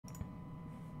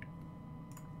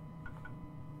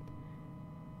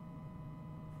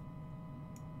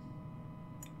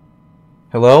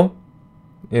Hello?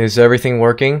 Is everything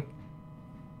working?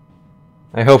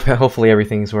 Hopefully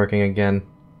everything's working again.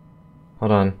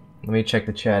 Hold on. Let me check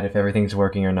the chat if everything's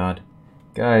working or not.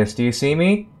 Guys, do you see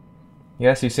me?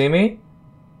 Yes, you see me?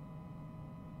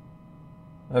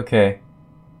 Okay.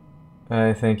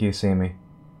 I think you see me.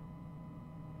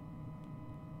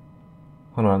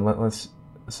 Hold on, let's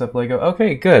up Lego.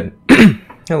 Okay, good.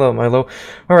 Hello, Milo.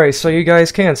 Alright, so you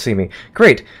guys can see me.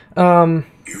 Great. Hello.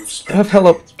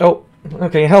 Oh,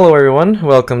 okay. Hello, everyone.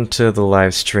 Welcome to the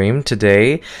live stream.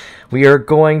 Today, we are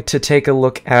going to take a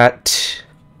look at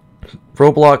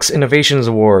ROBLOX Innovations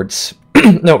Awards.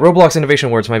 No, ROBLOX Innovation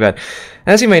Awards, my bad.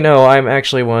 As you may know, I'm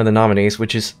actually one of the nominees,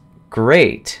 which is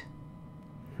great.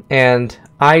 And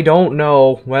I don't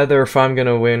know whether if I'm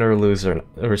gonna win or lose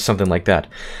or something like that.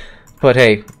 But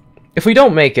hey, if we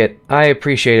don't make it, I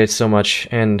appreciate it so much,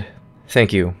 and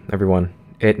thank you, everyone.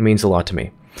 It means a lot to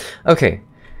me. Okay,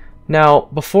 now,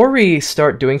 before we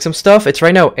start doing some stuff, it's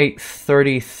right now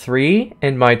 8:33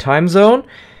 in my time zone,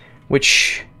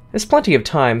 which is plenty of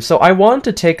time, so I want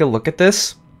to take a look at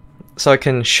this so I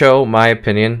can show my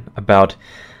opinion about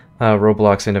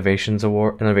ROBLOX Innovation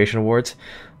Awards.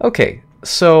 Okay,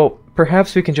 so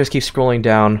perhaps we can just keep scrolling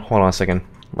down. Hold on a second.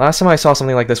 Last time I saw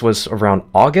something like this was around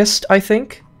August, I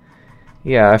think?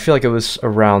 Yeah, I feel like it was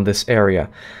around this area.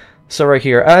 So right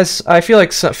here, as I feel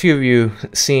like a few of you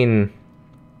seen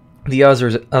the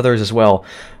others as well.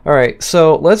 Alright,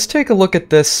 so let's take a look at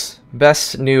this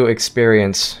best new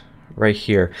experience right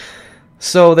here.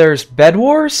 So there's Bed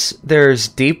Wars, there's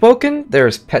Deep Woken,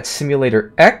 there's Pet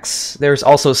Simulator X, there's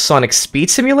also Sonic Speed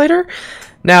Simulator.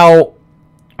 Now,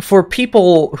 for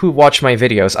people who watch my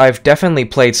videos, I've definitely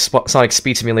played Sonic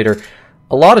Speed Simulator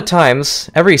a lot of times,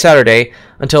 every Saturday,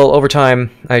 until over time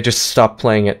I just stopped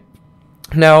playing it.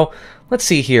 Now, let's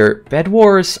see here. Bed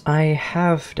Wars, I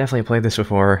have definitely played this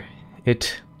before.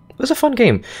 It was a fun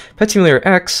game. Pet Simulator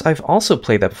X, I've also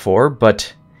played that before,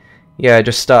 but yeah, I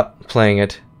just stopped playing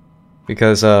it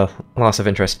because loss of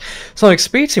interest. Sonic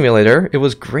Speed Simulator, it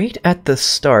was great at the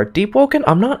start. Deep Woken,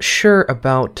 I'm not sure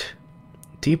about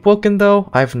Deep Woken though.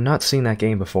 I've not seen that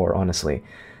game before, honestly.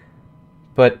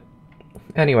 But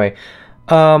anyway,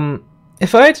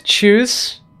 if I had to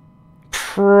choose,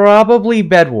 probably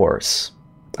Bed Wars.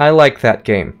 I like that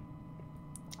game.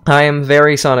 I am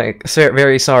very sorry,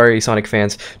 Sonic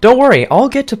fans. Don't worry, I'll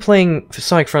get to playing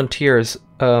Sonic Frontiers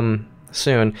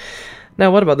soon. Now,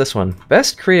 what about this one?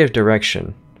 Best Creative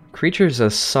Direction. Creatures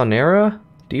of Sonera?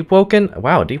 Deep Woken?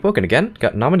 Wow, Deep Woken again?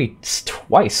 Got nominated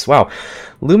twice. Wow.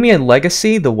 Lumia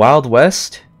Legacy, The Wild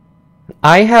West.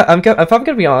 If I'm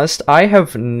gonna be honest, I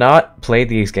have not played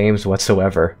these games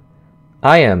whatsoever.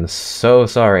 I am so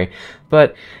sorry.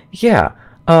 But yeah,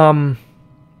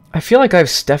 I feel like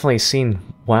I've definitely seen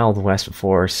Wild West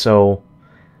before, so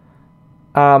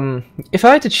if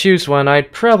I had to choose one,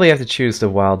 I'd probably have to choose the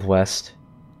Wild West.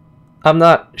 I'm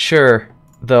not sure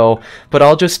though, but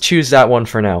I'll just choose that one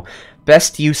for now.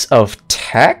 Best use of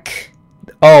tech?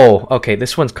 Oh, okay,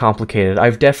 this one's complicated.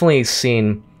 I've definitely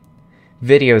seen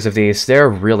videos of these. They're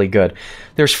really good.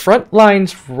 There's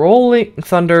Frontlines, Rolling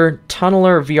Thunder,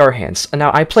 Tunneler, VR Hands.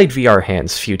 Now, I played VR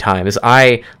Hands a few times.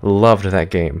 I loved that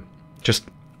game.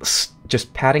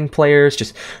 Just patting players,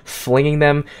 just flinging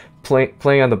them,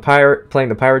 playing the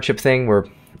pirate ship thing where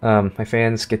my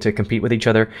fans get to compete with each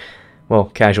other. Well,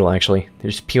 casual actually.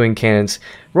 There's spewing cannons.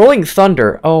 Rolling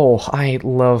Thunder. Oh, I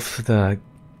love the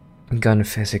gun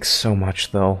physics so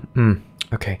much though.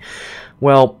 Okay.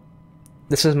 Well,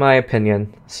 this is my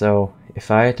opinion, so if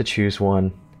I had to choose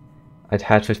one, I'd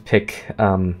have to pick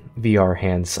VR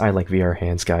Hands. I like VR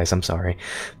Hands, guys, I'm sorry.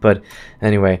 But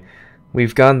anyway,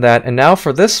 we've gone that, and now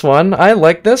for this one, I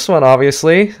like this one,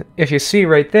 obviously. If you see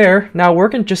right there, now we're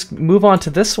gonna just move on to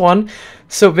this one.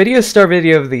 So Video Star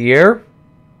Video of the Year.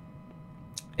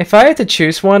 If I had to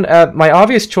choose one, my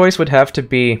obvious choice would have to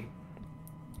be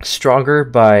Stronger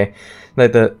by,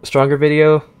 like the Stronger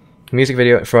video, music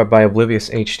video by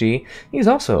Oblivious HD. He's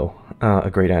also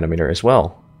a great animator as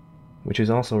well, which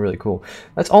is also really cool.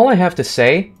 That's all I have to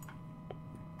say.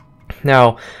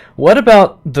 Now, what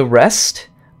about the rest?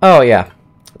 Oh yeah,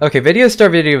 okay, Video Star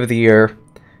Video of the Year.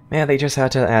 Man, they just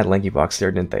had to add Lankybox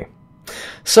there, didn't they?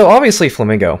 So obviously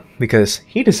Flamingo, because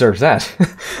he deserves that.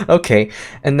 Okay,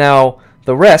 and now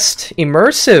the rest,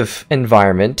 Immersive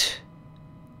Environment.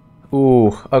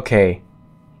 Ooh, okay.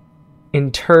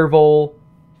 Interval.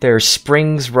 There's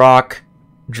Springs Rock,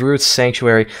 Druid's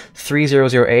Sanctuary,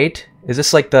 3008. Is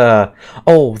this like the...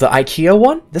 Oh, the IKEA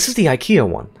one? This is the IKEA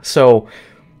one. So,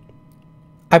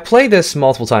 I played this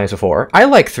multiple times before. I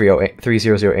like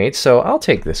 3008, so I'll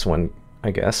take this one, I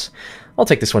guess. I'll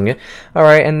take this one, yeah.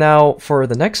 Alright, and now for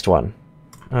the next one.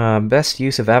 Best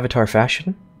use of avatar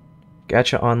fashion?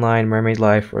 Gacha Online, Mermaid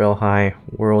Life, Royal High,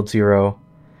 World Zero.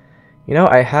 You know,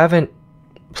 I haven't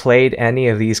played any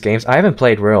of these games. I haven't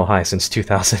played Royal High since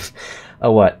 2000.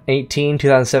 What? 18,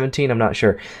 2017? I'm not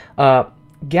sure.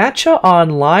 Gacha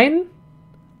Online?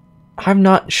 I'm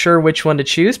not sure which one to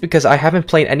choose because I haven't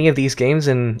played any of these games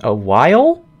in a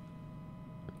while.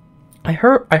 I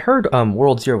heard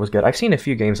World Zero was good. I've seen a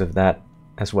few games of that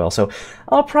as well, so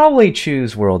I'll probably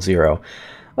choose World Zero.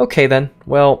 Okay then.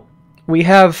 Well, we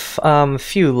have a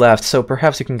few left, so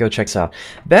perhaps you can go check this out.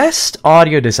 Best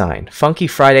audio design: Funky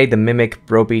Friday, The Mimic,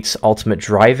 Brobeats, Ultimate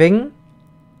Driving.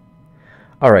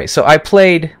 Alright, so I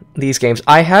played these games.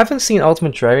 I haven't seen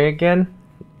Ultimate Driving again.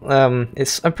 I'm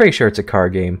pretty sure it's a car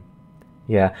game.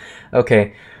 Yeah.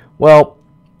 Okay. Well,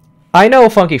 I know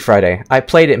Funky Friday. I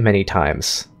played it many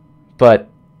times. But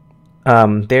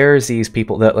there's these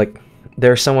people that, like,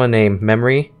 there's someone named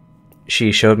Memory.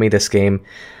 She showed me this game.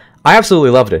 I absolutely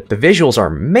loved it. The visuals are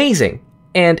amazing.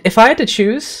 And if I had to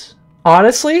choose,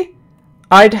 honestly,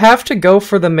 I'd have to go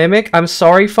for the Mimic. I'm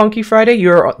sorry, Funky Friday.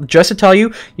 Just to tell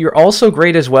you, you're also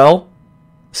great as well.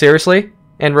 Seriously.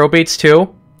 And Robeats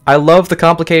too. I love the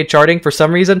complicated charting. For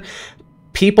some reason,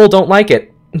 people don't like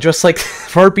it. Just like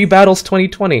RP Battles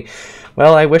 2020.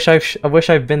 Well, I wish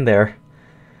I've been there.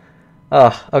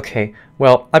 Okay.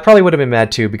 Well, I probably would have been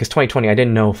mad too, because 2020 I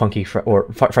didn't know Friday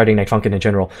Night Funkin' in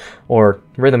general, or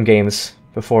rhythm games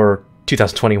before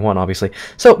 2021, obviously.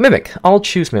 So, Mimic. I'll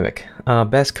choose Mimic.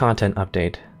 Best content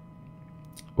update.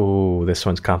 Ooh, this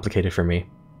one's complicated for me.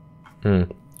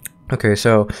 Okay,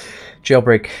 so,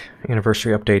 Jailbreak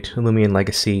Anniversary Update, Illumian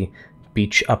Legacy,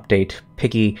 Beach Update,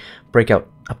 Piggy, Breakout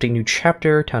Update New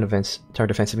Chapter, Tower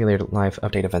Defense Simulator Live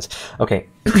Update Events. Okay.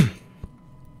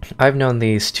 I've known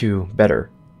these two better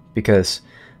because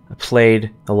I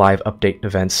played the live update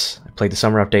events. I played the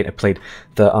summer update. I played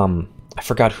the I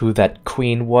forgot who that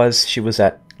queen was. She was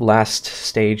at last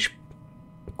stage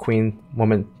queen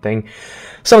woman thing,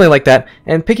 something like that.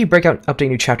 And Piggy Breakout Update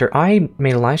New Chapter. I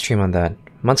made a live stream on that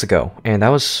months ago, and that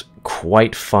was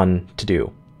quite fun to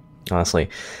do, honestly.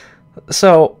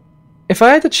 So if I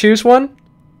had to choose one,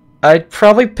 I'd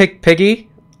probably pick Piggy.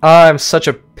 I'm such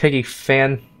a Piggy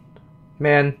fan.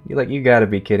 Man, you gotta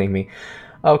be kidding me.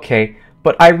 Okay,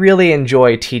 but I really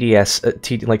enjoy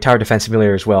TDS, like Tower Defense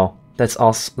Simulator as well. That's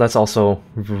also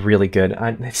really good.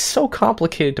 It's so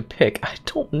complicated to pick. I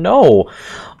don't know.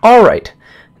 All right,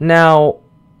 now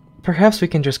perhaps we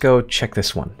can just go check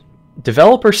this one.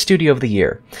 Developer Studio of the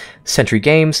Year: Century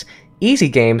Games, Easy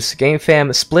Games,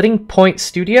 GameFam, Splitting Point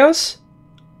Studios.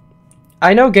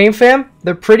 I know GameFam,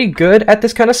 they're pretty good at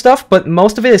this kind of stuff, but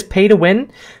most of it is pay to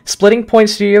win. Splitting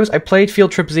Point Studios, I played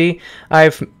Field Trip Z.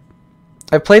 I've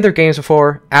played their games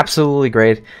before, absolutely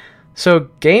great. So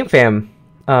GameFam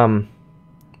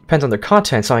depends on their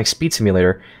content, Sonic Speed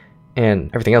Simulator, and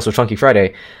everything else with Funky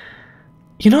Friday.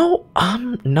 You know,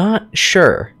 I'm not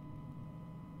sure.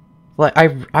 Like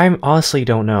I honestly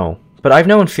don't know, but I've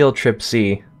known Field Trip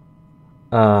Z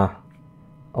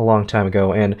a long time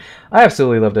ago, and I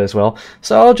absolutely loved it as well.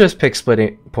 So I'll just pick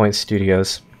Splitting Point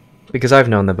Studios because I've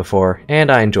known them before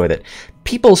and I enjoyed it.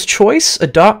 People's Choice: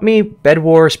 Adopt Me, Bed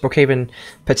Wars, Brookhaven,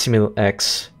 Pet Simulator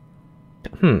X.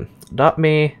 Adopt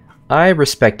Me, I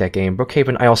respect that game.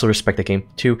 Brookhaven, I also respect that game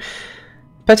too.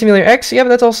 Pet Simulator X, yeah, but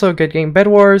that's also a good game. Bed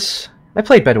Wars, I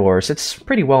played Bed Wars. It's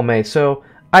pretty well made, so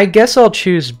I guess I'll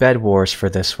choose Bed Wars for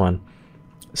this one.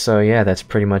 So yeah, that's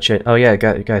pretty much it. Oh yeah,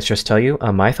 guys, just tell you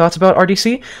my thoughts about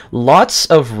RDC. Lots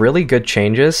of really good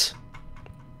changes.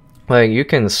 Like, you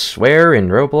can swear in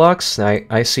Roblox.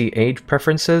 I see age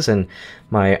preferences in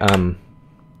my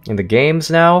in the games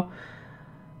now.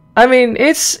 I mean,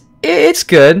 it's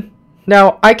good.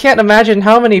 Now, I can't imagine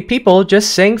how many people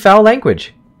just sing foul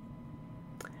language.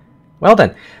 Well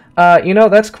then, you know,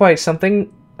 that's quite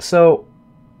something. So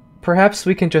perhaps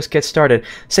we can just get started.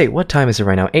 Say, what time is it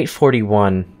right now?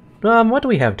 8:41. What do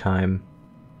we have time?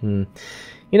 You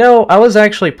know, I was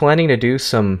actually planning to do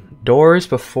some doors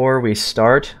before we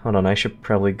start. Hold on, I should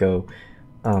probably go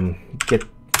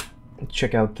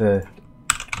check out the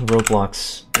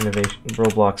Roblox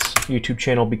YouTube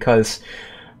channel, because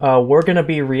we're gonna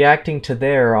be reacting to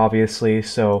there, obviously.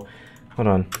 So hold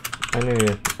on, I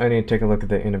need to take a look at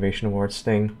the Innovation Awards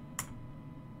thing.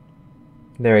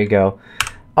 There you go.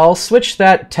 I'll switch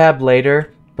that tab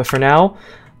later, but for now,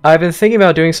 I've been thinking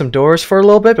about doing some doors for a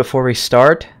little bit before we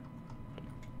start.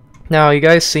 Now, you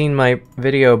guys seen my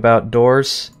video about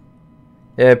doors?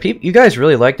 You guys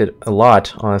really liked it a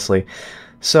lot, honestly.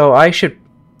 So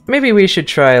maybe we should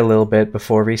try a little bit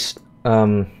before we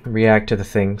react to the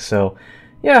thing. So,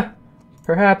 yeah,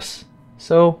 perhaps.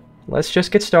 So, let's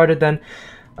just get started then.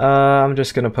 I'm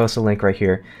just gonna post a link right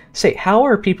here. Say, how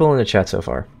are people in the chat so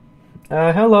far?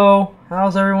 Hello.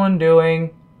 How's everyone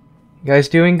doing? You guys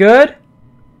doing good?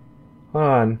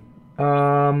 Hold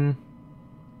on.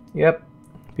 Yep.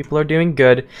 People are doing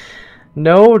good.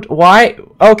 No, why?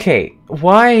 Okay,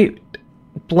 why?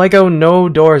 Lego, no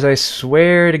doors, I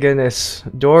swear to goodness.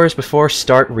 Doors before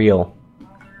start real.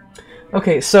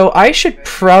 Okay, so I should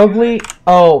probably...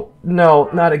 Oh, no,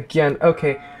 not again.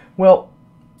 Okay, well...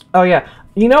 Oh, yeah.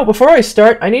 You know, before I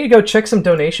start, I need to go check some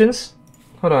donations.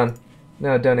 Hold on.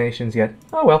 No donations yet.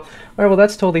 Oh, well. Alright, well,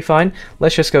 that's totally fine.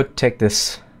 Let's just go take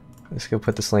this. Let's go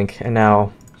put this link. And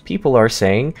now, people are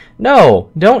saying, no,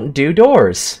 don't do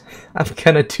doors. I'm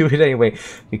gonna do it anyway,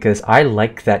 because I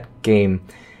like that game,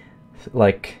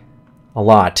 like, a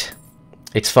lot.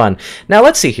 It's fun. Now,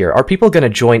 let's see here. Are people gonna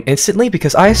join instantly?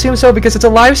 Because I assume so, because it's a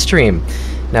live stream.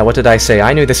 Now, what did I say?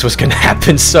 I knew this was gonna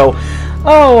happen, so...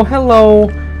 Oh, hello.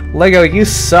 Lego, you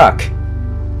suck.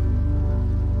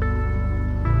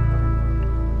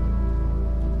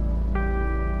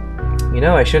 You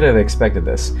know, I should have expected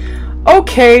this.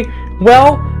 Okay,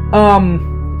 well,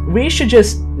 we should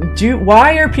just do...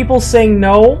 Why are people saying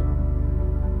no?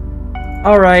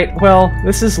 Alright, well,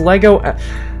 this is Lego...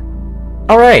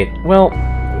 Alright, well...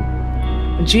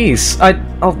 Jeez,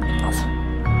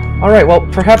 Alright, well,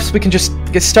 perhaps we can just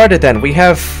get started then. We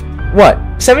have, what,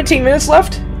 17 minutes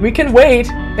left? We can wait.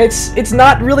 It's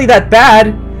not really that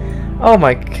bad. Oh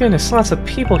my goodness, lots of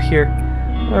people here.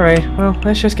 Alright, well,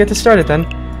 let's just get this started then.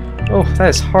 Oh, that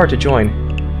is hard to join.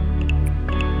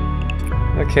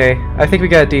 Okay, I think we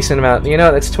got a decent amount. You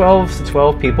know, it's 12 to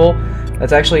 12 people.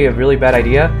 That's actually a really bad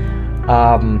idea,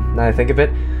 now I think of it.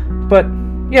 But,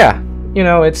 yeah, you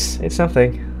know, it's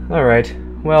something. Alright,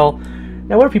 well,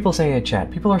 now what are people saying in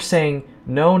chat? People are saying,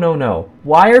 no, no, no.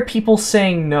 Why are people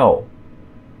saying no?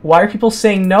 Why are people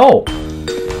saying no?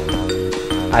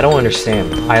 I don't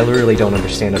understand. I literally don't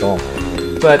understand at all.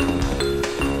 But...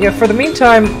 yeah, for the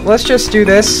meantime, let's just do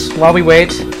this while we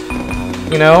wait.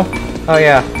 You know? Oh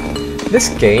yeah. This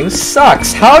game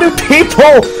sucks! How do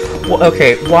people... Well,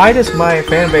 okay, why does my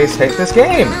fanbase hate this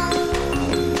game?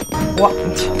 What?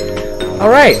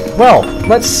 Alright, well,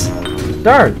 let's...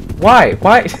 Darn, why?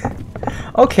 Why?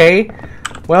 Okay,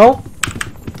 well,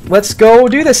 let's go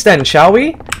do this then, shall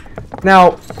we?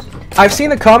 Now, I've seen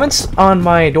the comments on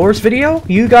my Doors video.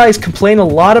 You guys complain a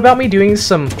lot about me doing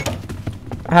some...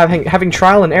 having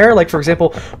trial and error, like for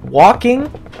example, walking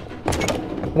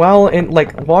while in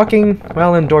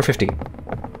door 50,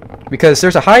 because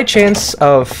there's a high chance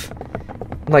of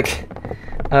like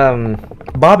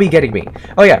Bobby getting me.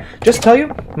 Oh yeah, just to tell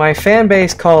you, my fan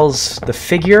base calls the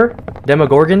figure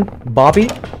Demogorgon Bobby.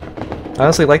 I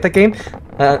honestly like that game.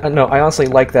 No, I honestly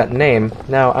like that name.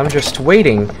 Now I'm just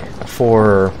waiting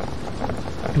for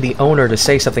the owner to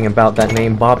say something about that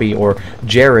name Bobby or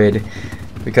Jared,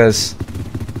 because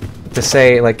to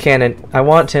say, like, canon, I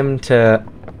want him to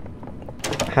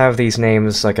have these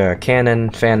names like a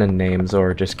fanon names,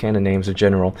 or just canon names in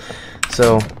general.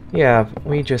 So, yeah,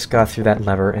 we just got through that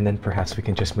lever, and then perhaps we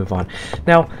can just move on.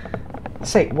 Now,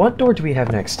 say, what door do we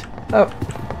have next?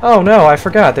 Oh no, I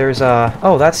forgot, there's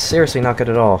oh, that's seriously not good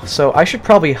at all. So, I should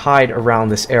probably hide around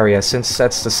this area, since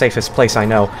that's the safest place I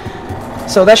know.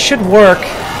 So, that should work.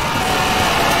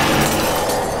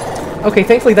 Okay,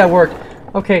 thankfully that worked.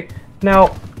 Okay,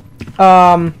 now...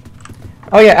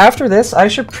 oh yeah, after this, I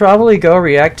should probably go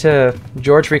react to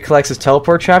George Recollects'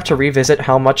 teleport trap to revisit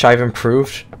how much I've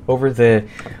improved over the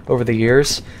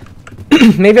years.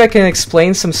 Maybe I can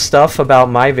explain some stuff about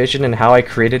my vision and how I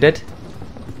created it.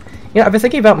 Yeah, I've been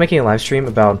thinking about making a live stream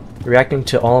about reacting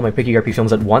to all of my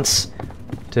PghLFilms at once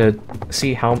to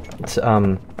see how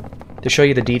to show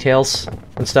you the details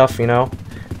and stuff, you know.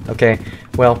 Okay,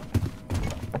 well,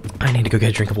 I need to go get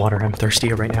a drink of water. I'm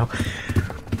thirsty right now.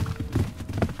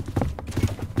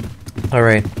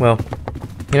 Alright, well,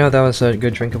 you know, that was a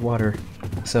good drink of water,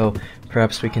 so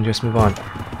perhaps we can just move on.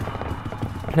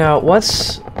 Now, what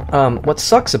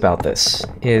sucks about this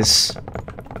is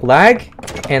lag,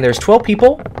 and there's 12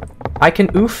 people. I can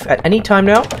oof at any time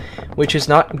now, which is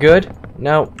not good.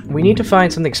 Now, we need to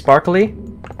find something sparkly.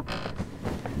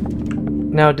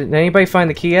 Now, did anybody find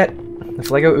the key yet?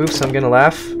 If Lego oofs, I'm gonna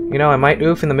laugh. You know, I might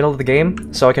oof in the middle of the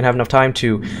game, so I can have enough time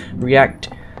to react.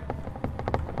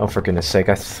 Oh, for goodness sake,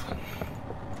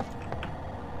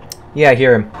 yeah, I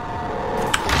hear him.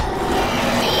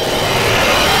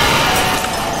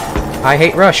 I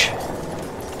hate Rush.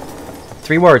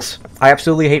 3 words. I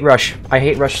absolutely hate Rush. I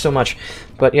hate Rush so much.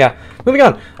 But yeah, moving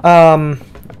on.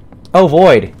 Oh,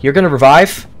 Void, you're gonna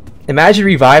revive? Imagine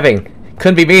reviving.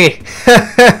 Couldn't be me.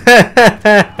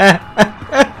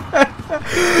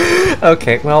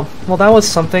 Okay, well, that was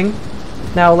something.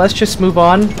 Now let's just move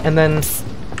on, and then...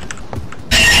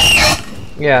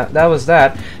 Yeah, that was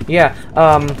that. Yeah,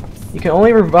 you can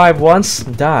only revive once,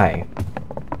 die.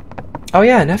 Oh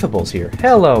yeah, Ineffable's here.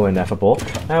 Hello, Ineffable.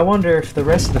 Now I wonder if the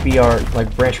rest of the BR,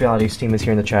 like, Branch Realities team is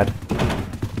here in the chat.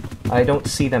 I don't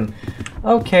see them.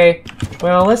 Okay,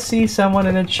 well, let's see someone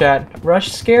in the chat.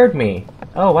 Rush scared me.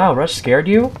 Oh wow, Rush scared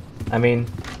you? I mean...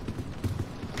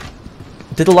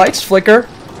 Did the lights flicker?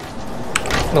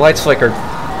 The lights flickered.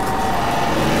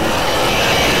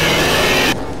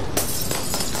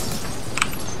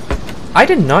 I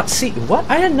did not see... What?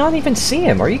 I did not even see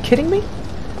him. Are you kidding me?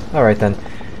 Alright then.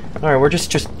 Alright, we're just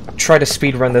try to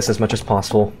speedrun this as much as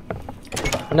possible.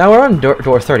 Now we're on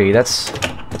door 30. That's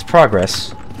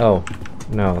progress. Oh.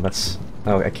 No, that's...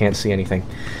 Oh, I can't see anything.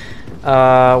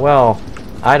 Well...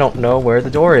 I don't know where the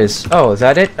door is. Oh, is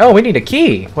that it? Oh, we need a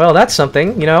key! Well, that's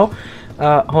something, you know?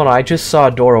 Hold on, I just saw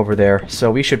a door over there, so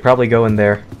we should probably go in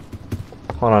there.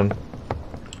 Hold on.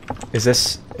 Is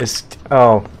this...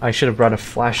 Oh, I should have brought a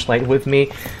flashlight with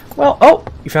me. Well, oh!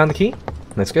 You found the key?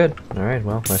 That's good. Alright,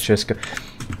 well, let's just go...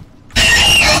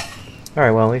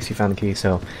 Alright, well, at least you found the key,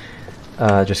 so...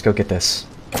 just go get this.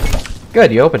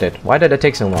 Good, you opened it. Why did it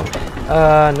take so long?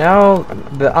 Now,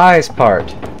 the eyes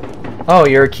part. Oh,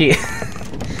 you're a key.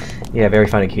 Yeah, very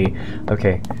funny key.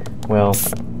 Okay, well...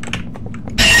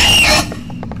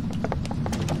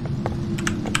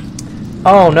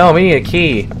 Oh no, we need a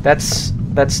key. That's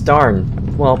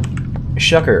darn. Well,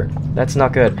 shucker. That's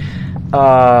not good.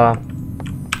 Oh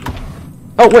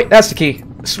wait, that's the key.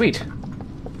 Sweet.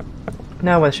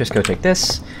 Now let's just go take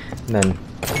this, and then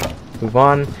move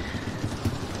on.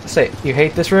 Say, you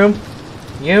hate this room?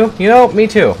 You know, me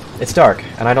too. It's dark,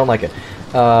 and I don't like it.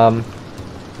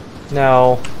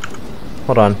 Now,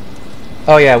 hold on.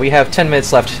 Oh yeah, we have 10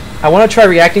 minutes left. I want to try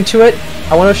reacting to it.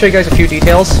 I want to show you guys a few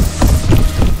details.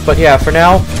 But yeah, for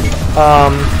now,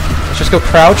 let's just go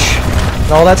crouch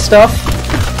and all that stuff.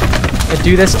 And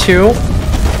do this too.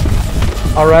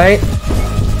 Alright.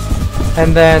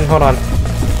 And then, hold on.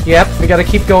 Yep, we gotta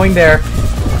keep going there.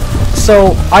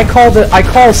 So, I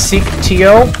call Seek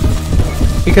Tio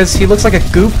because he looks like a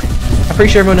goop. I'm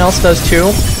pretty sure everyone else does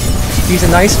too. He's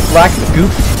a nice black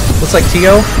goop. Looks like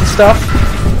Tio and stuff.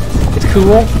 It's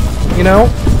cool, you know?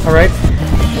 Alright.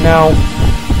 Now,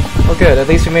 oh good, at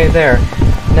least we made it there.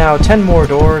 Now, 10 more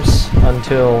doors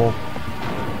until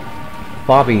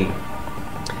Bobby.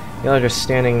 Y'all are just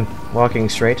standing, walking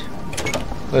straight.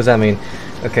 What does that mean?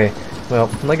 Okay, well,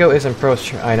 Lego isn't pro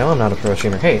streamer. I know I'm not a pro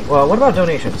streamer. Hey, well, what about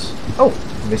donations? Oh,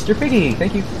 Mr. Piggy,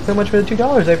 thank you so much for the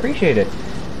 $2. I appreciate it.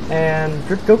 And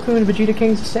Drip Goku and Vegeta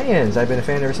Kings Saiyans. I've been a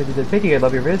fan ever since you did Piggy. I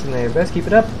love your vids and they're best. Keep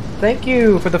it up. Thank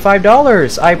you for the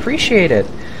 $5. I appreciate it.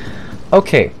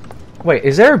 Okay, wait,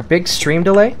 is there a big stream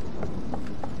delay?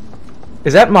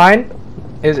 Is that mine?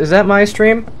 Is that my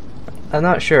stream? I'm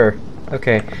not sure.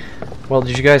 Okay. Well,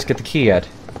 did you guys get the key yet?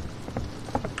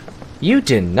 You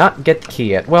did not get the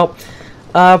key yet. Well,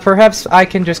 perhaps I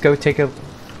can just go take a...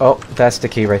 Oh, that's the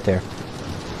key right there.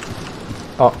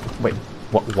 Oh, wait.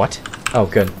 What? Oh,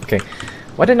 good. Okay.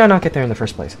 Why did I not get there in the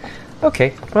first place?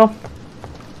 Okay, well...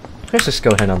 Let's just go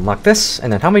ahead and unlock this.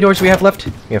 And then how many doors do we have left?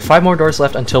 We have 5 more doors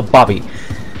left until Bobby.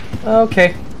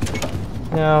 Okay.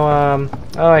 Now,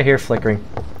 oh, I hear flickering.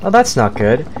 Oh, that's not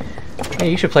good. Hey,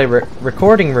 you should play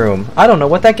Recording Room. I don't know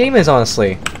what that game is,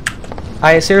 honestly.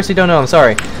 I seriously don't know, I'm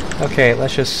sorry. Okay,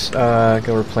 let's just,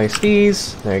 go replace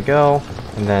these. There you go.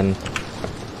 And then...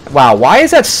 Wow, why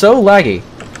is that so laggy?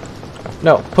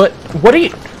 No, what are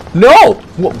you... No!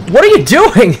 What are you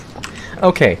doing?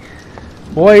 Okay.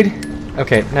 Void.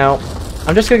 Okay, now,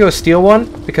 I'm just gonna go steal one,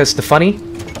 because the funny,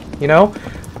 you know?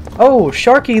 Oh,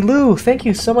 Sharky Lou, thank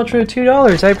you so much for the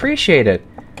 $2. I appreciate it.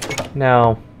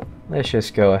 Now, let's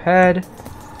just go ahead.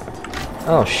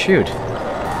 Oh, shoot.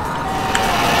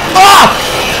 Ah!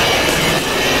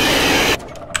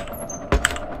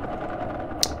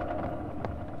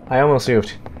 I almost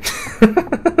moved.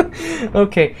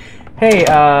 Okay. Hey,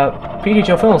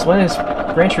 PghLFilms, when is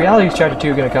Branch Realities Chapter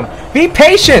 2 gonna come? Be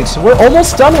patient! We're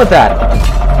almost done with that!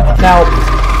 Now,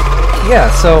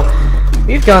 yeah, so...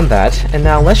 We've done that, and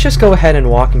now let's just go ahead and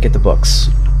walk and get the books.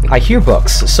 I hear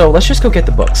books, so let's just go get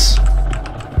the books.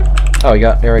 Oh, you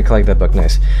already collected that book,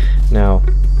 nice. Now,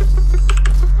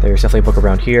 there's definitely a book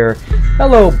around here.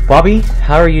 Hello, Bobby,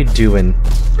 how are you doing?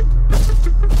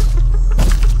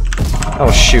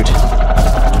 Oh, shoot.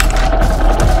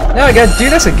 Now I gotta do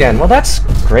this again. Well, that's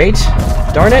great.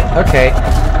 Darn it, okay.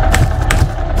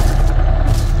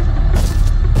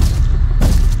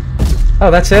 Oh,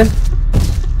 that's it?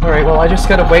 Alright, well, I just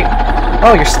gotta wait.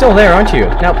 Oh, you're still there, aren't you?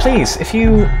 Now, please, if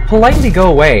you politely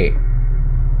go away.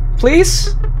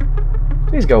 Please?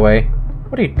 Please go away.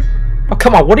 What are you... Oh,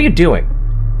 come on, what are you doing?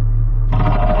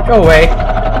 Go away.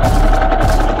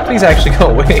 Please actually go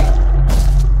away.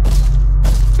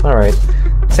 Alright.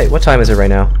 Say, what time is it right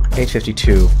now?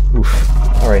 8:52. Oof.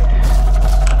 Alright.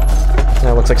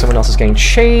 Now it looks like someone else is getting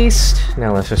chased.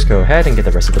 Now let's just go ahead and get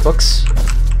the rest of the books.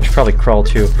 I should probably crawl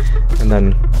too, and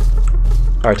then...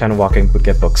 Alright, time to walk and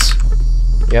get books.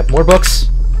 Yep, more books.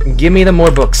 Give me the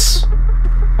more books.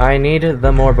 I need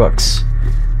the more books.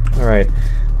 Alright.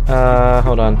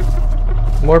 Hold on.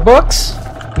 More books?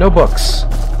 No books.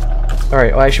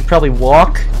 Alright, well, I should probably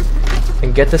walk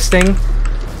and get this thing.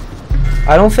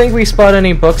 I don't think we spot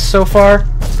any books so far.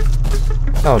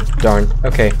 Oh, darn.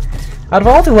 Okay. Out of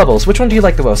all the levels, which one do you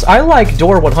like the most? I like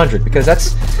Door 100, because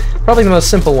that's probably the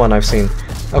most simple one I've seen.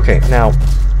 Okay, now...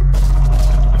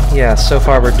 Yeah, so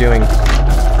far we're doing...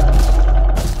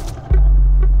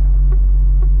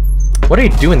 What are you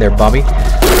doing there, Bobby?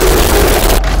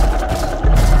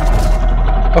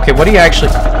 Okay, what are you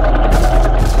actually...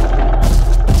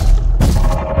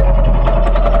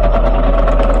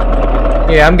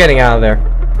 Yeah, I'm getting out of there.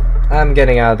 I'm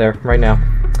getting out of there right now.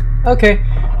 Okay,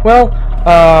 well,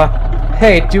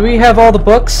 hey, do we have all the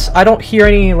books? I don't hear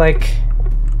any, like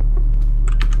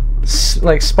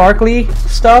sparkly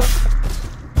stuff.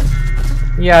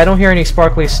 Yeah, I don't hear any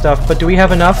sparkly stuff, but do we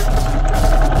have enough?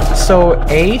 So,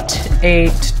 8,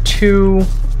 8, 2,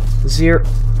 0...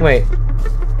 Wait.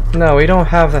 No, we don't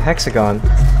have the hexagon.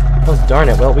 Oh, darn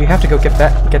it. Well, we have to go get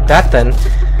that then.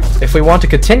 If we want to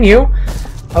continue.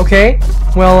 Okay.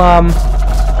 Well,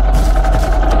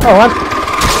 Oh,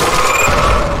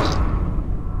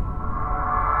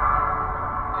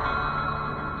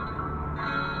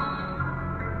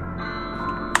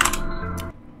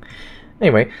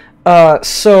 Anyway,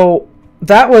 so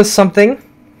that was something.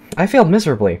 I failed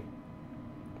miserably.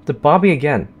 The Bobby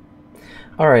again.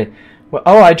 Alright. Well,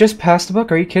 oh, I just passed the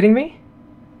book. Are you kidding me?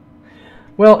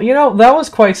 Well, you know, that was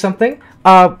quite something.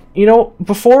 You know,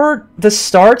 before this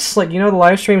starts, like, you know, the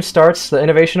live stream starts, the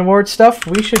Innovation Award stuff,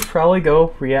 we should probably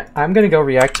go react. I'm gonna go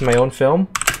react to my own film.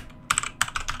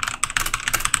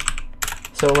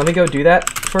 So let me go do that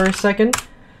for a second.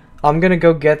 I'm gonna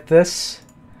go get this.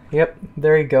 Yep,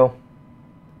 there you go.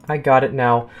 I got it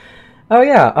now. Oh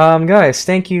yeah, guys,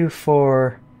 thank you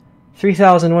for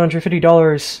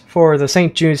 $3,150 for the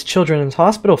St. Jude's Children's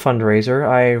Hospital fundraiser.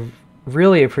 I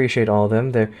really appreciate all of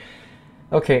them. They're...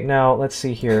 Okay, now let's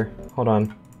see here. Hold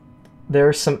on.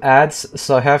 There's some ads,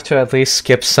 so I have to at least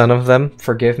skip some of them.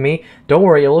 Forgive me. Don't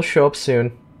worry, it will show up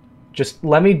soon. Just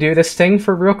let me do this thing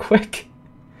for real quick.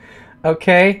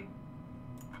 Okay.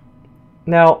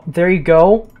 Now, there you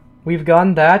go. We've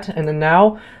gotten that, and then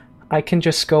now I can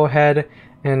just go ahead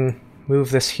and move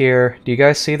this here. Do you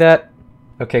guys see that?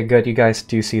 Okay, good. You guys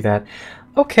do see that.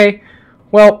 Okay.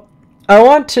 Well, I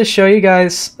want to show you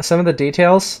guys some of the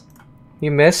details you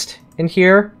missed in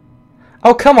here.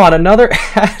 Oh, come on, another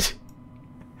ad.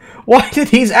 Why do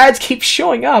these ads keep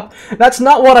showing up? That's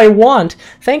not what I want.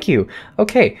 Thank you.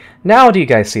 Okay, now do you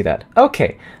guys see that?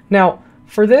 Okay, now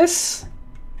for this,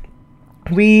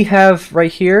 we have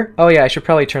right here. Oh yeah, I should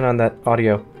probably turn on that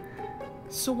audio.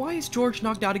 So why is George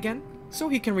knocked out again? So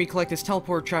he can recollect his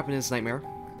teleport trap in his nightmare.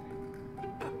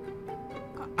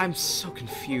 I'm so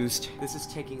confused. This is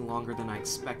taking longer than I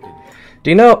expected. Do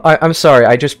you know, I'm sorry,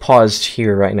 I just paused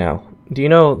here right now. Do you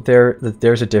know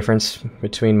there's a difference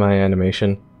between my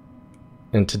animation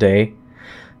and today?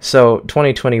 So,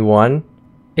 2021,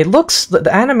 it looks,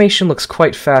 the animation looks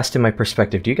quite fast in my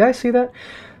perspective. Do you guys see that?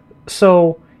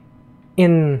 So,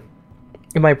 in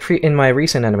my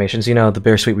recent animations, you know, the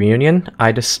Bittersweet Reunion,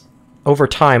 I just... Over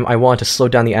time, I want to slow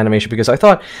down the animation because I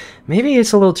thought maybe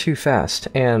it's a little too fast,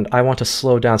 and I want to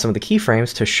slow down some of the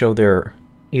keyframes to show their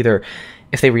either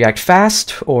if they react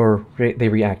fast or they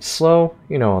react slow,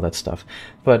 you know, all that stuff.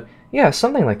 But yeah,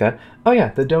 something like that. Oh yeah,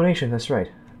 the donation, that's right.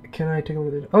 Can I take a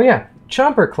look at it? Oh yeah,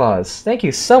 Chomper Claus. Thank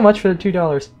you so much for the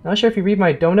 $2. Not sure if you read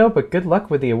my dono, but good luck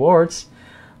with the awards.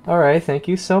 Alright, thank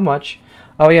you so much.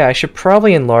 Oh yeah, I should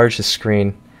probably enlarge the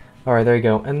screen. Alright, there you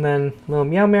go. And then little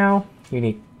meow meow,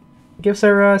 unique gifts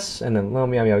are us, and then little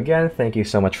meow meow again. Thank you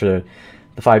so much for the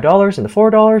 $5 and the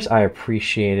 $4. I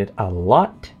appreciate it a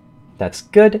lot. That's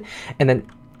good. And then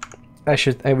we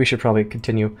should probably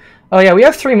continue. Oh yeah, we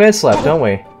have 3 minutes left, don't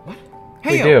we? What?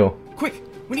 Hey, we do. Quick,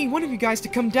 we need one of you guys to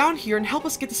come down here and help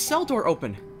us get the cell door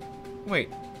open.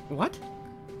 Wait, what?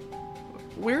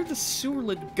 Where'd the sewer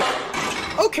lid go?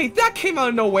 Okay, that came out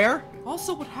of nowhere.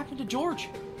 Also, what happened to George?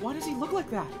 Why does he look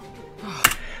like that?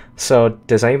 So,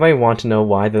 does anybody want to know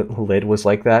why the lid was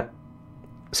like that?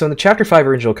 So in the Chapter 5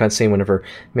 original cutscene, whenever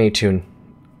Maytoon,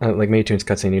 like Maytoon's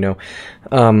cutscene, you know,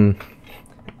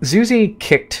 Zuzi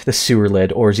kicked the sewer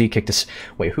lid, or Z kicked the...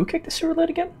 Wait, who kicked the sewer lid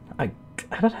again?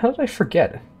 How did I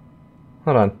forget?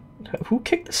 Hold on. Who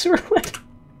kicked the sewer lid?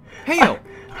 Hey, yo!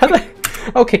 How did I...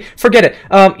 Okay, forget it.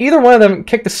 Either one of them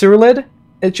kicked the sewer lid.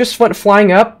 It just went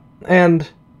flying up, and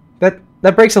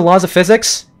that breaks the laws of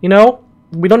physics, you know?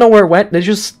 We don't know where it went. It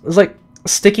was like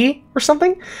sticky or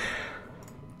something.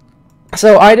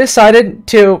 So I decided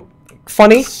to...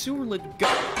 Funny. Sewer lid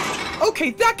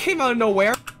okay, that came out of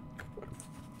nowhere!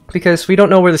 Because we don't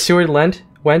know where the sewer lid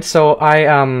went, so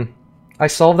I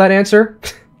solved that answer.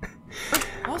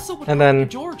 Also, and then...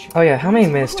 George? Oh yeah, how many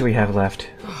minutes do we have left?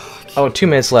 Oh, 2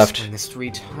 minutes left. This 3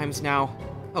 times now.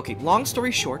 Okay, long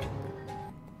story short.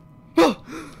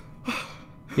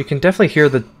 You can definitely hear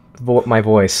my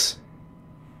voice.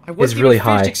 I wasn't is really even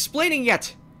finished high. explaining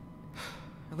yet.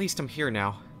 At least I'm here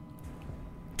now.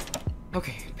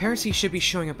 Okay, Parasy should be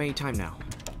showing up any time now.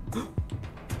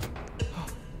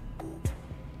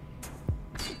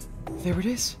 There it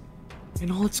is, in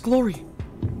all its glory.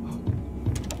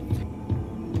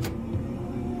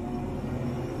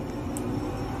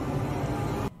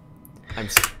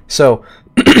 So,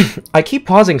 I keep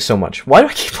pausing so much. Why do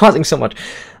I keep pausing so much?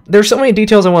 There's so many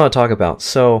details I want to talk about.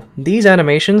 So, these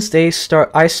animations,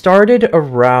 I started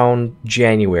around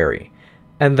January.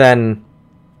 And then,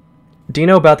 do you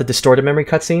know about the distorted memory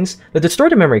cutscenes? The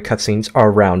distorted memory cutscenes are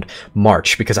around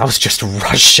March, because I was just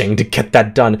rushing to get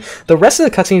that done. The rest of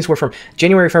the cutscenes were from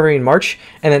January, February, and March,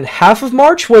 and then half of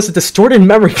March was the distorted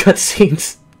memory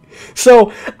cutscenes.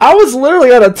 So, I was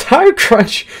literally on a time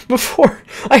crunch before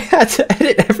I had to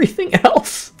edit everything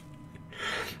else.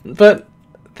 But,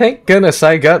 thank goodness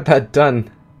I got that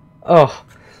done. Oh,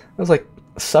 I was like,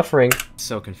 suffering.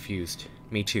 So confused.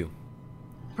 Me too.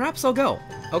 Perhaps I'll go.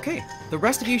 Okay, the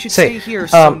rest of you should stay here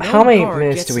so no how many guard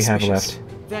minutes gets do we have suspicious.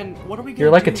 left? Then what are we gonna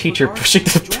You're like do a teacher with pushing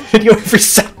the George? video every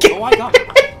second. Oh, I got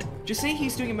it. Just say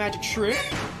he's doing a magic trick.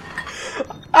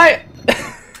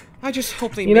 I just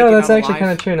hope they You make know, it that's out actually alive.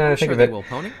 kind of true now that I think Sure of they it. will,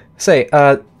 Pony. Say,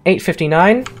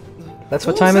 8:59? That's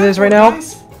what time it was is that right for, now?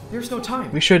 guys? There's no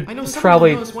time. We should I know someone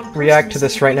probably who knows one person react to who's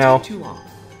this saying right now. too long.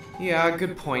 Yeah,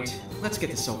 good point. Let's get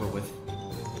this over with.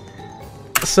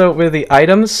 So, with the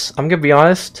items, I'm gonna be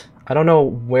honest, I don't know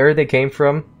where they came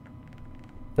from.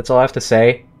 That's all I have to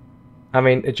say. I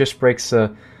mean, it just breaks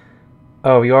the...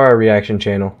 Oh, you are a reaction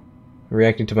channel.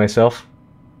 Reacting to myself?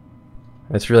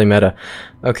 That's really meta.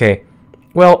 Okay.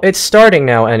 Well, it's starting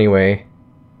now anyway.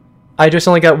 I just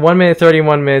only got 1 minute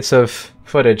 31 minutes of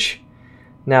footage.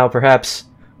 Now, perhaps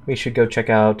we should go check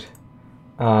out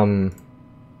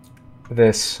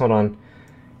this. Hold on.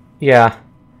 Yeah.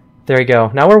 There you go.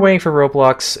 Now we're waiting for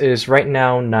Roblox. It is right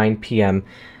now 9 p.m.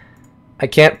 I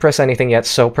can't press anything yet,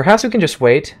 so perhaps we can just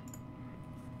wait.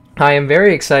 I am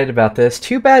very excited about this.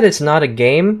 Too bad it's not a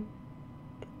game.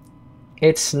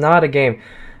 It's not a game.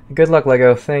 Good luck,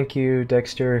 Lego. Thank you,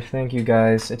 Dexter. Thank you,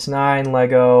 guys. It's 9,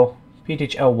 Lego.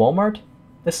 PghL Walmart?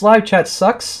 This live chat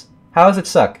sucks? How does it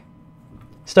suck?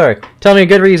 Story. Tell me a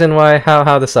good reason why,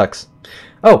 how this sucks.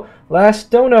 Oh,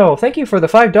 Last Dono. Thank you for the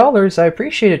 $5. I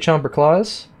appreciate it, Chomper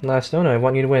Claus. Last Dono, I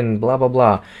want you to win, blah, blah,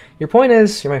 blah. Your point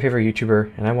is, you're my favorite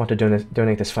YouTuber, and I want to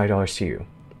donate this $5 to you.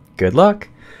 Good luck.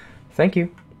 Thank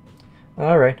you.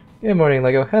 Alright. Good morning,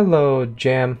 Lego. Hello,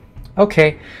 Jam.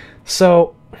 Okay,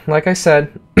 so... Like I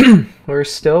said, we're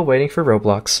still waiting for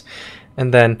Roblox.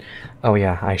 And then, oh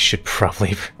yeah, I should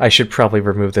probably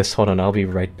remove this. Hold on, I'll be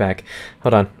right back.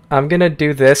 Hold on. I'm gonna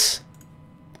do this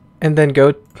and then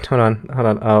go, hold on.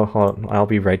 Oh, hold on. I'll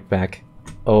be right back.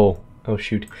 Oh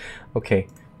shoot. Okay.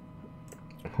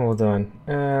 Hold on.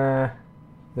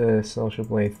 The social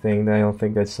blade thing, I don't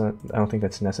think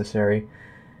that's necessary.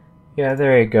 Yeah,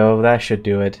 there you go. That should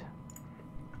do it.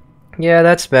 Yeah,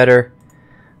 that's better.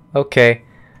 Okay.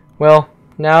 Well,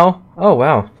 now, oh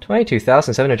wow,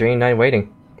 22,789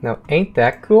 waiting. Now, ain't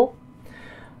that cool?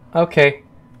 Okay,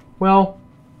 well,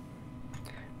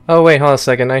 oh wait, hold on a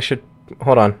second,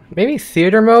 hold on. Maybe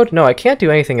theater mode? No, I can't do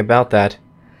anything about that.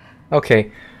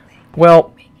 Okay,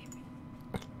 well,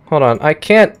 hold on, I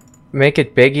can't make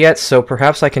it big yet, so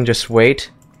perhaps I can just wait.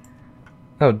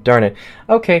 Oh, darn it.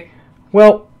 Okay,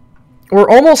 well, we're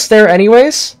almost there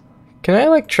anyways. Can I,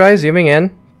 like, try zooming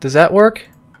in? Does that work?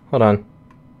 Hold on.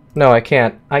 No, I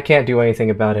can't. I can't do anything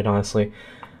about it, honestly.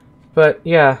 But,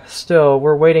 yeah, still,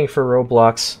 we're waiting for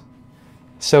Roblox.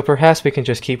 So perhaps we can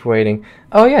just keep waiting.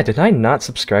 Oh yeah, did I not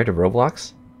subscribe to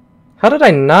Roblox? How did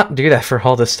I not do that for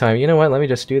all this time? You know what, let me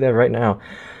just do that right now.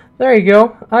 There you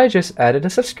go. I just added a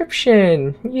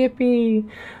subscription. Yippee.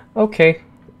 Okay.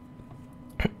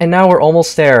 And now we're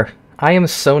almost there. I am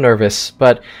so nervous,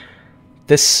 but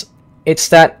it's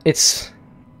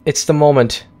the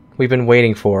moment we've been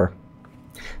waiting for.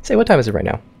 Say, what time is it right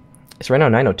now? It's right now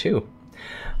 9:02.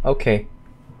 Okay.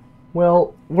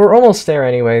 Well, we're almost there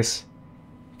anyways.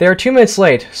 They're 2 minutes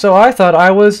late, so I thought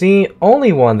I was the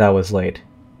only one that was late.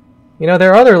 You know,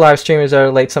 there are other live streamers that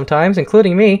are late sometimes,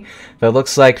 including me, but it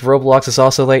looks like ROBLOX is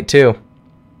also late too.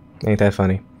 Ain't that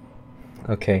funny?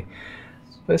 Okay.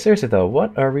 But seriously though,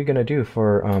 what are we gonna do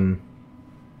for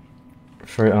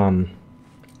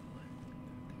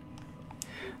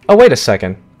Oh, wait a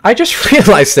second. I just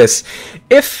realized this.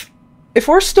 If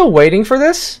we're still waiting for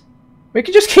this, we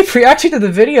can just keep reacting to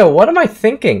the video. What am I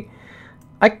thinking?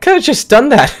 I could have just done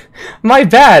that. My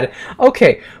bad.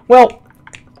 Okay. Well,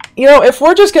 you know, if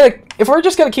we're just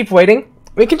gonna keep waiting,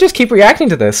 we can just keep reacting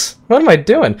to this. What am I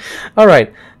doing? All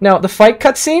right. Now, the fight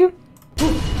cutscene.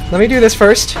 Let me do this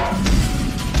first.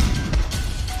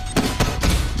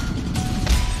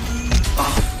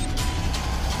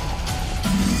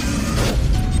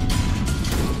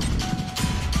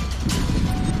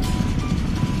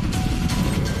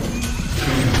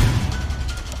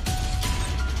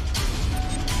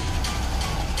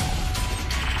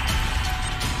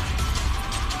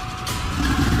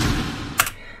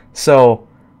 So,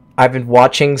 I've been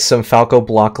watching some Falco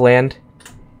Blockland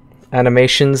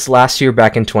animations last year,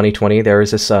 back in 2020. There was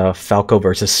this Falco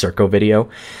versus Circo video.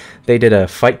 They did a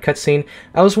fight cutscene.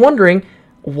 I was wondering,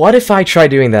 what if I tried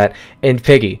doing that in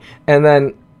Piggy? And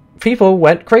then people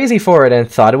went crazy for it and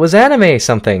thought it was anime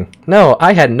something. No,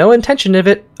 I had no intention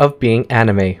of being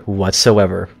anime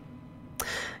whatsoever.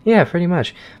 Yeah, pretty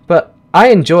much. But I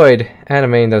enjoyed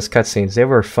animating those cutscenes. They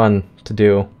were fun to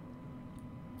do.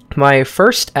 My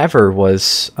first ever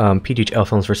was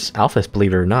PghLFilms vs. Alphys,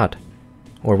 believe it or not.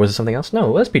 Or was it something else? No,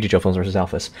 it was PghLFilms vs.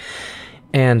 Alphys.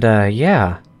 And,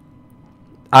 yeah.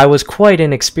 I was quite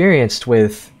inexperienced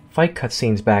with fight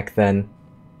cutscenes back then.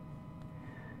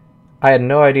 I had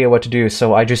no idea what to do,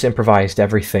 so I just improvised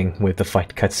everything with the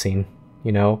fight cutscene,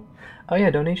 you know? Oh yeah,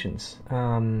 donations.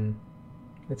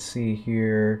 Let's see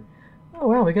here. Oh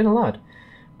wow, we get a lot.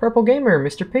 Purple Gamer,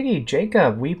 Mr. Piggy,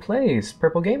 Jacob, We Plays,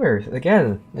 Purple Gamer,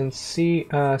 again, and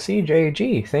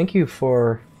CJG. Thank you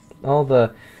for all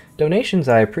the donations,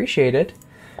 I appreciate it.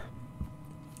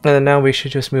 And then now we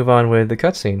should just move on with the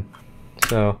cutscene.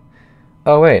 So,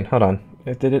 oh wait, hold on.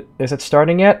 Is it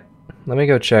starting yet? Let me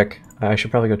go check. I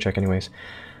should probably go check anyways.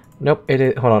 Nope,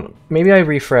 hold on. Maybe I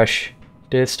refresh.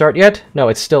 Did it start yet? No,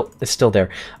 it's still there.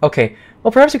 Okay,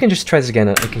 well perhaps we can just try this again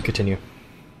and I can continue.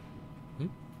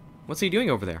 What's he doing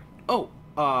over there? Oh,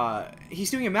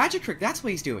 he's doing a magic trick. That's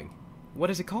what he's doing. What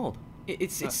is it called?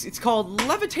 It's called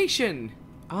levitation.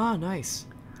 Ah, nice.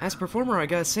 As a performer, I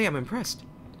gotta say I'm impressed.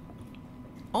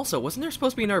 Also, wasn't there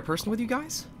supposed to be another person with you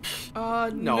guys?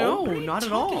 No, not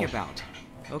at all. About?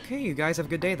 Okay, you guys have a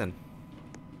good day then.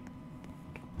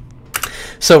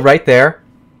 So right there,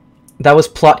 that was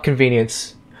plot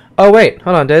convenience. Oh wait,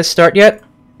 hold on, did it start yet?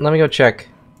 Let me go check.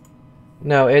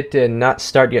 No, it did not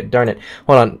start yet, darn it.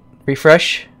 Hold on,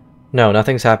 refresh? No,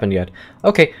 nothing's happened yet.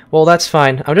 Okay, well that's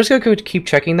fine. I'm just gonna keep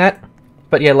checking that.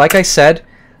 But yeah, like I said,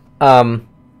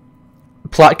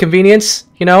 plot convenience,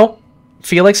 you know?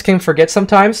 Felix can forget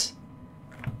sometimes.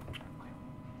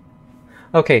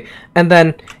 Okay, and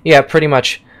then, yeah, pretty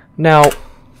much. Now...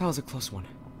 That was a close one.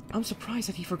 I'm surprised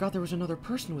that he forgot there was another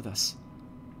person with us.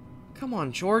 Come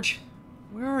on, George.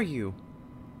 Where are you?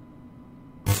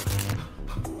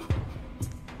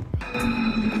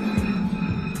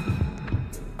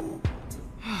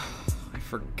 I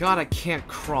forgot I can't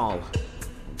crawl.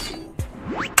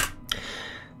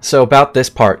 So about this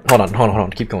part... Hold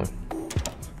on. Keep going.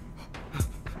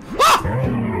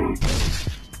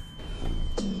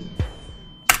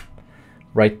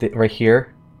 Right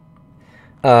here.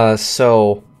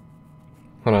 So,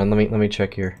 hold on. Let me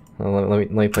check here.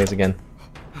 Let me play this again.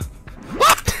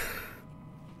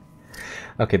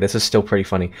 Okay, this is still pretty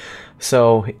funny.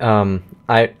 So,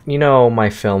 you know my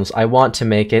films. I want to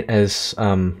make it as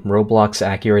ROBLOX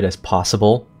accurate as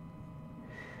possible.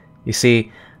 You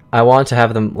see, I want to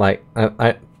have them like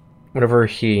whenever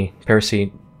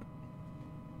Percy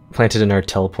planted in our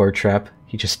teleport trap,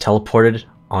 he just teleported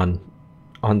on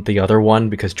the other one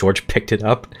because George picked it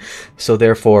up. So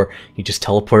therefore, he just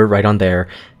teleported right on there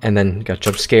and then got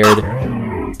jump scared.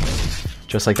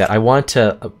 Just like that. I want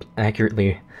to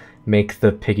accurately make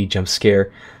the Piggy jump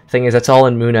scare. Thing is, that's all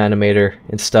in Moon Animator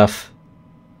and stuff.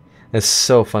 It's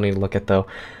so funny to look at though.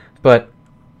 But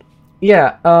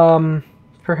yeah,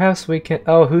 perhaps we can...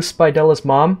 Oh, who's Spidella's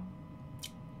mom?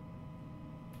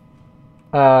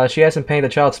 She hasn't paid the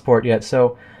child support yet,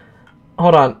 so...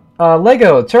 Hold on.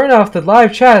 Lego, turn off the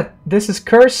live chat. This is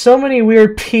cursed. So many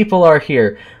weird people are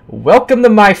here. Welcome to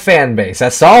my fan base.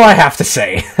 That's all I have to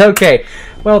say. Okay,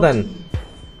 well then.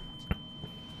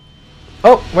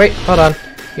 Oh, wait, hold on.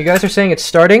 You guys are saying it's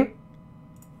starting?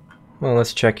 Well,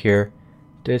 let's check here.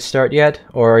 Did it start yet?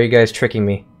 Or are you guys tricking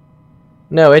me?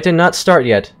 No, it did not start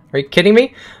yet. Are you kidding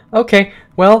me? Okay,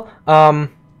 well,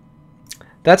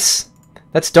 that's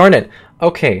darn it.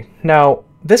 Okay, now,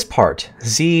 this part.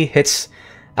 Z hits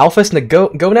Alphys in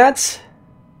the gonads?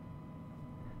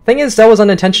 Thing is, that was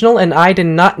unintentional, and I did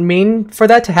not mean for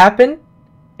that to happen,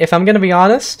 if I'm gonna be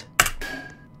honest.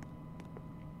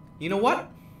 You know what?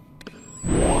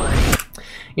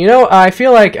 You know, I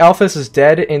feel like Alphys is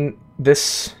dead in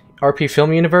this RP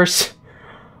film universe.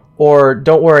 Or,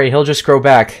 don't worry, he'll just grow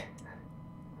back.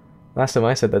 Last time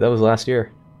I said that was last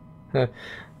year.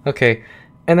 Okay.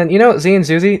 And then, you know, Z and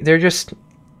Zuzi,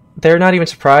 they're not even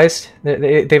surprised.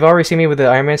 They've already seen me with the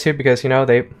Iron Man suit because, you know,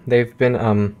 they've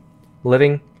been,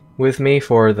 living with me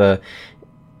for the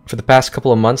past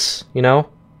couple of months, you know,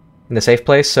 in the safe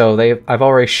place. So I've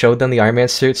already showed them the Iron Man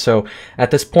suit. So at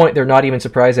this point, they're not even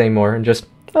surprised anymore and just,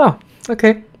 oh,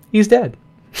 okay, he's dead.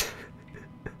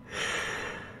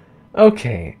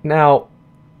 Okay, now,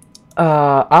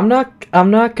 I'm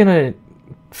not gonna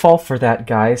fall for that,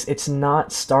 guys. It's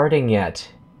not starting yet.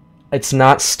 It's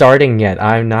not starting yet.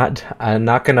 I'm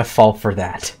not gonna fall for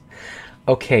that.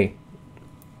 Okay.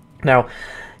 Now,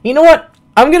 you know what?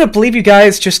 I'm gonna believe you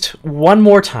guys just one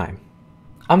more time.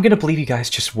 I'm gonna believe you guys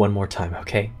just one more time,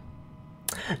 okay?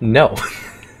 No.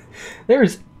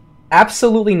 There's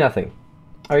absolutely nothing.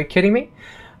 Are you kidding me?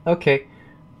 Okay.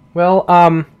 Well,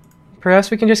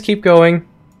 perhaps we can just keep going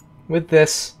with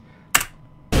this.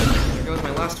 Here goes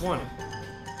my last one.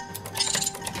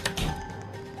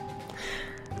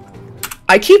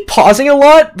 I keep pausing a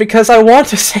lot because I want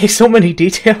to say so many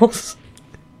details.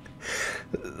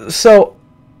 So,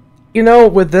 you know,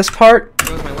 with this part,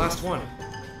 Here goes my last one.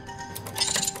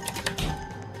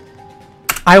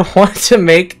 I want to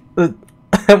make the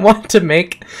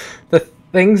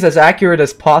things as accurate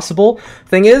as possible.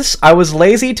 Thing is, I was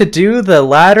lazy to do the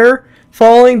ladder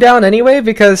falling down anyway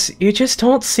because you just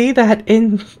don't see that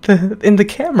in the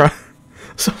camera.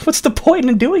 So what's the point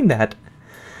in doing that?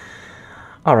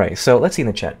 Alright, so let's see in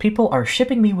the chat. People are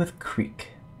shipping me with Creek.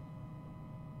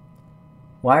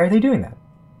 Why are they doing that?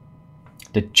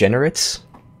 Degenerates?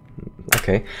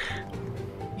 Okay.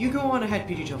 You go on ahead,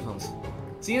 PghLFilms.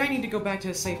 Z and I need to go back to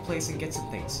a safe place and get some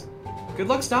things. Good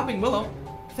luck stopping Willow.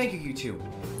 Thank you, you two.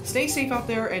 Stay safe out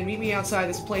there and meet me outside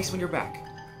this place when you're back.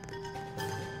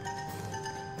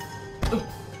 Ugh. Hold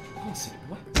on a second,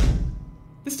 what?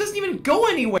 This doesn't even go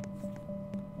anywhere!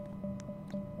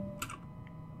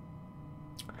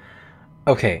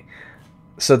 Okay,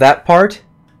 so that part,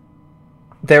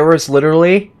 there was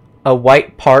literally a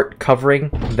white part covering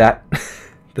that,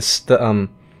 the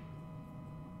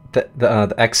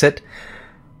exit.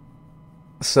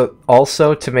 So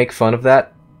also to make fun of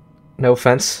that, no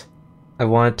offense, I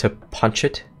wanted to punch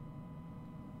it.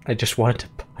 I just wanted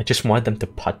them to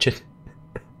punch it.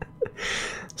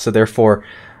 So therefore,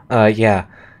 yeah,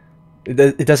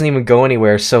 it doesn't even go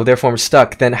anywhere. So therefore I'm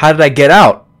stuck. Then how did I get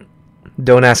out?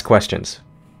 Don't ask questions.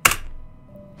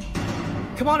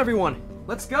 Come on, everyone!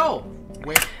 Let's go!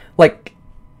 Wait. Like,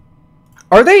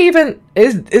 are they even...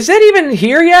 Is it even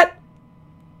here yet?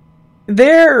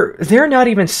 They're not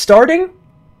even starting?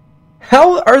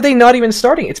 How are they not even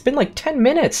starting? It's been like 10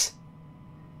 minutes.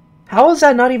 How is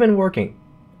that not even working?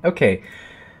 Okay.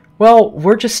 Well,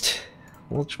 we'll just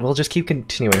keep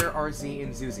continuing. Where are Z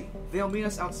and Zuzi? They'll meet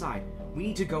us outside. We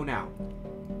need to go now.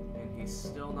 And he's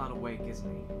still not awake,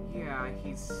 isn't he? Yeah,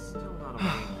 he's still not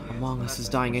awake. Among Us is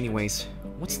dying anyways.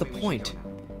 What's the point?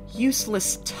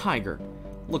 Useless tiger.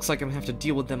 Looks like I'm gonna have to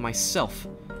deal with them myself.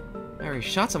 I already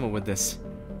shot someone with this.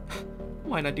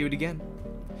 Why not do it again?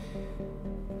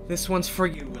 This one's for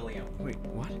you, William. Wait,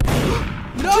 what?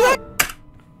 No!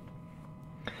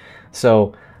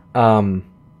 So,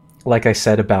 like I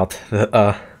said about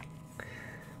the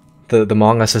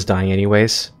Among Us is dying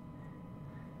anyways.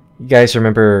 You guys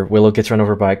remember Willow gets run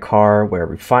over by a car where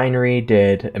Refinery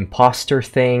did imposter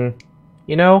thing,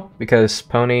 you know, because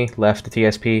Pony left the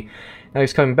TSP. Now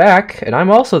he's coming back, and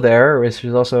I'm also there, which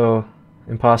is also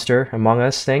imposter Among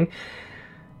Us thing.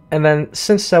 And then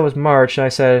since that was March, I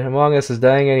said Among Us is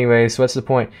dying anyway, so what's the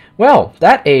point? Well,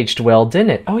 that aged well,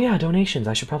 didn't it? Oh yeah, donations.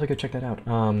 I should probably go check that out.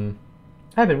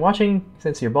 I've been watching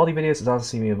since your Baldi videos. It's awesome to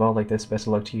see me evolve like this. Best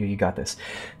of luck to you. You got this.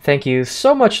 Thank you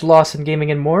so much, Lawson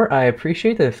Gaming and More. I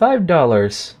appreciate the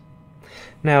 $5.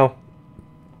 Now,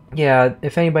 yeah,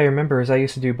 if anybody remembers, I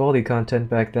used to do Baldi content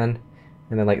back then.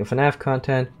 And then like FNAF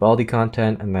content, Baldi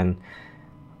content, and then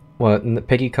the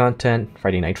Piggy content,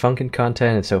 Friday Night Funkin'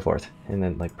 content, and so forth. And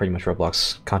then like pretty much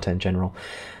Roblox content in general.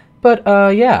 But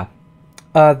yeah.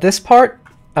 This part,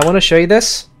 I want to show you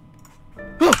this.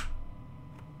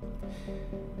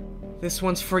 This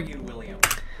one's for you, William.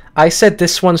 I said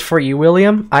this one's for you,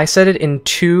 William. I said it in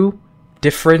 2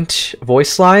 different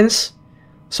voice lines.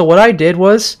 So what I did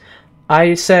was,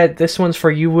 I said this one's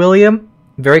for you, William,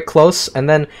 very close, and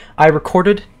then I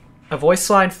recorded a voice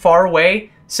line far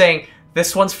away saying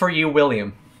this one's for you,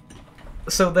 William.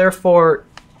 So therefore,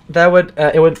 that would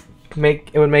it would make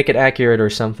it accurate or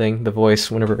something, the voice,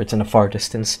 whenever it's in a far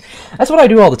distance. That's what I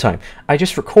do all the time. I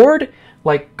just record,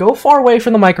 like, go far away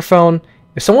from the microphone.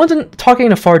 If someone's talking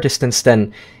in a far distance,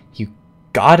 then you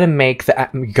gotta make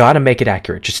it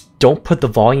accurate. Just don't put the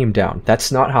volume down.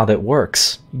 That's not how that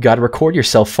works. You gotta record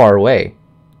yourself far away.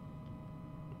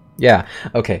 Yeah.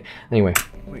 Okay. Anyway.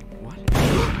 Wait, what?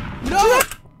 No!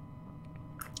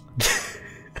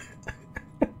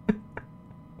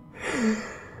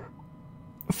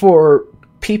 For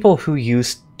people who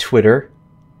use Twitter,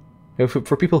 and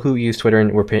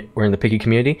we're in the Piggy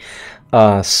community,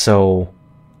 so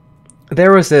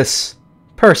there was this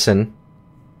person,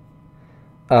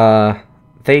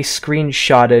 they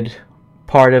screenshotted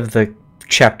part of the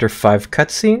Chapter 5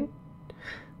 cutscene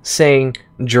saying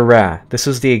giraffe. This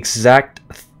was the exact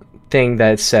thing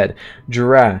that it said,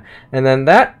 giraffe. And then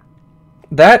that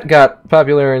got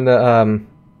popular in the,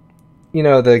 you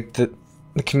know, the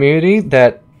community,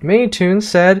 that Minitoon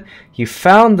said he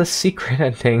found the secret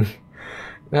ending.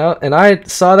 Well, and I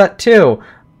saw that too.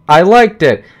 I liked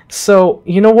it. So,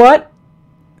 you know what?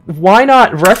 Why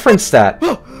not reference that?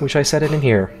 Which I said it in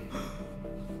here.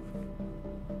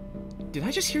 Did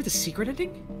I just hear the secret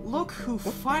ending? Look who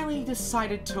finally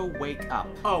decided to wake up.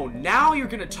 Oh, now you're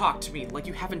gonna talk to me like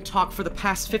you haven't talked for the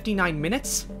past 59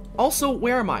 minutes? Also,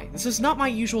 where am I? This is not my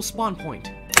usual spawn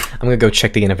point. I'm gonna go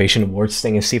check the Innovation Awards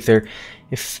thing and see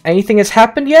if anything has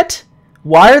happened yet.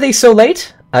 Why are they so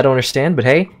late? I don't understand, but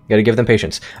hey, you gotta give them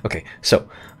patience. Okay, so,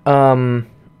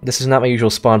 this is not my usual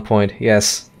spawn point.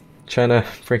 Yes, trying to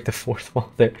break the 4th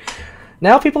wall there.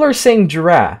 Now people are saying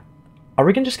giraffe. Are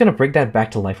we just gonna bring that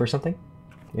back to life or something?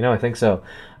 You know, I think so.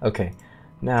 Okay,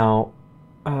 now,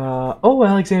 oh,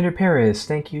 Alexander Perez,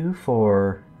 thank you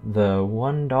for the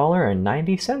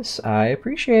 $1.90. I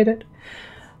appreciate it.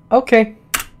 Okay.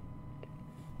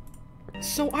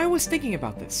 So I was thinking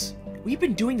about this. We've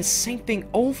been doing the same thing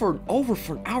over and over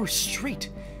for an hour straight.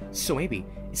 So maybe,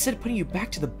 instead of putting you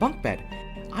back to the bunk bed,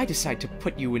 I decide to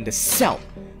put you in the cell.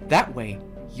 That way,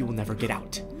 you will never get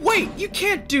out. Wait, you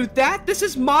can't do that! This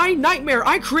is my nightmare!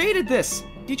 I created this!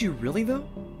 Did you really, though?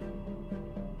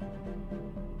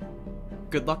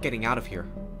 Good luck getting out of here.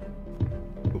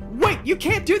 Wait, you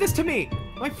can't do this to me!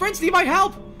 My friends need my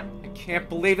help! I can't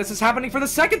believe this is happening for the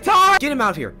 2nd time! Get him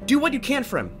out of here. Do what you can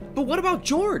for him. But what about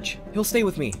George? He'll stay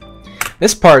with me.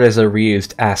 This part is a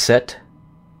reused asset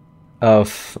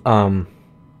of,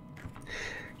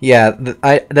 yeah,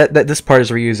 this part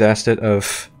is a reused asset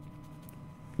of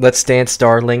Let's Dance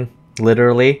Darling,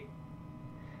 literally.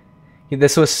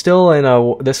 This was still in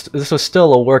a this was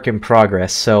still a work in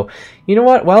progress. So, you know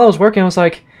what? While I was working, I was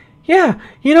like, yeah,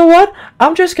 you know what?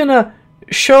 I'm just gonna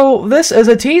show this as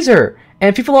a teaser,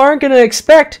 and people aren't gonna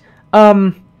expect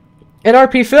an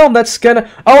RP film that's gonna.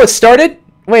 Oh, it started.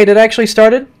 Wait, it actually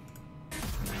started.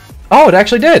 Oh, it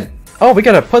actually did. Oh, we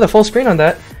gotta put a full screen on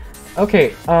that.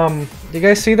 Okay. Do you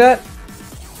guys see that?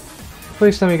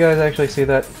 Please tell me you guys actually see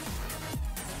that.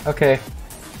 Okay.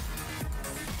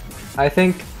 I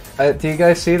think. Do you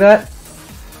guys see that?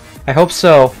 I hope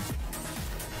so.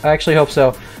 I actually hope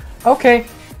so. Okay.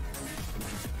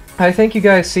 I think you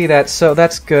guys see that, so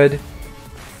that's good.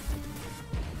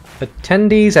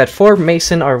 Attendees at Fort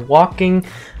Mason are walking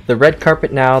the red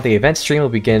carpet now. The event stream will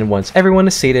begin once everyone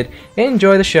is seated.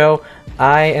 Enjoy the show.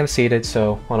 I am seated,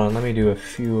 so hold on. Let me do a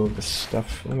few of the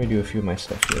stuff. Let me do a few of my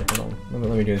stuff here. Hold on.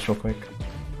 Let me do this real quick.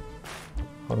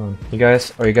 Hold on. You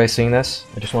guys, are you guys seeing this?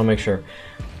 I just want to make sure.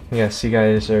 Yes, you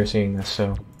guys are seeing this,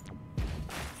 so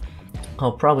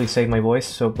I'll probably save my voice,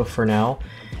 so but for now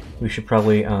we should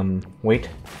probably wait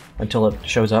until it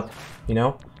shows up, you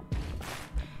know?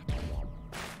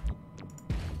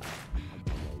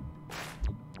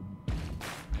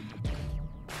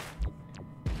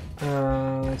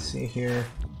 Let's see here.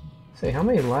 Say, how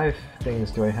many live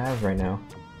things do I have right now?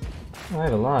 Oh, I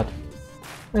have a lot.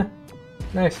 Eh,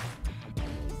 nice.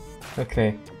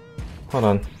 Okay, hold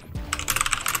on.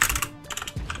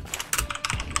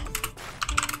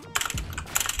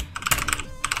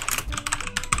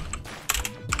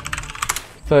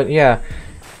 But yeah,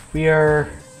 we are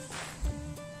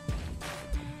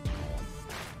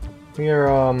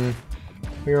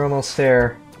almost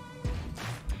there.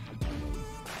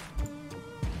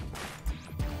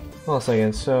 Hold on a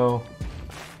second, so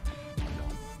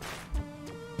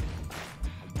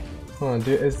Hold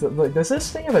on, does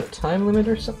this thing have a time limit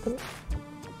or something?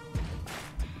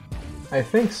 I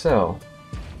think so.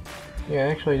 Yeah, I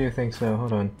actually do think so.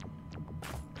 Hold on.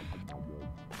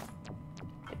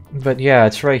 But yeah,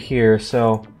 it's right here,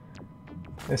 so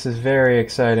this is very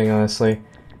exciting, honestly.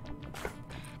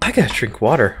 I gotta drink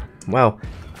water. Wow.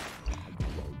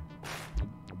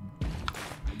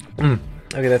 Okay,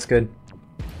 that's good.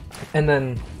 And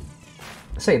then,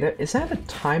 say, is that a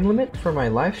time limit for my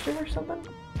live stream or something?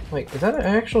 Like, is that an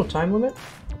actual time limit?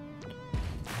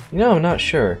 You know, I'm not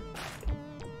sure.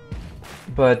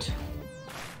 But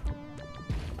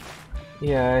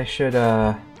yeah, I should,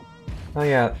 oh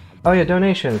yeah,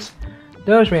 donations.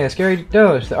 Doge man, Scary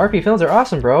Doge, the RP films are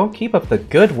awesome, bro. Keep up the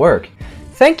good work.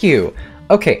 Thank you.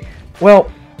 Okay, well,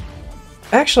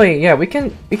 actually, yeah, we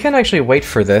can actually wait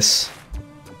for this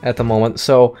at the moment,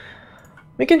 so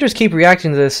we can just keep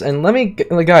reacting to this, and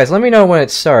guys, let me know when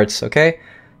it starts, okay?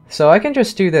 So I can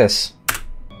just do this.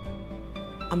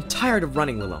 I'm tired of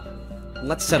running, Willow.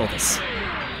 Let's settle this.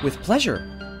 With pleasure.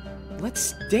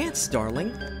 Let's dance,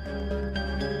 darling.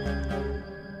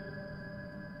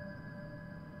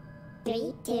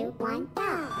 3, 2, 1, go!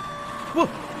 Whoa!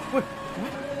 What?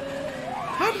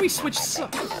 How did we switch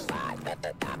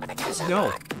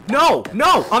No! No!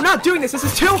 No! I'm not doing this! This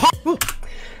is too hard!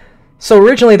 So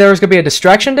originally there was gonna be a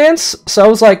distraction dance, so I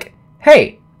was like,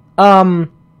 hey,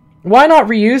 why not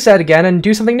reuse that again and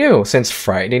do something new? Since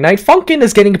Friday Night Funkin'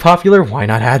 is getting popular, why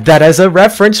not add that as a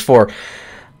reference for,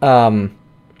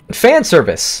 fan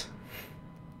service?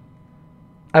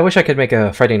 I wish I could make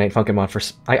a Friday Night Funkin' mod for...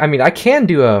 I mean, I can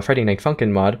do a Friday Night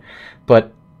Funkin' mod,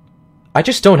 but I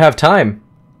just don't have time.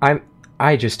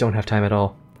 I just don't have time at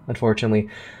all, unfortunately.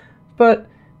 But,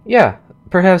 yeah,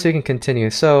 perhaps we can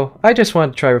continue. So, I just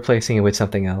wanted to try replacing it with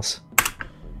something else.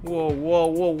 Whoa, whoa,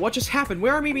 whoa, what just happened?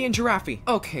 Where are Mimi and Giraffe?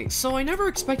 Okay, so I never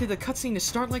expected the cutscene to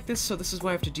start like this, so this is what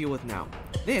I have to deal with now.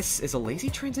 This is a lazy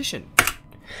transition.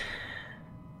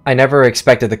 I never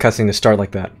expected the cutscene to start like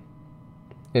that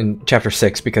in Chapter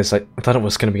 6, because I thought it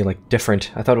was going to be, like,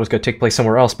 different. I thought it was going to take place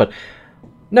somewhere else, but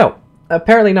no,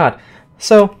 apparently not.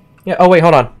 So, yeah, oh wait,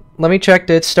 hold on. Let me check,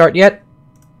 did it start yet?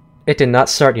 It did not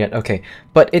start yet, okay.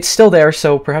 But it's still there,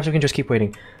 so perhaps we can just keep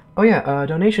waiting. Oh yeah,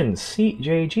 donations.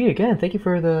 CJG again, thank you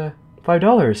for the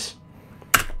 $5.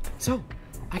 So,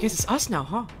 I guess it's us now,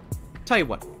 huh? Tell you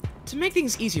what, to make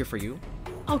things easier for you,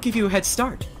 I'll give you a head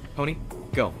start. Pony,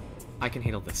 go. I can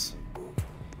handle this.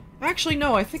 Actually,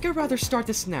 no, I think I'd rather start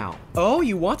this now. Oh,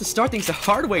 you want to start things the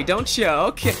hard way, don't you?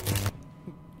 Okay.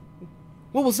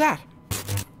 What was that?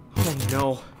 Oh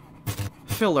no.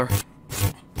 Filler.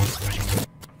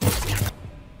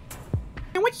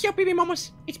 What's up, baby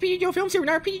mamas? It's PghLFilms here in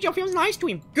our PghLFilms live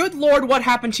stream. Good lord, what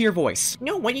happened to your voice?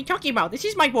 No, what are you talking about? This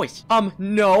is my voice.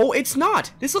 No, it's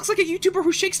not. This looks like a YouTuber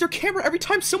who shakes their camera every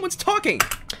time someone's talking.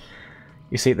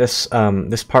 You see, this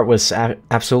part was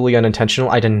absolutely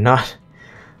unintentional. I did not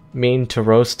mean to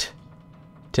roast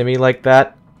Timmy like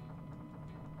that.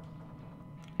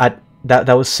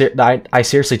 I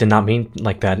seriously did not mean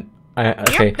like that.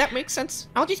 Okay. Yep, that makes sense.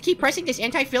 I'll just keep pressing this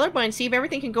anti-filler button and see if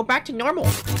everything can go back to normal.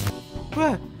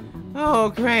 What? Oh,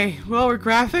 great. Lower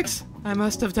graphics? I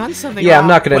must have done something Yeah, wrong. I'm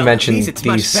not going to Well, mention at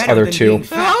least these other two.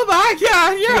 Oh my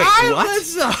god, your Wait,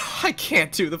 eyelids! I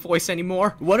can't do the voice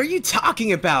anymore. What are you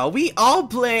talking about? We all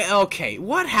play... Okay,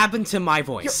 what happened to my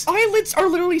voice? Your eyelids are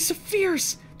literally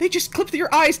spheres. They just clipped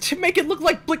your eyes to make it look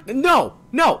like blink... No!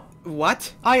 No!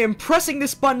 What? I am pressing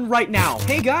this button right now.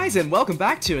 Hey guys, and welcome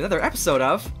back to another episode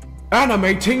of...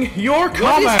 Animating Your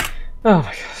Comment! Oh my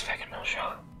god, it's back in no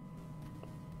show.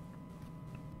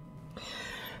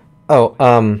 Oh,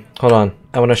 hold on.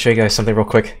 I want to show you guys something real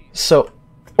quick. So,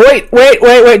 wait,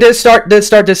 did it start,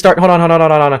 hold on.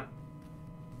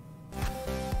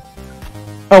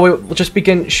 Oh, wait, we'll just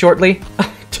begin shortly.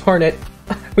 Darn it.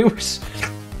 We were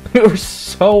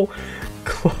so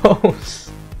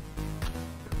close.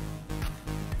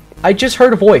 I just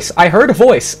heard a voice. I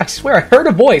swear, I heard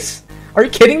a voice. Are you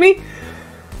kidding me?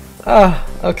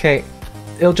 Okay.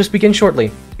 It'll just begin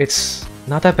shortly. It's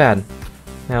not that bad.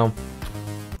 Now...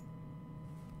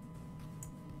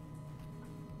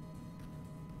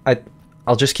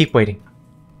 I'll just keep waiting.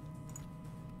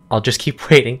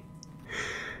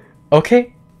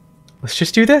 Okay. Let's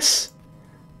just do this.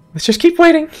 Let's just keep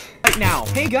waiting. Right now.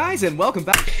 Hey guys, and welcome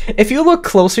back. If you look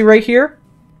closely right here,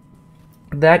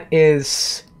 that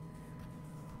is...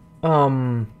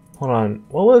 hold on.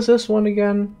 What was this one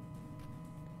again?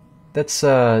 That's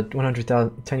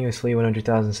 100,000, tenuously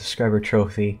 100,000 subscriber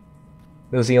trophy.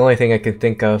 That was the only thing I could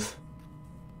think of.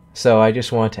 So I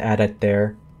just wanted to add it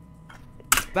there.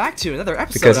 back to another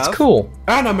episode because it's of cool.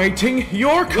 Animating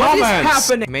Your Comments! What is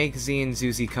happening? Make Z and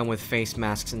Zuzi come with face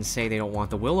masks and say they don't want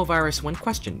the Willow virus when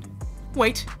questioned.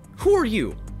 Wait, who are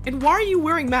you? And why are you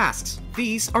wearing masks?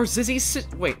 These are Zizzy's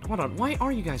wait, hold on, why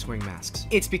are you guys wearing masks?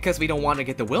 It's because we don't want to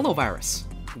get the Willow virus.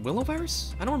 Willow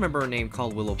virus? I don't remember a name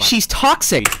called Willow virus. She's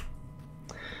toxic!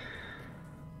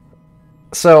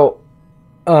 So,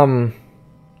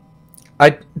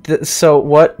 so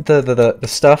what the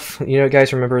stuff, you know,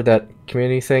 guys remember that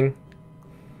community thing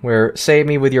where save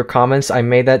me with your comments? I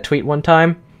made that tweet one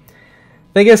time.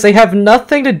 Thing is, they have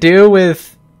nothing to do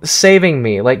with saving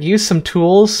me. Like, use some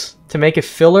tools to make it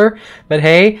filler, but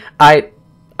hey, I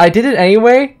did it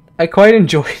anyway. I quite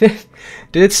enjoyed it.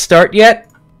 Did it start yet?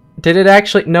 Did it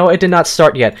actually? No, it did not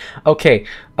start yet. Okay,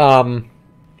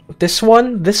 this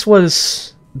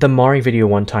was the Mari video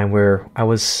one time where I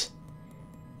was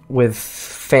with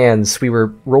fans. We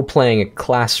were role-playing a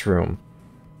classroom,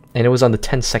 and it was on the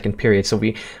 10-second period, so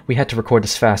we had to record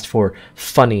this fast for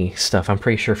funny stuff. I'm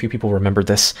pretty sure a few people remembered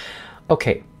this.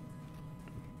 Okay.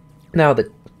 Now,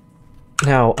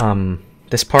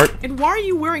 this part. And why are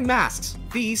you wearing masks?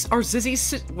 These are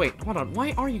Zizzy's wait, hold on,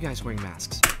 why are you guys wearing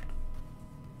masks?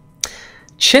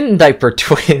 Chin diaper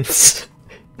twins.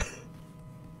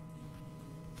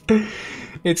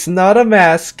 It's not a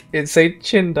mask, it's a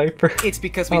chin diaper. It's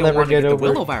because we I'll don't never want to get get the over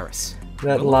Willow virus.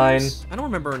 that Willow line. virus? I don't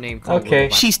remember a name called Okay. Willow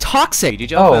virus. She's toxic!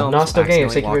 Oh, Nosto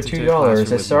Games, thank you for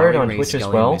 $2. It started on Twitch as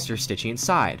well. Mr. Stitchy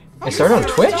inside. It started on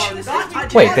Twitch?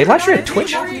 Wait, they live streamed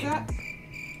Twitch?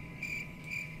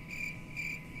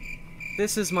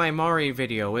 This is my Mari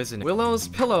video, isn't it? Willow's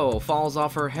pillow falls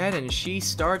off her head and she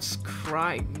starts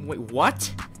crying. Wait,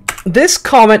 what? This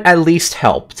comment at least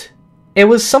helped. It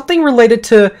was something related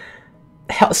to...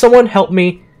 someone help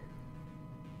me.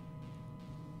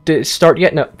 Did it start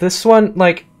yet? No, this one,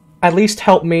 like, at least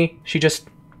helped me. She just...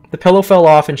 the pillow fell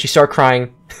off and she started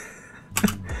crying.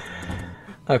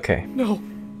 Okay. No!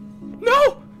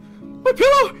 No! My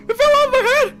pillow! It fell off my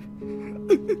head!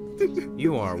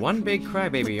 You are one big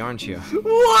crybaby, aren't you?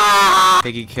 Wow!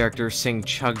 Piggy characters sing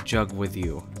Chug Jug with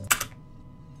you.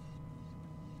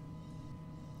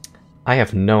 I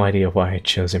have no idea why I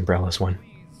chose Umbrella's one.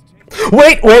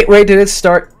 Wait, did it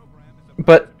start?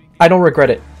 But I don't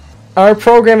regret it. Our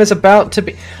program is about to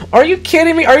be... Are you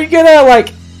kidding me? Are you gonna,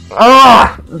 like...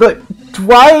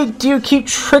 Why do you keep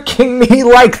tricking me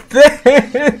like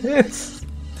this?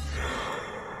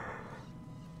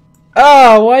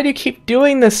 Why do you keep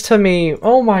doing this to me?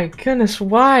 Oh my goodness,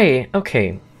 why?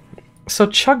 Okay, so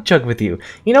Chug Jug with you.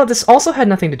 You know, this also had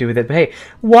nothing to do with it, but hey,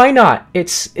 why not?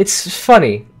 It's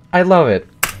funny. I love it.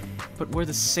 But we're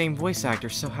the same voice actor,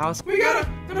 so how's... We gotta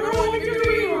roll like a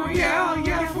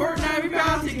yeah, Fortnite, we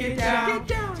bound to get down.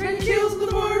 10 kills with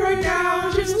the board right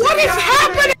now. What is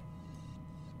happening?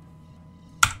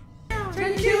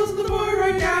 10 kills with the board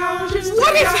right now.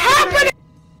 What is happening?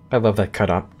 I love that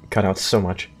cutout so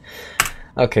much.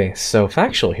 Okay, so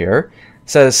Factual here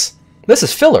says, this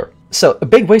is filler, so a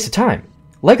big waste of time.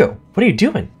 Lego, what are you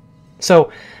doing? So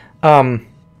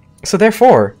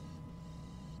therefore,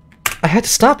 I had to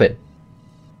stop it.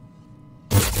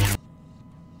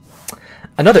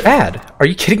 Another ad? Are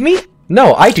you kidding me?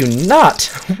 No, I do not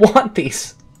want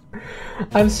these.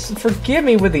 Forgive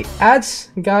me with the ads,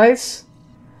 guys.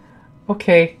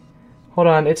 Okay, hold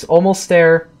on, it's almost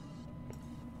there.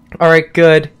 Alright,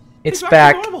 good. It's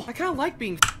back. I kinda like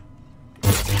being...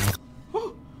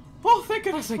 Oh, thank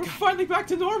goodness, we're finally back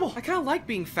to normal. I kinda like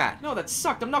being fat. No, that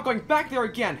sucked. I'm not going back there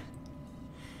again.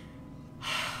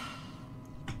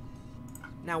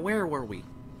 Now, where were we?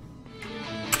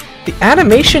 The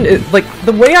animation is, like,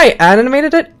 the way I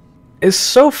animated it is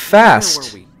so fast. Where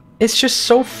were we? It's just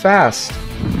so fast.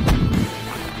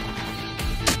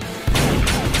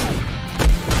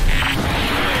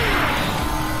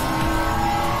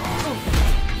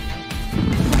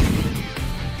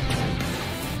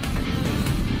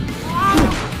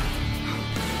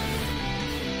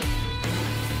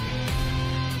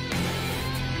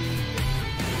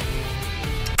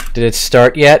 Did it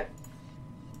start yet?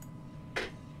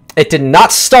 It did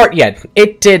not start yet.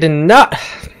 It did not.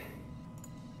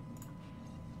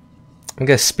 I'm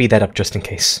gonna speed that up just in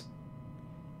case.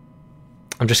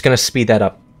 I'm just gonna speed that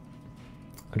up.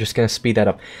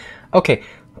 Okay,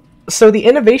 so the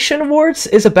Innovation Awards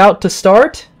is about to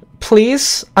start.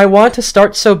 Please, I want to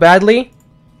start so badly.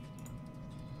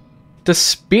 Does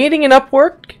speeding it up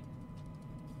work?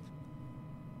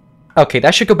 Okay,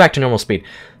 that should go back to normal speed.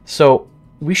 So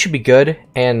we should be good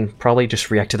and probably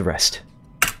just react to the rest.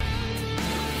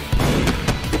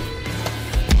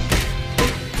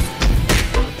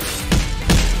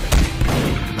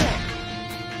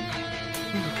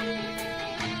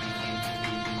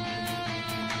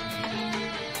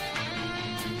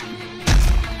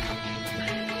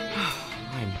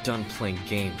 done playing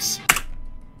games.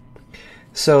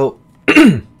 So,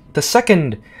 the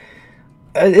second...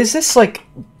 is this, like,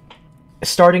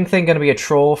 starting thing gonna be a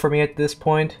troll for me at this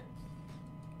point?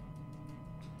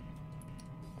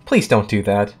 Please don't do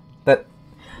that.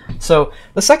 So,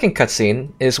 the second cutscene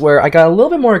is where I got a little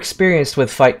bit more experienced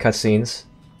with fight cutscenes.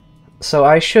 So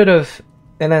I should have...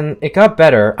 And then it got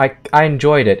better. I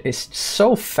enjoyed it. It's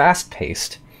so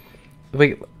fast-paced.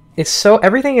 It's so...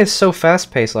 Everything is so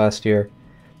fast-paced last year.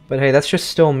 But hey, that's just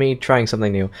still me trying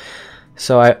something new.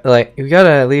 So we gotta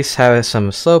at least have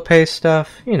some slow-paced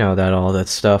stuff. You know all that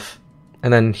stuff.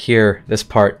 And then here, this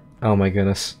part. Oh my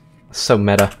goodness. So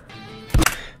meta.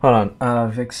 Hold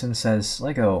on, Vixen says,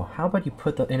 Lego, how about you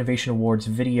put the Innovation Awards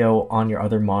video on your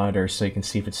other monitor so you can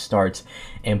see if it starts,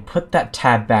 and put that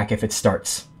tab back if it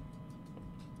starts.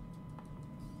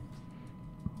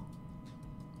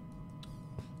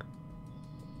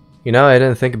 You know, I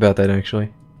didn't think about that,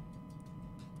 actually.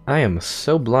 I am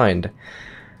so blind.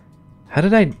 How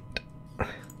did I...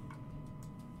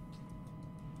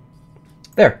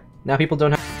 There. Now people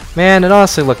don't have... Man, it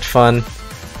honestly looked fun.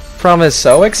 Prom is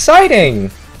so exciting!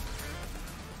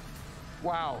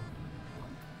 Wow.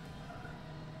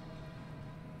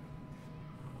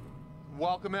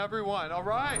 Welcome everyone. All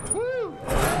right. Woo!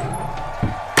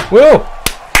 Woo!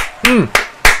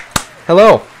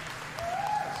 Hello.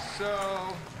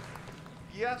 So,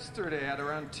 yesterday at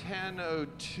around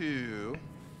 10:02,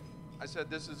 I said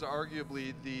this is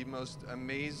arguably the most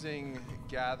amazing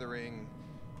gathering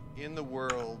in the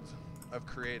world of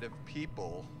creative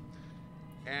people.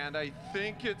 And I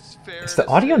think it's fair Is the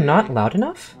audio not loud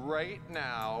enough? Right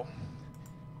now,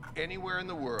 anywhere in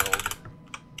the world,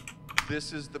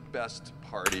 this is the best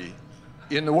party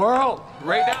in the world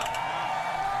right now.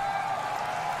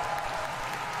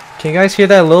 Can you guys hear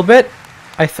that a little bit?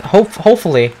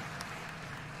 Hopefully.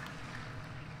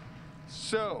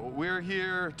 So, we're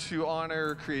here to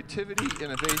honor creativity,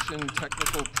 innovation,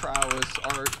 technical prowess,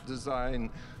 art,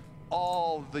 design,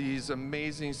 all these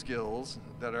amazing skills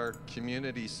that our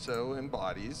community so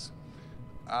embodies.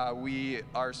 We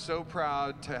are so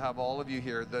proud to have all of you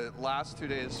here. The last 2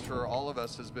 days for all of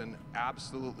us has been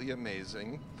absolutely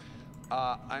amazing.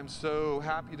 I'm so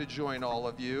happy to join all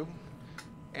of you.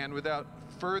 And without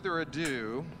further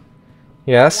ado,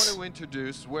 yes. I want to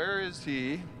introduce, where is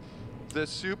he? The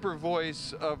super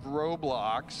voice of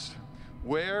Roblox.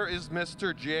 Where is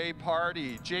Mr. J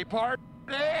Party? J Party!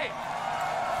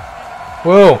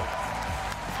 Whoa.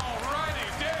 Alrighty,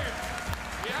 Dave.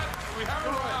 Yes, we have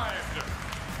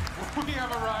arrived. We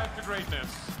have arrived to greatness.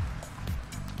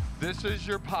 This is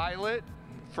your pilot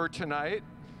for tonight.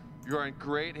 You're in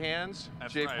great hands,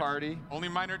 That's J right. Party. Only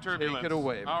minor turbulence. Take it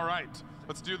away. All right,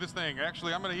 let's do this thing.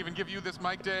 Actually, I'm going to even give you this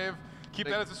mic, Dave. Keep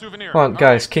that as a souvenir. Hold on,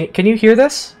 guys. Right. Can you hear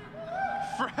this?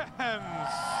 Friends,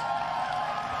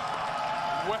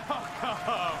 welcome.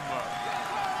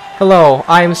 Hello.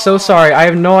 I am so sorry. I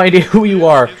have no idea who you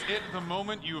are. Is it the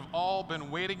moment you've all been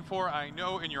waiting for? I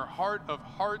know in your heart of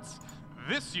hearts,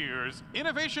 this year's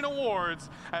Innovation Awards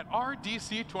at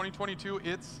RDC 2022.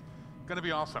 It's going to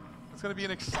be awesome. It's going to be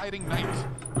an exciting night.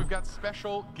 We've got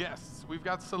special guests. We've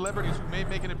got celebrities who may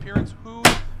make an appearance. Who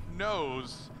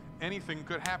knows? Anything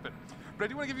could happen. But I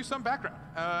do want to give you some background.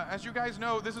 As you guys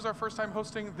know, this is our first time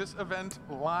hosting this event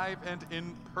live and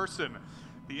in person.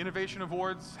 The Innovation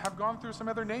Awards have gone through some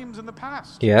other names in the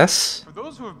past. Yes. For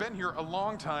those who have been here a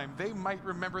long time, they might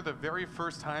remember the very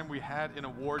first time we had an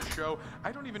award show.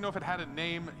 I don't even know if it had a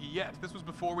name yet. This was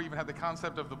before we even had the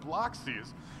concept of the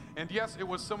Bloxies. And yes, it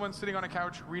was someone sitting on a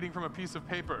couch reading from a piece of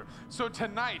paper. So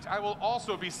tonight, I will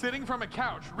also be sitting from a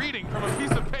couch reading from a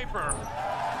piece of paper.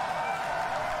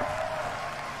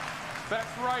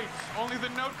 That's right, only the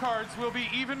note cards will be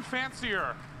even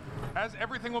fancier, as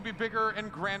everything will be bigger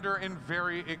and grander and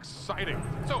very exciting.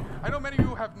 So, I know many of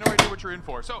you have no idea what you're in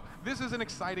for. So, this is an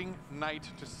exciting night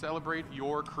to celebrate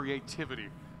your creativity,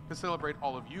 to celebrate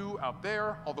all of you out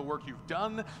there, all the work you've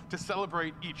done, to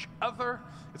celebrate each other.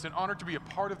 It's an honor to be a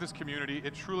part of this community.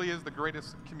 It truly is the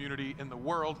greatest community in the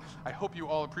world. I hope you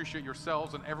all appreciate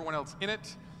yourselves and everyone else in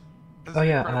it. Oh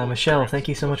yeah, Michelle, thank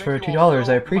you so much for $2.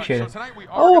 I appreciate it.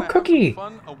 Oh, Oh, cookie!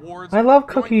 I love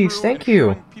cookies. Thank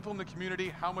you. People in the community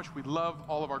how much we love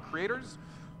all of our creators.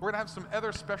 We're gonna have some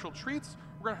other special treats.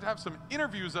 We're gonna have some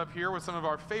interviews up here with some of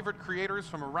our favorite creators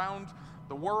from around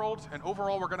the world, and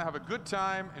overall we're gonna have a good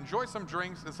time, enjoy some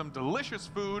drinks and some delicious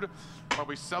food while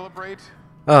we celebrate.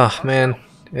 Oh man,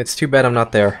 it's too bad I'm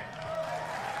not there.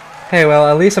 Hey, well,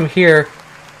 at least I'm here,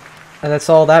 and that's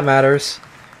all that matters.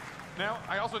 Now,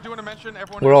 I also do want to mention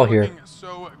everyone We're is all here. looking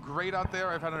so great out there.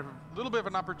 I've had a little bit of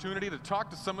an opportunity to talk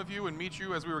to some of you and meet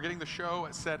you as we were getting the show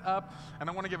set up. And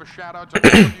I want to give a shout out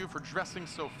to all of you for dressing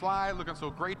so fly, looking so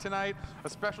great tonight. A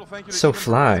special thank you to So Ethan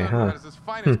fly, Perez, who huh? has his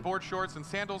finest board shorts and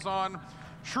sandals on.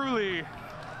 Truly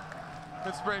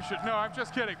inspiration. No, I'm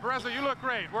just kidding. Pereza, you look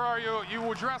great. Where are you? You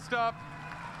were dressed up.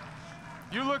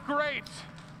 You look great.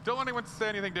 Don't let anyone say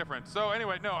anything different. So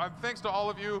anyway, no, thanks to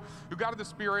all of you who got in the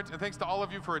spirit, and thanks to all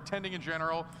of you for attending in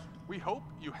general. We hope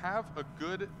you have a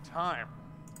good time.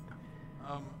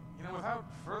 You know, without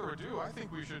further ado, I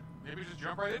think we should maybe just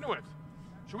jump right into it.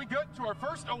 Should we get to our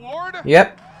first award?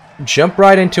 Yep. Jump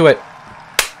right into it.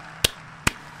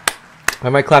 Why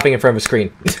am I clapping in front of a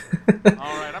screen?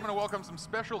 All right, I'm going to welcome some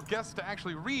special guests to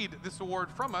actually read this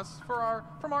award from us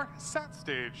from our SAT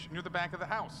stage near the back of the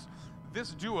house.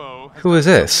 This duo has Who is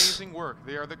done this? amazing work.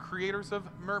 They are the creators of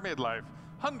Mermaid Life,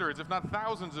 hundreds if not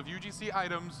thousands of UGC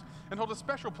items, and hold a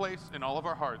special place in all of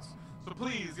our hearts. So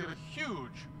please give a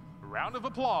huge round of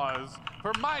applause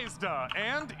for Mazda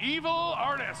and Evil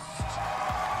Artist.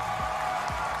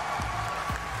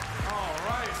 All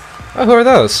right. Oh, who are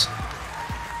those?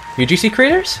 UGC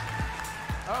creators?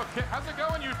 Okay, how's it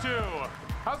going, you two?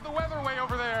 How's the weather way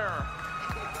over there?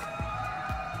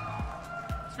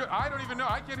 It's good. I don't even know.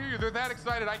 I can't hear you. They're that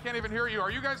excited. I can't even hear you.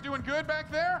 Are you guys doing good back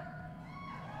there?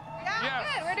 Yeah, Yes,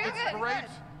 good. We're doing it's good. great. Good.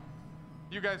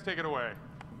 You guys take it away.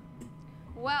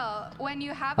 Well, when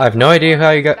you have I have no idea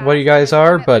how you got what you guys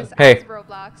are, but hey,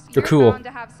 ROBLOX, you're cool. bound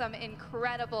to have some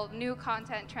incredible new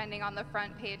content trending on the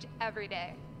front page every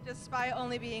day. Despite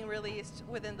only being released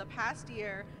within the past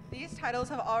year, these titles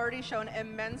have already shown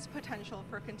immense potential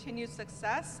for continued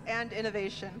success and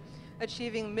innovation,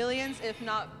 achieving millions, if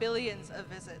not billions, of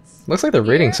visits. Looks like they're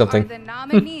reading Here something. are the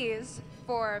nominees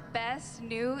for Best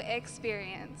New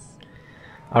Experience.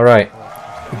 All right.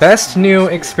 Best new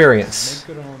experience.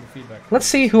 Let's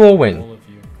see who will win.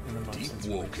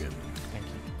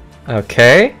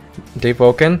 Okay. Deep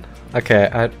Woken.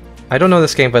 Okay, I don't know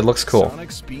this game, but it looks cool.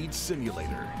 Sonic Speed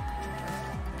Simulator.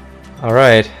 All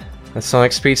right. That's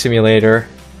Sonic Speed Simulator.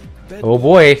 Oh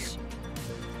boy.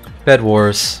 Bed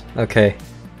Wars. Okay.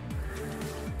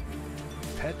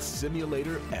 Pet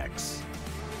Simulator X.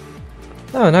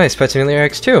 Oh, nice. Pet Simulator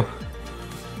X 2.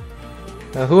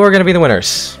 Who are going to be the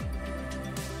winners?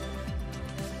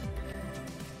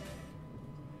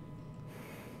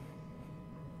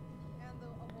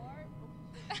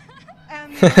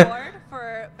 And the award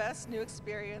for Best New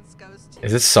Experience goes to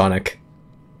Is it Sonic?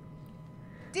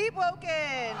 Deep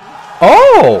Woken!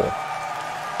 Oh!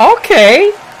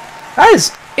 Okay! That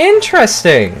is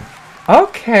interesting!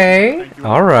 Okay.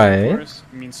 Alright. It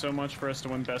means so much for us to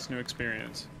win Best New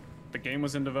Experience. The game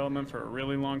was in development for a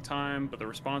really long time, but the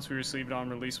response we received on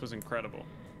release was incredible.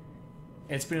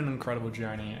 It's been an incredible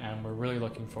journey, and we're really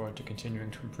looking forward to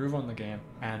continuing to improve on the game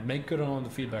and make good on the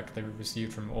feedback that we've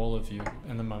received from all of you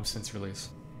in the months since release.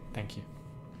 Thank you.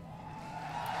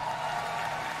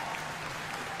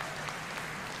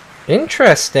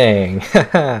 Interesting.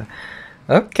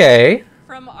 Okay.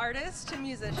 From artists to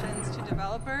musicians to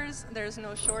developers, there's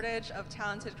no shortage of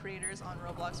talented creators on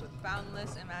Roblox with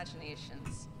boundless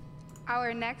imaginations.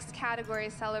 Our next category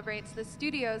celebrates the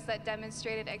studios that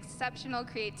demonstrated exceptional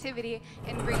creativity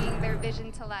in bringing their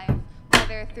vision to life,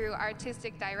 whether through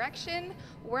artistic direction,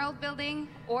 world building,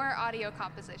 or audio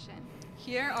composition.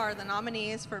 Here are the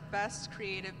nominees for Best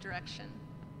Creative Direction.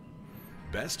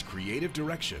 Best Creative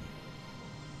Direction.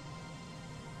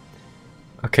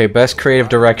 Okay, best creative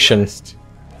direction.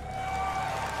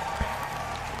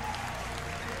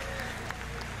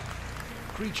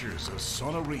 Creatures of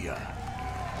Sonoria.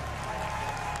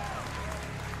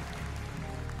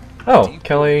 Oh,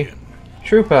 Kelly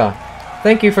Trupa.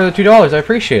 Thank you for the $2. I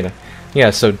appreciate it. Yeah,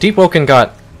 so Deep Woken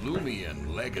got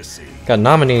Lumion Legacy.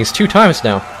 nominees 2 times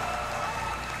now.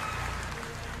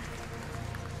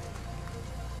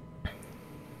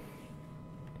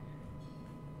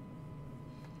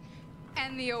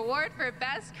 And the award for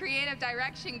Best Creative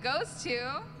Direction goes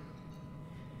to...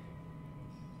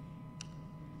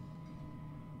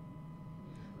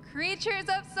 Creatures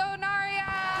of Sonaria!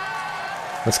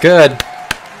 That's good.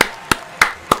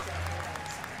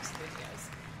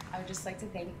 I would just like to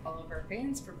thank all of our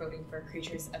fans for voting for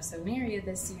Creatures of Sonaria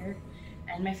this year.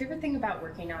 And my favorite thing about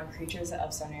working on Creatures of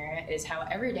Sonaria is how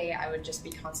every day I would just be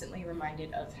constantly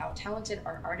reminded of how talented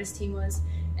our artist team was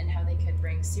and how they could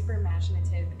bring super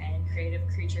imaginative and creative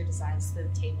creature designs to the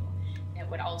table. It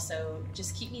would also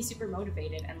just keep me super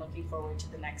motivated and looking forward to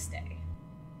the next day.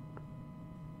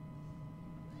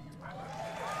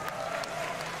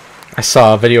 I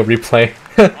saw a video replay.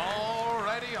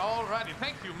 Alrighty.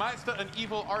 Thank you, Mazda and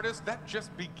evil artist, that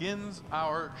just begins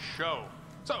our show.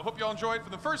 So, hope you all enjoyed. For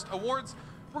the first awards,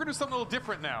 we're going to do something a little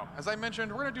different now. As I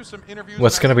mentioned, we're going to do some interviews.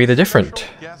 What's going to be the different?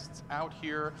 Guests out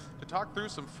here to talk through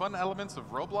some fun elements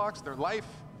of Roblox, their life,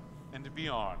 and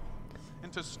beyond.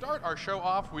 And to start our show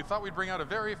off, we thought we'd bring out a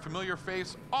very familiar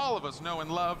face all of us know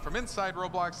and love from inside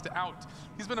Roblox to out.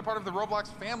 He's been a part of the Roblox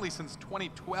family since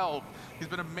 2012. He's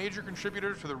been a major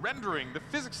contributor to the rendering, the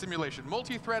physics simulation,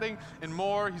 multi-threading, and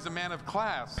more. He's a man of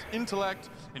class, intellect,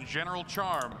 and general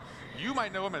charm. You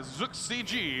might know him as Zook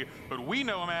CG, but we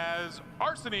know him as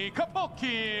Arseny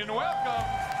Kapulkin. Welcome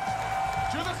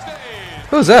to the stage.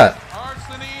 Who's that?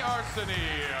 Arseny.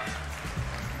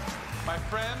 My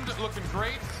friend, looking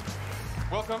great.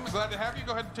 Welcome, glad to have you.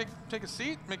 Go ahead and take a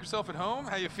seat, make yourself at home.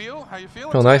 How you feel? How you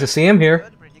feeling? Well, nice to see him here.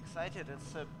 Good, pretty excited.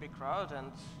 It's a big crowd, and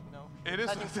you know, it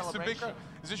is. It's a big crowd.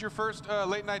 Is this your first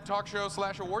late night talk show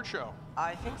 / award show?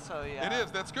 I think so. Yeah. It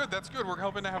is. That's good. That's good. We're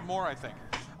hoping to have more, I think.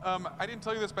 I didn't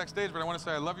tell you this backstage, but I want to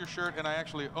say I love your shirt, and I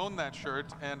actually own that shirt,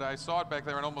 and I saw it back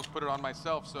there and almost put it on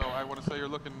myself. So I want to say you're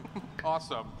looking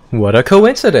awesome. What a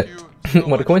coincidence!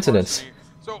 What a coincidence!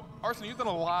 So, Arseny, you've done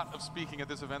a lot of speaking at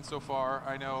this event so far.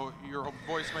 I know your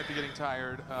voice might be getting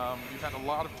tired. You've had a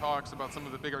lot of talks about some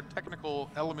of the bigger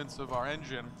technical elements of our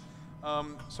engine.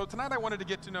 So tonight I wanted to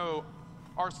get to know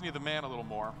Arseny the man a little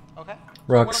more. Okay.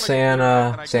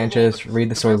 Roxana Sanchez,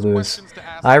 read this or lose.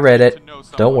 I read it.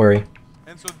 Don't worry.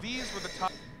 And so these were the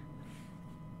top.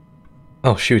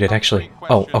 Oh shoot! It actually.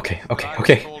 Oh, okay.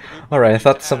 All right. I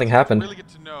thought something happened. Really get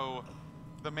to know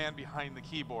the man behind the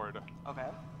keyboard. Okay.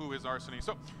 Who is Arseny?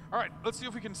 So, all right, let's see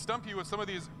if we can stump you with some of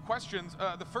these questions.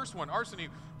 The first one, Arseny.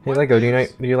 Hey Lego, do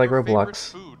you like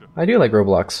Roblox? I do like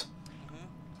Roblox.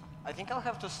 I think I'll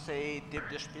have to say deep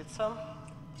dish pizza.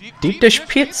 Deep dish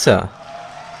pizza.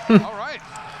 All right.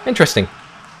 Interesting.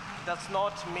 Does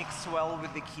not mix well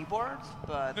with the keyboard,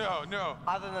 but no.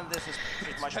 Other than this, is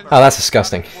pretty much. Oh, that's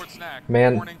disgusting.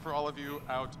 Man. Warning for all of you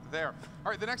out there.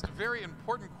 All right, the next very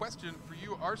important question for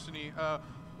you, Arseny.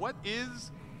 What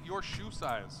is your shoe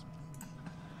size?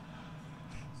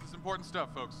 This is important stuff,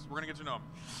 folks. We're gonna get to know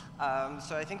them.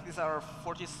 So I think these are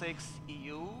 46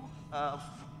 EU.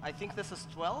 I think this is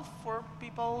 12 for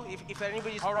people. If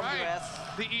anybody's from the US.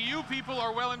 The EU people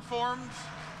are well informed.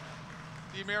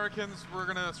 The Americans, we're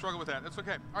going to struggle with that. That's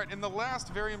okay. All right, and the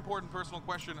last very important personal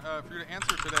question for you to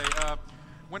answer today.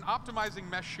 When optimizing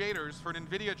mesh shaders for an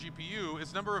NVIDIA GPU,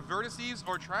 is number of vertices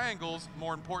or triangles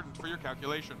more important for your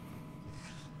calculation?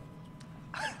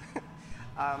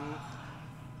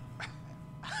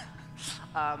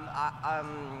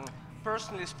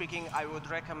 Personally speaking, I would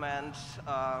recommend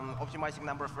optimizing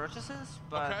number of vertices,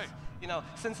 but you know,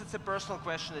 since it's a personal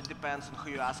question, it depends on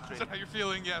who you ask. Really. Is that how you're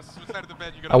feeling? Yes. Side of the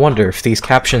bed, I wonder if these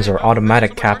captions are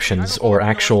automatic captions or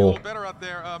actual,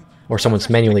 or someone's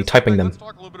manually typing them. Let's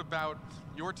talk a little bit about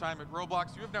your time at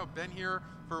Roblox. You have now been here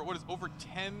for what is over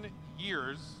 10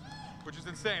 years, which is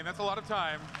insane. That's a lot of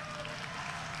time.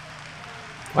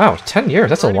 Wow, 10 years.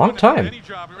 That's a long time. Any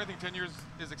job, I think 10 years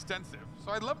is extensive.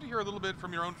 So I'd love to hear a little bit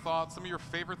from your own thoughts, some of your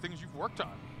favorite things you've worked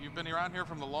on. You've been around here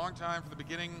from the long time, from the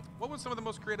beginning. What was some of the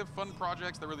most creative, fun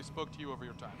projects that really spoke to you over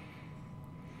your time?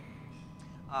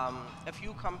 A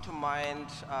few come to mind.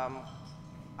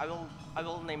 I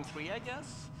will name 3, I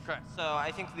guess. Okay. So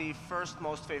I think the first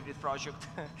most favorite project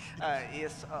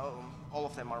is all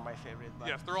of them are my favorite. But,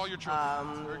 yes, they're all your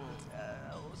children.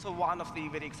 So one of the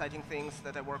very exciting things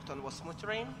that I worked on was smooth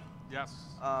terrain. Yes.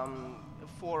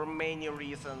 For many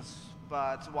reasons,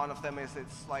 but one of them is it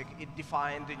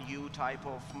defined a new type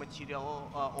of material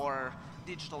or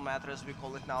digital matter, as we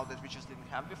call it now, that we just didn't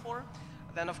have before.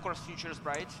 Then of course, Future is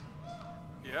Bright.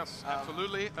 Yes,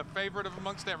 absolutely, a favorite of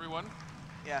amongst everyone.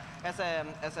 Yeah, as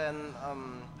an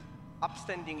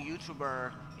upstanding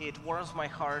YouTuber, it warms my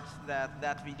heart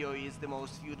that video is the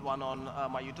most viewed one on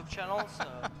my YouTube channel. So,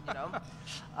 you know,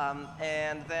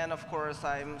 and then of course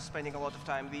I'm spending a lot of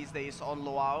time these days on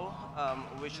Luau,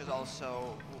 which is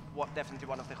also definitely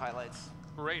one of the highlights.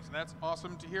 Great, that's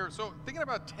awesome to hear. So, thinking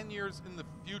about 10 years in the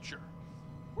future,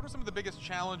 what are some of the biggest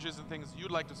challenges and things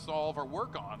you'd like to solve or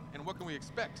work on, and what can we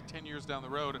expect 10 years down the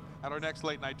road at our next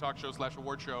late night talk show /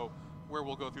 award show, where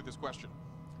we'll go through this question?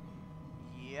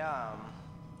 Yeah.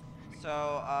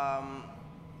 So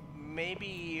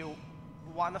maybe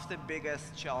one of the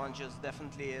biggest challenges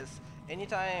definitely is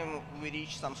anytime we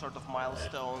reach some sort of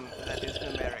milestone that is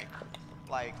numeric,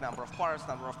 like number of parts,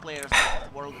 number of players,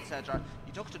 world, etc.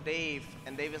 You talk to Dave,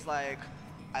 and Dave is like,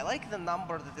 I like the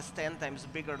number that is 10 times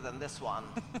bigger than this one.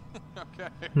 Okay.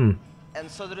 And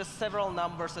so there are several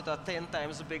numbers that are 10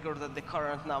 times bigger than the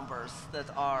current numbers that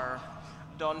are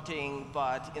daunting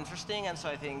but interesting. And so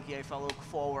I think, yeah, if I look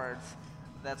forward,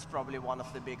 That's probably one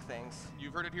of the big things.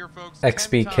 You've heard it here, folks.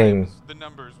 XP King.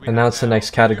 Announce the next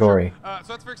category. So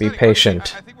that's very Be exciting.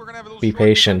 patient. I think we're gonna have a little Be short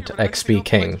patient, interview, but anything XP else you'd like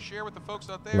King. to share with the folks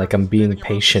out there? Like I'm being Anything you're most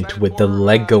patient excited with the for,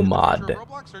 Lego in the mod. future of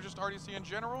Roblox, or just RDC in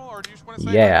general, or do you just want to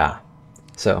say Yeah.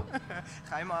 So.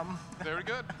 Hi, Mom. Very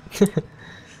good.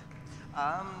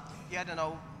 Yeah, I don't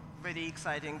know. Very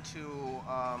exciting to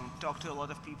talk to a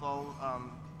lot of people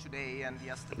today and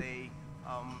yesterday.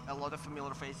 A lot of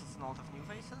familiar faces and a lot of new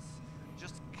faces.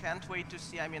 Just can't wait to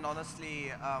see. I mean,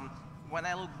 honestly, when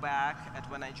I look back at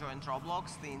when I joined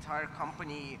Roblox, the entire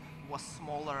company was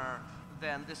smaller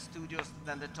than the studios,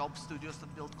 than the top studios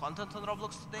that build content on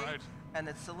Roblox today. Right. And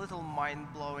it's a little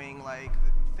mind-blowing, like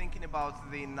thinking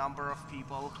about the number of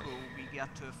people who we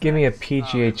get to affect. Give me a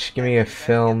PGH, give me a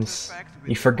Films.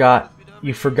 You forgot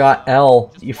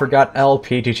L. You forgot L.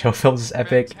 PghLFilms is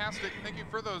epic. Fantastic. Thank you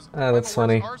for those. That's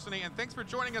funny. Arsony, and thanks for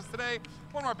joining us today.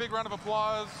 One more big round of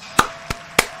applause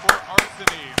for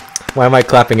Arsony. Why am I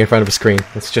clapping in front of a screen?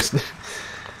 It's just.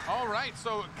 All right,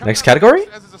 so next category?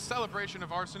 As is a celebration of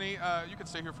Arsony, you can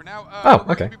stay here for now. Oh,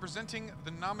 we're okay. going to be presenting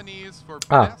the nominees for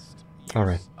Best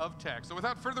Use of Tech. So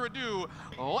without further ado,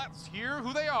 let's hear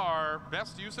who they are.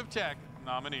 Best Use of Tech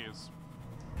nominees.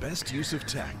 Best Use of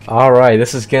Tech. Alright,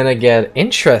 this is gonna get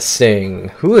interesting.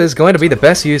 Who is going to be the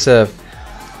best use of...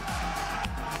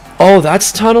 Oh,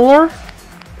 that's Tunneler?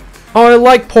 Oh, I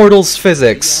like Portal's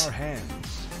physics. VR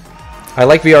hands. I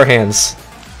like VR hands.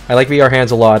 I like VR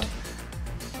hands a lot.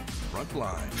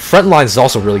 Frontline. Frontline is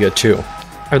also really good too.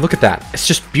 Alright, look at that. It's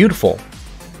just beautiful.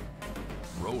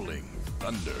 Rolling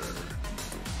Thunder.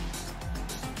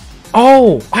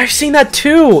 Oh, I've seen that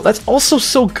too! That's also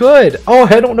so good! Oh,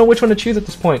 I don't know which one to choose at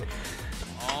this point.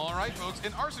 All right, folks.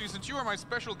 And Arsony, since you are my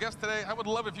special guest today, I would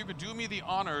love if you could do me the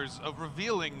honors of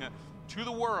revealing to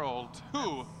the world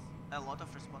who... A lot of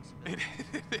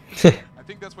responsibility. I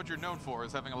think that's what you're known for,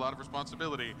 is having a lot of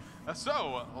responsibility.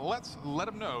 So, let's let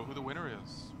them know who the winner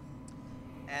is.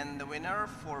 And the winner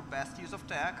for Best Use of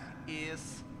Tech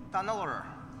is Tunneler.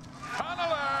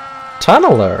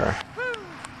 Tunneler!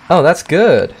 Oh, that's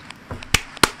good.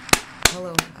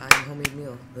 Hello, I'm Homemade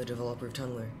Meal, the developer of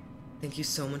Tunneler. Thank you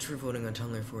so much for voting on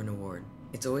Tunneler for an award.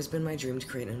 It's always been my dream to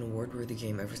create an award-worthy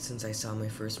game ever since I saw my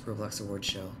first Roblox award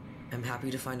show. I'm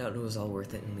happy to find out it was all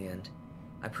worth it in the end.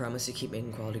 I promise to keep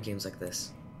making quality games like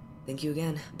this. Thank you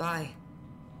again. Bye.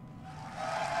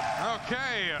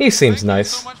 Okay. He seems Thank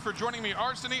nice. you so much for joining me,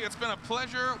 Arsony. It's been a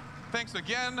pleasure. Thanks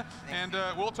again, and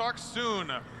we'll talk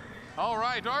soon. All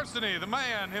right, Arsony, the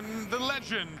man, the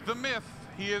legend, the myth,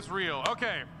 he is real.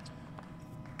 Okay.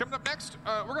 Coming up next,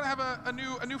 we're going to have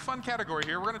a new fun category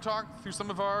here. We're going to talk through some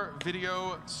of our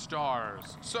video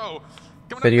stars. So,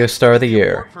 coming Video up next, Star of the the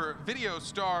Year. award for Video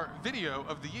Star Video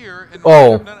of the Year, and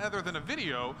Oh. none other than a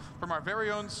video from our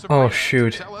very own Sabrina Oh,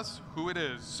 shoot. to tell us who it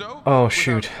is. So, Oh, without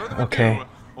shoot. further ado, Okay.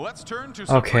 let's turn to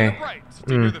Sabrina Okay. Bright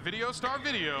to hear the Video Star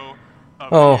Video of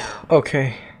the Oh, year.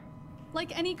 okay.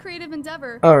 Like any creative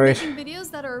endeavor, All right. making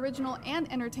videos that are original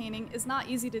and entertaining is not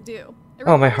easy to do. It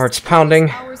Oh, my requires heart's countless pounding.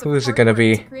 hours of Who is it hard gonna work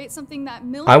be? to create something that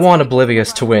millions I want of people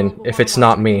Oblivious to around the win, world will if wanna it's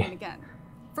not watch me. again and again.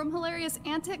 From hilarious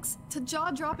antics to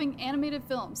jaw-dropping animated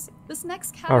films, this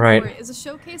next All right. category is a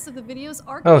showcase of the videos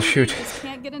our Oh, community shoot. just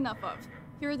can't get enough of.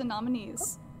 Here are the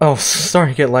nominees. Oh,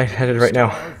 starting to get lightheaded right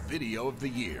now. Star Video of the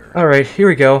Year. Alright, here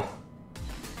we go.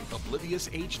 Oblivious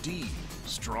HD.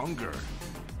 Stronger.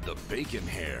 The Bacon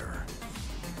Hair.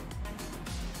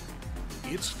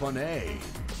 It's Funny.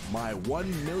 My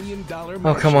 $1 million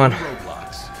Oh, come on.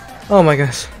 Roblox. Oh my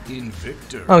gosh.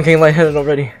 Invictor. Oh, I'm getting lightheaded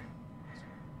already.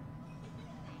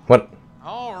 What?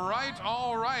 All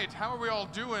right. How are we all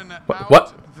doing out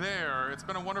What? there? It's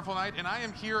been a wonderful night, and I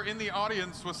am here in the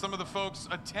audience with some of the folks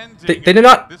attending They did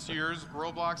not- this year's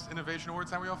Roblox Innovation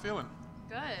Awards. How are we all feeling?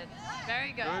 Good.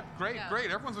 Very good. Great.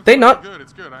 Everyone's been They feeling not- good.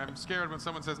 It's good. I'm scared when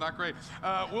someone says not great.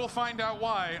 We'll find out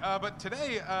why. But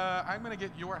today, I'm going to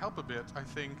get your help a bit, I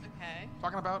think. Okay.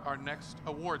 Talking about our next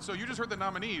award. So you just heard the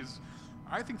nominees.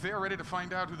 I think they are ready to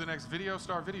find out who the next Video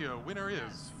Star Video winner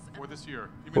is for this year.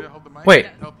 You mean to hold the mic? Wait.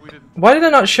 Help, we didn't. Why did I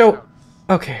not show...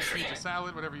 Okay. Pizza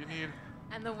salad, whatever you need.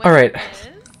 And the winner All right. is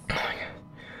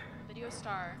Video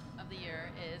Star of the Year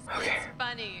is It's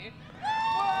Funny.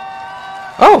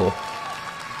 Oh!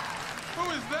 Who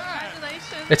is that?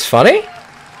 Congratulations. It's funny?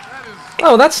 That is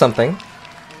Oh, that's something.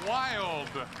 wild.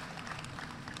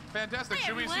 Fantastic.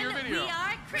 Should we see your video? We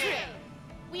are Crew.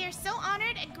 We are so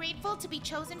honored and grateful to be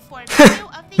chosen for Video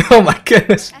of the Year. Oh my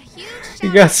goodness.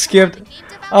 You got skipped.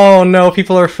 Oh no,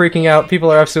 people are freaking out. People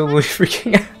are absolutely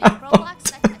freaking out.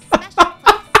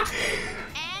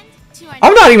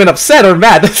 I'm not even upset or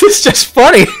mad. This is just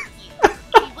funny.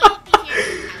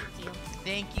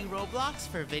 Thank you, Roblox,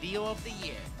 for for Video of the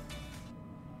Year.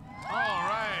 All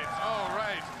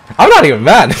right. I'm not even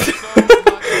mad.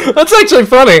 That's actually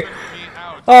funny.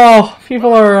 Oh,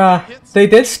 people are, they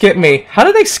did skip me. How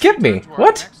did they skip me?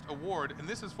 What? Award, and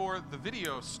this is for the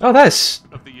Video Star Oh, that's...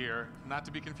 of the Year. Not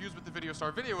to be confused with the Video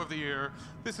Star Video of the Year.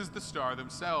 This is the star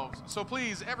themselves. So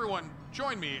please, everyone,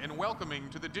 join me in welcoming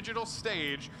to the digital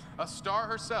stage a star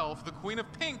herself, the Queen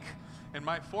of Pink, and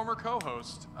my former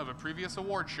co-host of a previous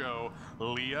award show,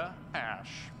 Leah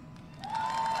Ash.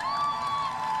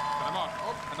 I'm on.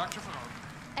 Oh, I knocked your phone.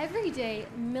 Every day,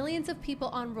 millions of people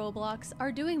on Roblox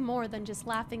are doing more than just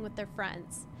laughing with their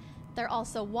friends. They're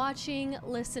also watching,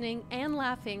 listening, and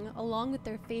laughing along with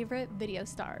their favorite video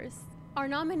stars. Our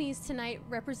nominees tonight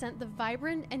represent the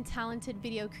vibrant and talented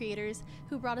video creators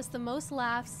who brought us the most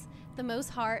laughs, the most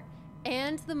heart,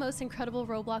 and the most incredible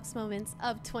Roblox moments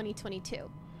of 2022.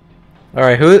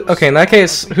 Alright, okay, in that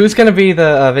case, who's gonna be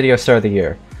the video star of the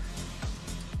year?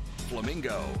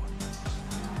 Flamingo.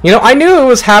 You know, I knew it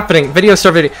was happening, video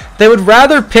star video. They would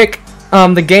rather pick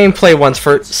the gameplay ones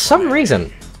for some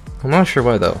reason. I'm not sure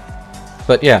why though.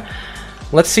 But yeah,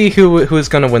 let's see who's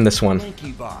gonna win this one.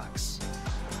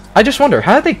 I just wonder,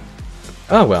 how did they...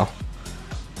 Oh well.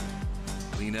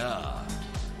 Lena.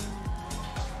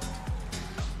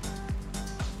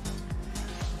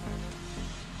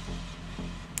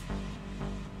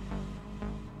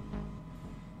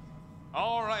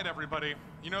 All right, everybody.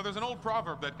 You know, there's an old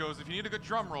proverb that goes, if you need a good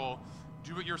drum roll,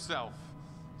 do it yourself.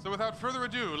 So without further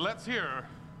ado, let's hear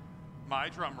my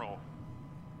drum roll.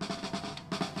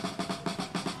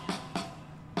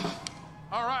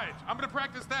 All right, I'm going to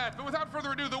practice that, but without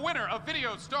further ado, the winner of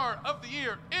Video Star of the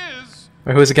Year is...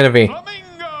 Or who's it gonna be?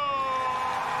 Flamingo!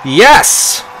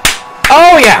 Yes!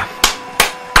 Oh yeah!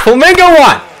 Flamingo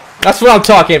won! That's what I'm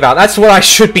talking about. That's what I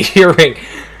should be hearing.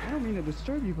 I don't mean to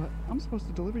disturb you, but I'm supposed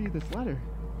to deliver you this letter.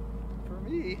 For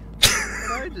me?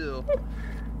 What'd I do?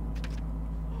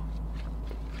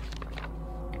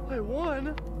 I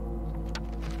won?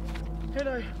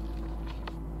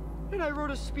 And I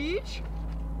wrote a speech?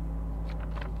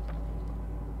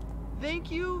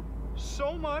 Thank you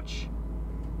so much,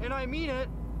 and I mean it,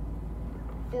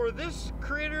 for this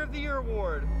Creator of the Year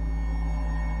award.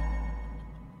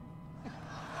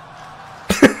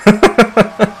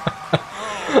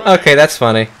 Okay, that's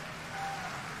funny.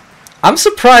 I'm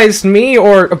surprised me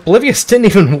or Oblivious didn't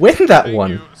even win that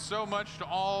one. So much to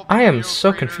all I am video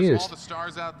so creators, confused. all the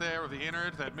stars out there of the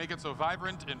internet that make it so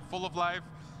vibrant and full of life.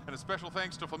 And a special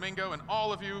thanks to Flamingo and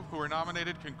all of you who are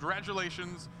nominated.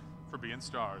 Congratulations for being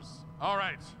stars. All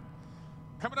right.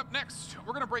 Coming up next,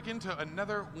 we're going to break into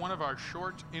another one of our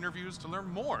short interviews to learn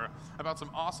more about some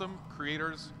awesome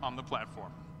creators on the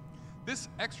platform. This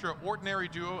extraordinary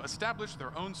duo established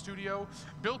their own studio,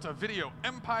 built a video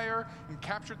empire, and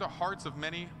captured the hearts of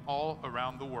many all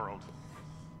around the world.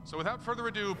 So without further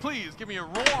ado, please give me a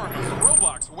roar of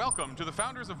Roblox welcome to the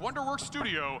founders of Wonderworks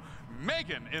Studio,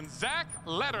 Megan and Zach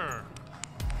Letter.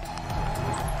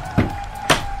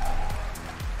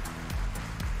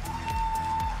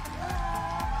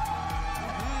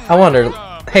 I wonder,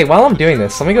 hey, while I'm doing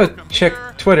this, let me go check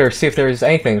Twitter, see if there's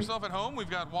anything. Yourself at home, we've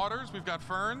got waters, we've got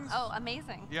ferns. Oh,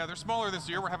 amazing. Yeah, they're smaller this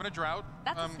year. We're having a drought.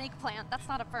 That's a snake plant. That's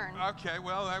not a fern. Okay,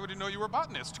 well, I didn't know you were a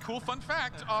botanist. Cool fun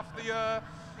fact off the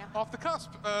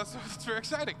cusp. So it's very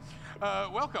exciting.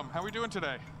 Welcome. How are we doing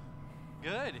today?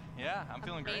 Good. Yeah, I'm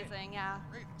feeling great. Amazing. Yeah.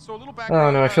 Great. So a little I background.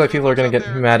 don't know, I feel like people are gonna get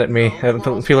mad at me.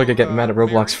 People are gonna get mad at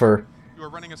Roblox for... You are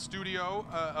running a studio,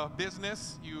 a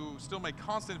business. You still make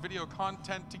constant video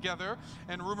content together,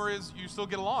 and rumor is you still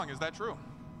get along. Is that true?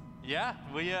 Yeah,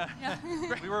 we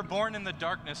were born in the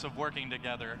darkness of working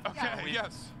together. Okay. So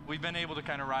we've been able to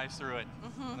kind of rise through it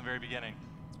from the very beginning.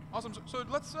 Awesome. So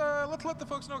let's let the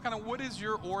folks know kind of what is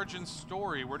your origin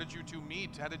story. Where did you two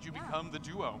meet? How did you become the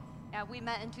duo? Yeah, we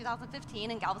met in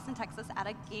 2015 in Galveston, Texas at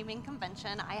a gaming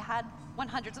convention. I had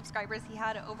 100 subscribers. He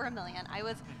had over 1 million. I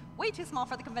was way too small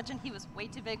for the convention. He was way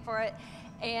too big for it.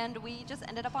 And we just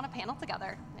ended up on a panel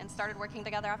together and started working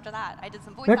together after that. I did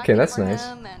some voice acting for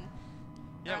him. And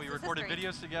yeah, we recorded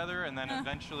videos together and then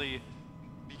eventually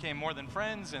became more than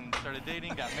friends and started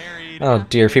dating, got married. Oh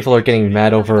dear, people are getting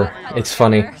mad over... It's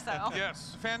funny.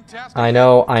 Yes, fantastic. I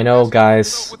know,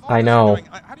 guys. I know.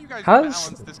 How do you guys balance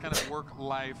this kind of work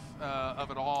life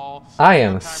of it all? I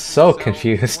am so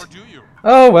confused.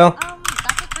 Oh well.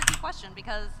 That's a tricky question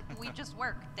because we just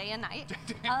work day and night.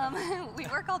 We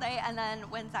work all day, and then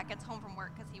when Zach gets home from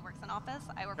work, because he works in office,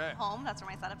 I work from home. That's where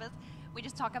my setup is. We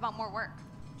just talk about more work.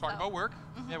 Talk about work.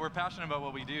 Yeah, we're passionate about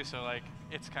what we do, so like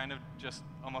it's kind of just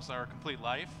almost our complete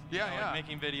life. Yeah, you know, yeah. Like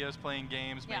making videos, playing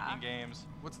games, making games.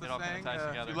 What's the it all kind saying? of ties If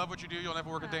together. you love what you do, you'll never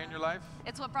work a day in your life.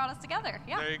 It's what brought us together.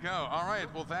 Yeah. There you go. All right.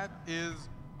 Well, that is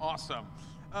awesome.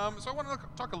 So I want to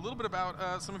talk a little bit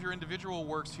about some of your individual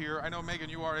works here. I know, Megan,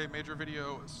 you are a major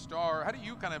video star. How do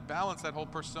you kind of balance that whole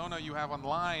persona you have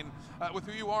online with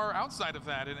who you are outside of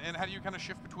that, and how do you kind of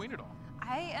shift between it all?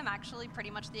 I am actually pretty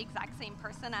much the exact same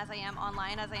person as I am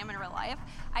online as I am in real life.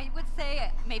 I would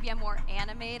say maybe I'm more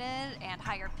animated and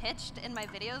higher pitched in my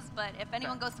videos, but if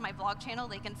anyone goes to my vlog channel,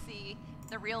 they can see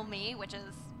the real me, which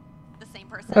is the same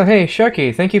person. Oh, hey,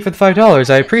 Sharky, thank you for the $5.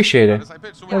 I appreciate it.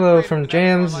 Hello from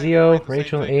Jams, Zio,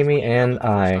 Rachel, Amy, and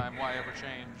I.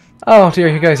 Oh, dear,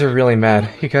 you guys are really mad.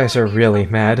 You guys are really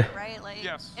mad.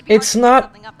 It's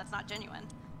not...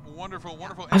 Wonderful,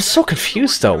 wonderful. I'm so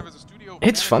confused, though.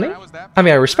 It's funny. I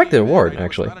mean, I respect the award,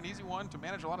 actually.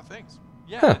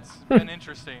 Yeah, Huh. it's been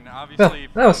interesting. Obviously,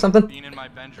 that was something. being in my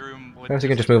bedroom with Perhaps you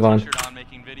can just a move on. t-shirt on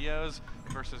making videos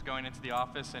versus going into the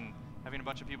office and having a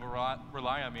bunch of people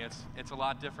rely on me. It's a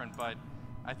lot different, but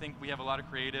I think we have a lot of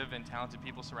creative and talented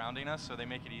people surrounding us, so they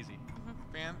make it easy.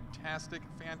 Fantastic,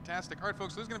 fantastic. All right,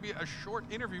 folks, so this is going to be a short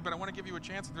interview, but I want to give you a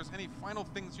chance if there's any final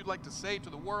things you'd like to say to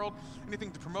the world,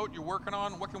 anything to promote you're working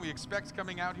on, what can we expect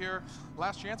coming out here?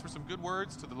 Last chance for some good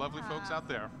words to the lovely folks out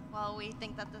there. Well, we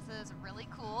think that this is really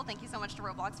cool. Thank you so much to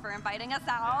Roblox for inviting us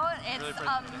out. It's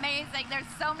really amazing. There's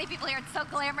so many people here. It's so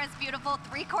glamorous, beautiful.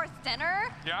 3-course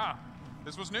dinner. Yeah.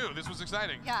 This was new. This was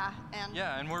exciting. Yeah, and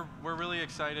and we're really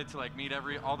excited to like meet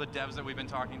all the devs that we've been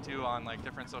talking to on like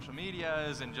different social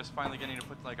medias and just finally getting to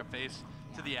put like a face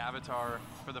to the avatar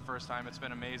for the first time. It's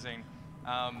been amazing,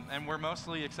 and we're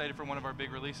mostly excited for one of our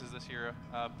big releases this year,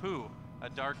 Pooh, a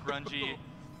dark, grungy,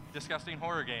 disgusting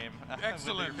horror game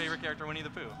Excellent. with your favorite character, Winnie the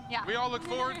Pooh. Yeah. We all look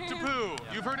forward to Pooh.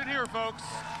 You've heard it here, folks.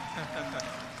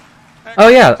 Oh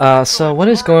yeah, so what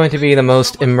is going to be the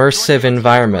most immersive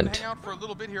environment? Hang out for a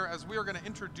little bit here as we are going to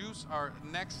introduce our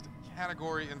next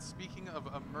category. And speaking of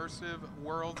immersive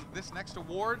worlds, this next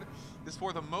award is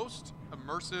for the most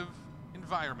immersive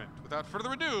environment. Without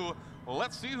further ado,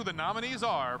 let's see who the nominees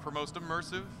are for most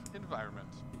immersive environment.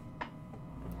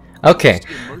 Okay,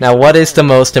 now what is the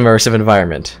most immersive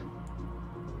environment?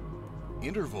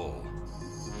 Interval.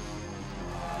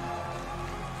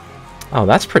 Oh,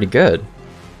 that's pretty good.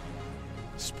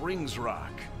 Springs Rock.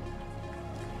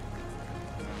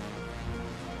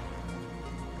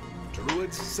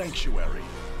 Druid's Sanctuary.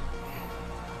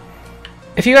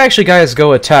 If you actually guys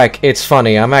go attack, it's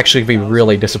funny. I'm actually be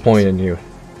really disappointed in you.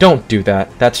 Don't do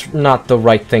that. That's not the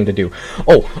right thing to do.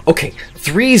 Oh, okay.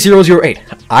 3008.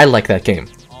 I like that game.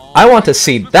 I want to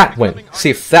see that win. See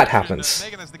if that happens.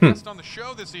 Megan, as the guest on the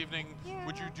show this evening,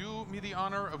 would you do me the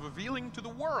honor of revealing to the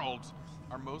world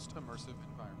our most immersive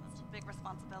environment? big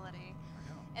responsibility.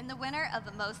 And the winner of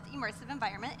the most immersive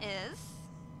environment is...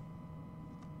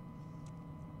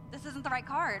 This isn't the right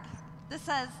card. This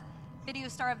says Video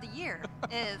Star of the Year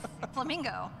is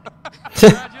Flamingo.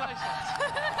 Congratulations.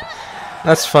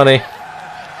 That's funny.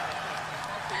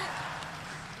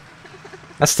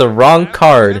 That's the wrong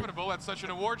card. Inevitable at such an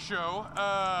award show. It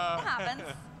happens.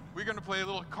 We're going to play a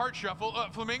little card shuffle.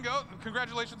 Flamingo,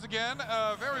 congratulations again.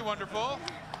 Very wonderful.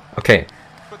 Okay.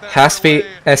 Has to be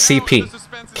SCP.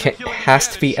 Has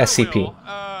to be SCP.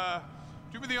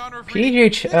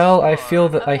 PghL, I feel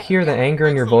that I hear the anger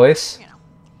in your voice.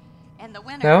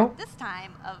 No?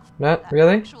 Not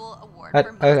really?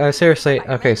 I seriously,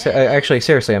 okay, actually,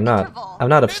 seriously, I'm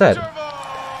not upset.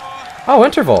 Oh,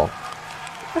 interval.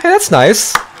 Okay, that's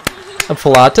nice.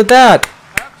 Applaud that.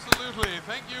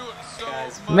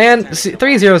 Man,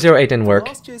 3008 didn't work.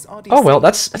 Oh well,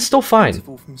 that's still fine.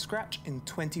 From scratch in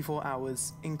 24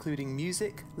 hours, including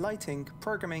music, lighting,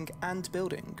 programming, and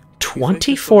building.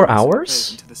 24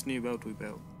 hours? Into this new world we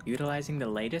built, utilizing the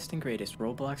latest and greatest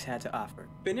Roblox had to offer.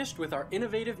 Finished with our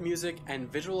innovative music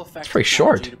and visual effects pretty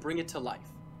technology short. to bring it to life.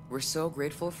 We're so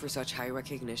grateful for such high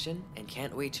recognition and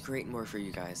can't wait to create more for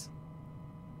you guys.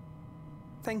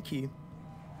 Thank you.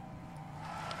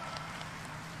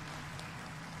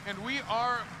 And we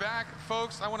are back,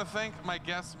 folks. I want to thank my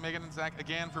guests, Megan and Zach,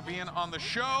 again for being on the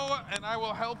show, and I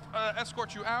will help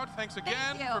escort you out. Thanks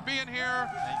again for being here.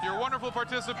 You're wonderful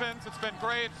participants. It's been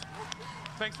great.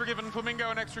 Thanks for giving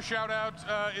Flamingo an extra shout-out.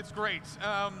 It's great.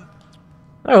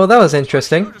 Oh, well, that was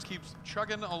interesting. The show just keeps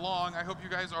chugging along. I hope you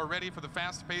guys are ready for the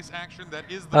fast-paced action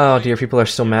that is the Oh flight. dear, people are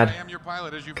still mad. I am your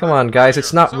pilot, as you've Come heard on, guys,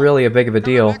 it's not earlier. really a big of a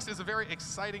deal. Next is a very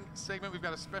exciting segment. We've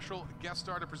got a special guest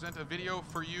star to present a video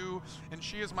for you, and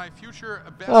she is my future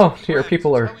best Oh dear, friend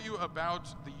people to are... tell you about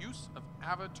the use of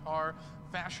avatar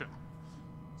fashion.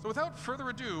 So without further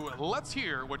ado, let's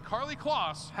hear what Carly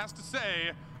Kloss has to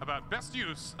say about best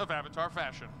use of avatar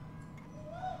fashion.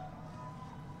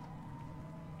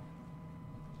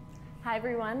 Hi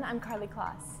everyone, I'm Carly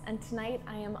Kloss, and tonight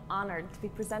I am honored to be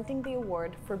presenting the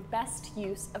award for Best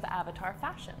Use of Avatar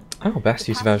Fashion. Oh, best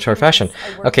use of avatar fashion.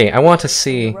 Okay, I want to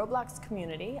see ROBLOX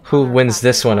community who wins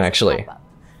this one actually.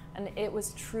 And it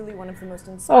was truly one of the most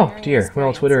inspiring Oh dear,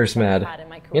 well Twitter's I've mad. had in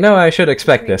my career. You know, I should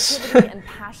expect this. And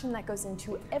passion that goes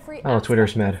into every Oh,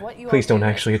 Twitter's aspect mad. of what you Please all don't do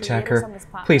as actually attack creators her. on this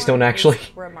Please don't platform actually.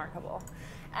 is remarkable.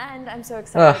 And I'm so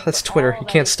excited That's for Twitter. all You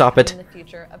that can't is stop to it. come in the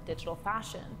future of digital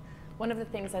fashion. One of the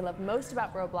things I love most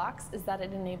about ROBLOX is that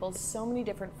it enables so many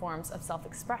different forms of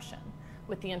self-expression.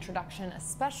 With the introduction,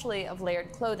 especially of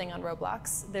layered clothing on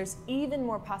ROBLOX, there's even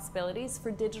more possibilities for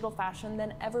digital fashion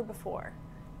than ever before.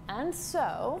 And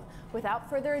so, without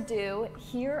further ado,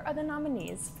 here are the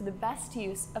nominees for the best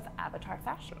use of avatar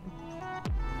fashion.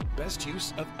 Best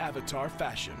use of avatar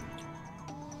fashion.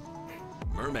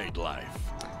 Mermaid Life.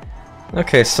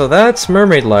 Okay, so that's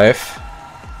Mermaid Life.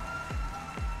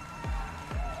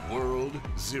 World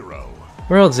Zero.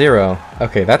 World Zero.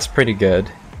 Okay, that's pretty good.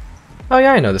 Oh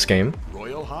yeah, I know this game.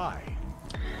 Royal High.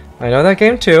 I know that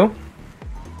game too.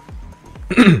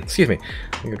 Excuse me.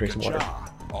 I'm gonna drink some water.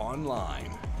 Online.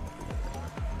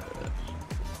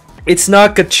 It's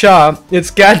not gacha,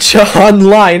 it's gacha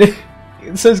online.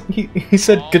 It says he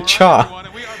said gacha.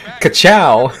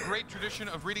 Kachow.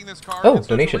 Oh,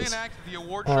 donations.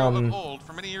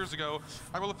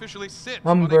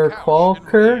 Umber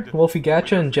Qualker, Wolfie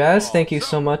Gacha, and Jazz, thank you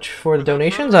so much for the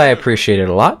donations. I appreciate it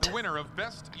a lot. The winner of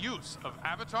best use of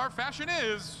avatar fashion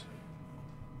is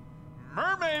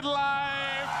Mermaid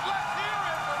Life. Let's hear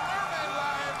it for Mermaid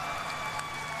Life.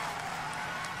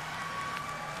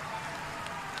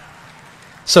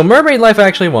 So Mermaid Life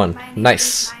actually won.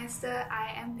 Nice.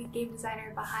 I am the game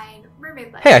designer behind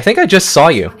Mermaid Life. Hey, I think I just saw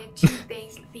you. I wanted to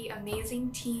thank the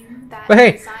amazing team that But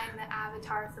hey, designed the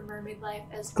avatar for Mermaid Life,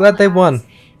 as glad they won.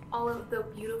 all of the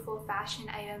beautiful fashion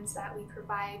items that we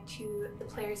provide to the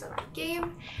players of our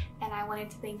game. And I wanted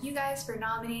to thank you guys for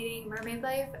nominating Mermaid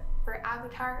Life for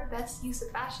Avatar Best Use of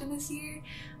Fashion this year.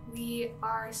 We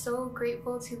are so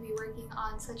grateful to be working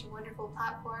on such a wonderful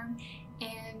platform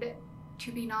and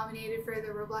to be nominated for the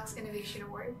ROBLOX Innovation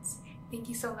Awards. Thank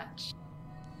you so much.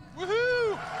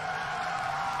 Woohoo!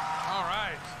 All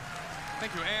right.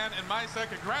 Thank you, Anne and Misa.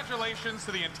 Congratulations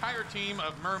to the entire team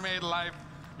of Mermaid Life.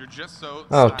 You're just so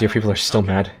Oh dear, people are still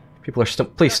mad. People are still.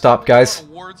 Please stop, guys.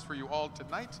 Awards for you all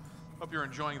tonight. Hope you're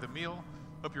enjoying the meal.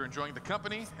 Hope you're enjoying the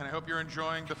company, and I hope you're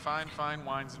enjoying the fine, fine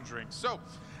wines and drinks. So,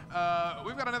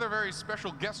 we've got another very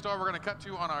special guest star we're going to cut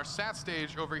to on our SAT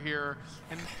stage over here.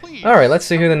 And please. All right, let's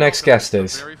see who the next guest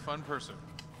is. A very fun person.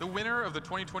 The winner of the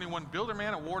 2021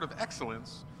 Builderman Award of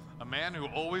Excellence, a man who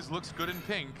always looks good in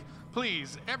pink.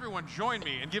 Please, everyone join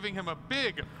me in giving him a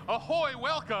big ahoy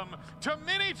welcome to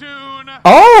Minitoon.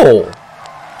 Oh!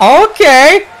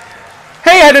 Okay!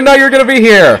 Hey, I didn't know you were gonna be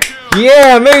here!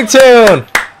 Yeah, Minitoon!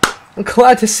 I'm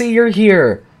glad to see you're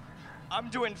here. I'm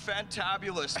doing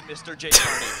fantabulous, Mr. J.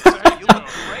 Carney. You look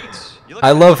great. You look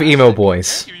I love emo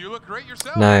boys. Thank you. You look great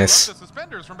yourself. Nice. I love the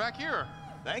suspenders from back here.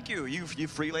 Thank you. You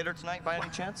free later tonight by any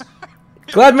chance?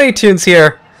 Glad Minitoon's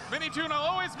here. Minitoon, I'll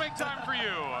always make time for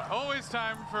you. Always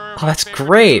time for. Oh, that's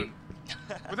great.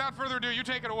 Without further ado, you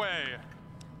take it away.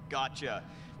 Gotcha.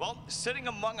 Well, sitting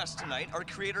among us tonight are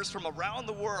creators from around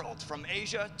the world, from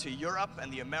Asia to Europe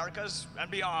and the Americas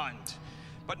and beyond.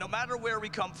 But no matter where we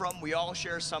come from, we all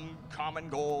share some common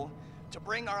goal: to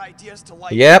bring our ideas to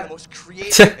life in the most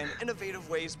creative and innovative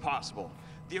ways possible.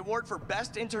 The award for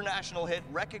Best International Hit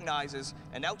recognizes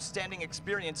an outstanding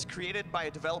experience created by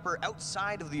a developer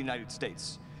outside of the United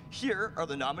States. Here are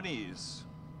the nominees.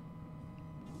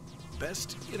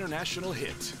 Best International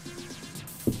Hit.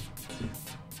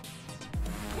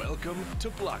 Welcome to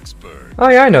Bloxburg. Oh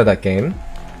yeah, I know that game.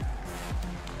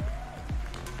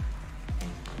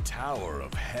 Tower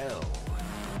of Hell.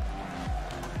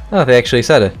 Oh, they actually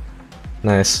said it.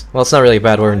 Nice. Well, it's not really a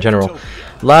bad word in general.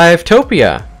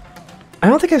 Livetopia. I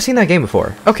don't think I've seen that game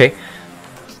before. Okay.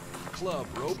 Club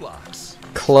ROBLOX.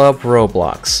 Club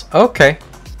ROBLOX. Okay.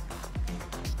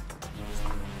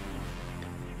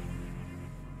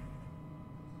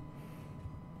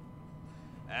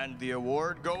 And the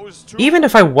award goes to... Even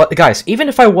if even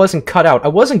if I wasn't cut out, I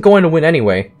wasn't going to win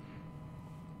anyway.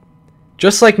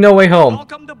 Just like No Way Home.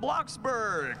 Welcome to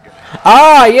Bloxburg.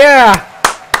 Ah, yeah!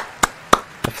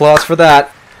 Applause for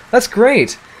that. That's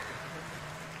great.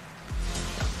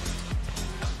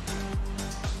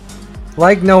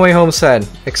 Like No Way Home said,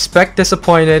 expect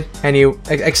disappointment and you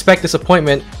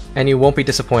won't be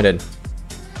disappointed.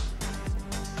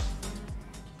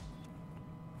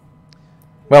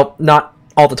 Well, not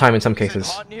all the time in some Is it cases.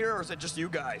 hot in here, or is it just you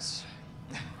guys?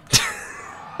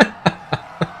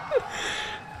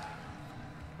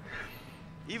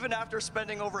 Even after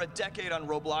spending over a decade on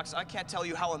Roblox, I can't tell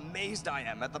you how amazed I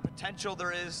am at the potential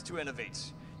there is to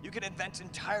innovate. You can invent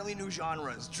entirely new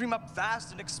genres, dream up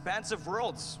vast and expansive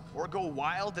worlds, or go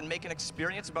wild and make an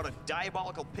experience about a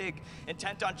diabolical pig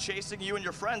intent on chasing you and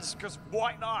your friends, because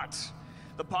why not?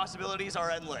 The possibilities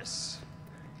are endless.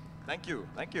 Thank you,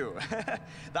 thank you.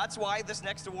 That's why this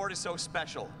next award is so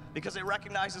special, because it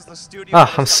recognizes the studio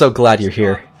Ah, I'm so glad you're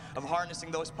here. of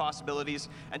harnessing those possibilities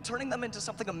and turning them into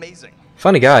something amazing.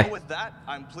 Funny guy. So with that,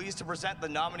 I'm pleased to present the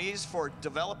nominees for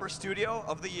Developer Studio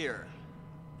of the Year.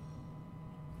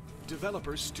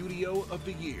 Developer Studio of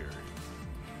the Year.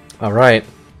 Alright,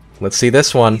 let's see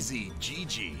this one.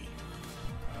 PghGG.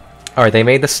 Alright, they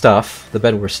made the stuff, the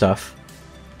Bedwars stuff.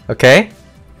 Okay.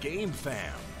 Game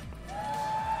Fam.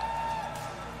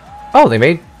 Oh, they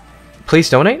made Please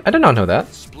Donate? I did not know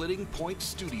that. Splitting Point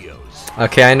Studios.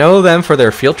 Okay, I know them for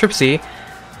their Field Trip C.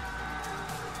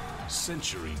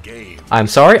 Century Game. I'm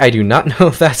sorry, I do not know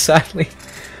that, sadly.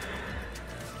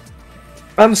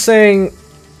 I'm saying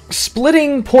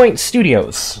Splitting Point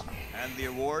Studios. And the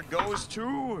award goes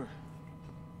to...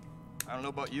 I don't know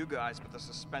about you guys, but the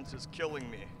suspense is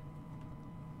killing me.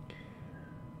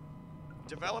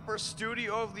 Developer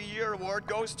Studio of the Year award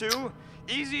goes to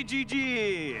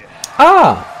PghGG.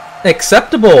 Ah!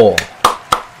 Acceptable!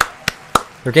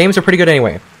 Their games are pretty good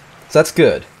anyway, so that's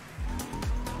good.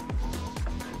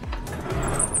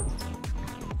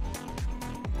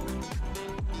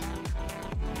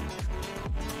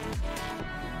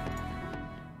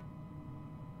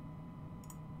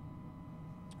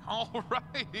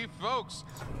 Alrighty, folks.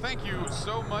 Thank you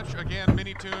so much again,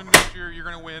 Minitoon. Next year, you're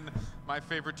going to win my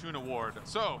favorite Toon award.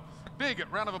 So, big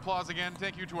round of applause again.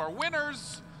 Thank you to our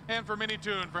winners and for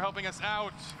Minitoon for helping us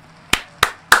out.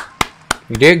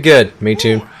 You did good,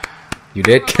 Minitoon. You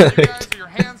did good. Your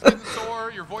hands getting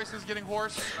sore, your voice is getting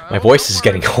hoarse. My voice is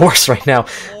getting hoarse right now.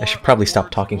 I should probably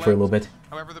stop talking for a little bit.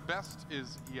 However, the best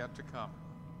is yet to come.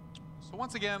 So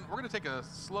once again, we're going to take a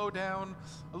slow down,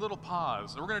 a little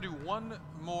pause. We're going to do one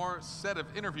more set of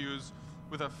interviews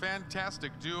with a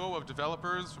fantastic duo of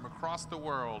developers from across the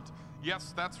world.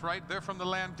 Yes, that's right, they're from the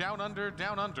land down under,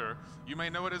 down under. You may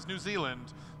know it as New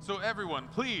Zealand. So everyone,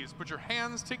 please put your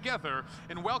hands together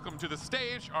and welcome to the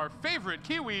stage our favorite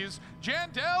Kiwis,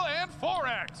 Jandel and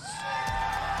Forex.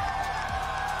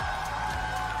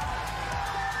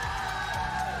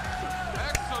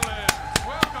 Excellent,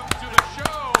 welcome to the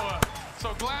show.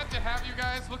 So glad to have you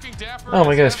guys, looking dapper. Oh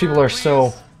my goodness, people are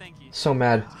so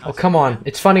mad. Oh, come on.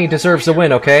 It's funny, he deserves the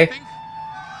win, okay?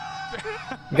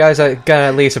 You guys, I gotta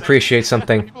at least appreciate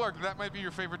something. People are, that might be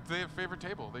your favorite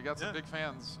table. They got some big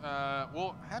fans.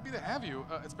 Well, happy to have you.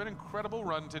 It's been an incredible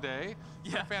run today.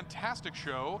 It's been a fantastic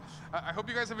show. I hope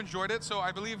you guys have enjoyed it. So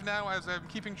I believe now, as I'm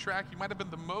keeping track, you might have been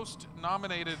the most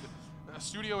nominated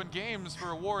studio in games for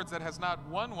awards that has not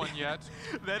won one yet.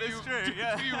 That is true,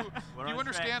 yeah. Do you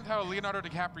understand how Leonardo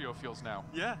DiCaprio feels now?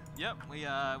 Yeah, yep. We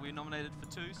nominated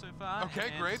for 2 so far.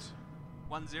 Okay, great.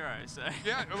 1-0, so...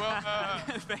 Yeah, well,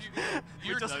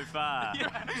 you're so far.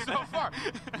 Yeah, so far.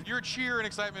 Your cheer and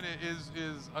excitement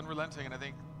is unrelenting, and I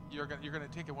think you're gonna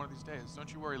take it one of these days.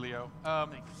 Don't you worry, Leo.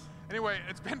 Anyway,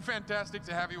 it's been fantastic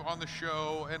to have you on the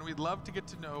show, and we'd love to get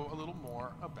to know a little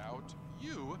more about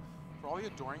you for all the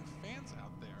adoring fans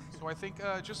out there. So I think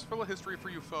just for a little history for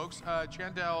you folks,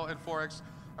 Jandel and Forex,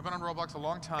 I've been on Roblox a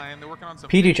long time. They're working on some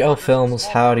PghLFilms,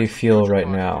 how do you feel right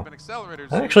now?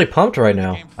 I'm actually pumped right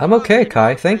now. I'm okay,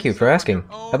 Kai. Thank you for asking.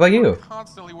 How about you?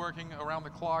 Constantly working around the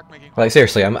clock, making Like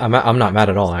seriously, I'm not mad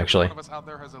at all. Actually,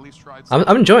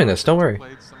 I'm enjoying this. Don't worry.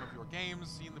 some of your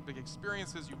games, seen the big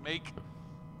experiences you make.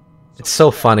 It's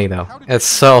so funny though. It's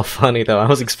so funny though. I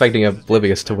was expecting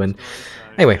Oblivious to win.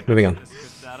 Anyway, moving on.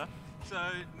 So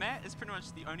Matt is pretty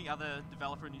much the only other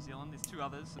developer in New Zealand. There's 2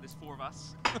 others, so there's 4 of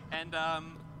us. And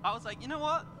I was like, you know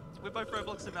what? We're both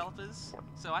Roblox developers.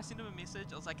 So I sent him a message.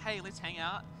 I was like, hey, let's hang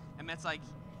out. And Matt's like,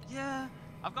 yeah,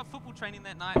 I've got football training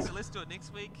that night, so let's do it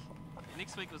next week. And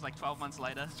next week was like 12 months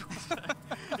later. So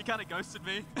he kind of ghosted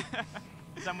me.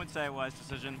 Some would say a wise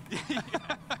decision. And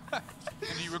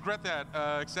do you regret that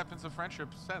acceptance of friendship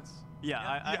since?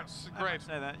 Yeah, yes, great. I would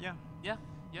say that, yeah.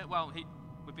 Yeah, well,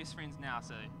 we're best friends now,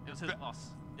 so it was his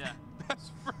loss. Yeah.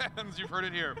 Best friends, you've heard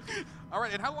it here. All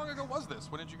right, and how long ago was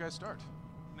this? When did you guys start?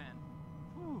 Man.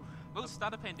 Whew. Well, the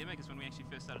start of pandemic is when we actually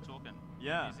first started talking.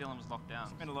 Yeah. New Zealand was locked down.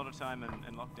 Spent a lot of time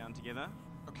in lockdown together.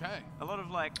 Okay. A lot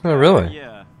of like... Oh, really?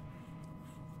 Yeah.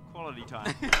 quality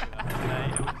time.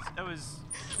 It was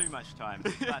too much time.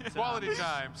 But, Quality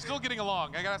time. Still getting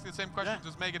along. I gotta ask you the same questions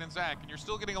as Megan and Zach, and you're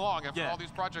still getting along after all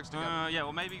these projects together. Yeah,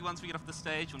 well maybe once we get off the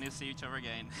stage, we'll need to see each other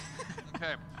again.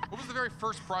 Okay. What was the very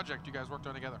first project you guys worked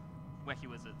on together? Wacky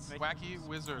Wizards. Wacky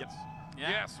Wizards. Yep. Yeah.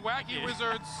 Yes, Wacky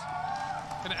Wizards.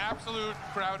 An absolute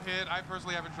crowd hit. I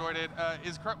personally have enjoyed it.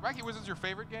 Is Wacky Wizards your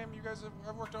favorite game you guys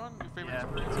have worked on? Your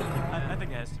favorite experience? I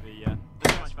think it has to be, yeah.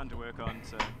 It's so much fun to work on,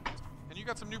 so... And you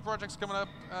got some new projects coming up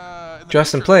in the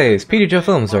Justin future. plays.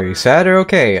 PghLFilms, are you sad or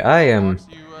okay? I am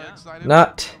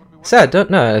not sad. Don't,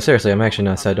 no, seriously, I'm actually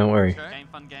not sad, don't worry. Game,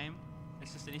 fun game.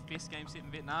 It's just an FPS game set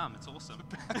in Vietnam. It's awesome.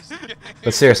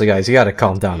 But seriously, guys, you gotta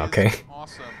calm down, okay?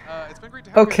 Awesome. It's been great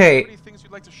to have Okay,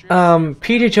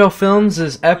 PghLFilms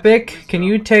is epic. Can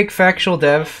you take factual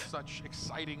dev?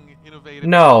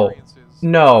 No.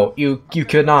 No, you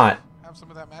could not.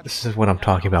 This is what I'm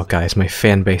talking about, guys. My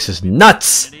fan base is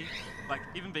nuts!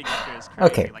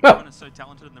 Okay, well.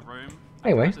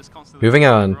 Anyway, moving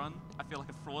on. I feel like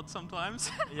a fraud sometimes.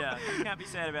 Yeah, you can't be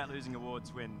sad about losing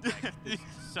awards when there's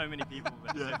so many people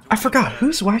that I forgot,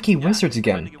 who's Wacky Wizards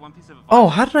again? Oh,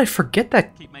 how did I forget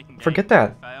that? Forget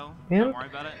that. Yeah? Don't worry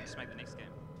about it, just make the next game.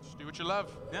 Just do what you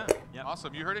love. Yeah.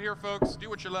 Awesome. You heard it here, folks. Do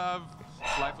what you love.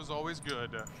 Life was always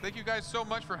good. Thank you guys so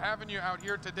much for having you out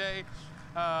here today.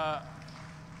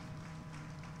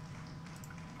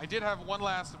 I did have one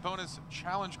last bonus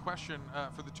challenge question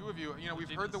for the two of you. You know, we've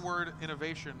heard the word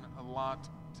innovation a lot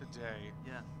today.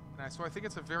 Yeah. And so I think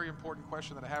it's a very important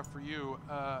question that I have for you.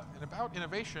 And about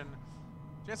innovation,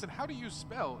 Jansen, how do you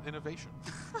spell innovation?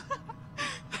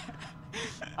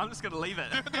 I'm just going to leave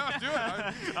it. No, do it.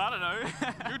 I don't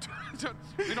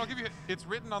know. I'll give you, it's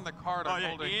written on the card I'm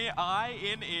holding.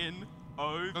 INNOVA.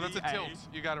 No, that's a tilt.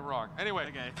 You got it wrong. Anyway,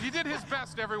 he did his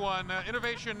best, everyone.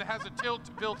 Innovation has a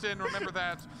tilt built in. Remember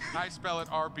that. I spell it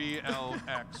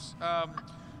RBLX.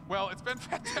 Well, it's been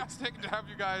fantastic to have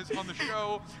you guys on the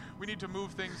show. We need to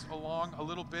move things along a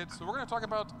little bit. So we're going to talk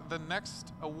about the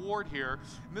next award here.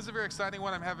 And this is a very exciting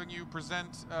one I'm having you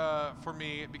present for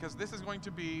me, because this is going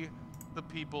to be the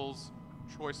People's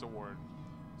Choice Award.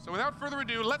 So without further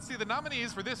ado, let's see the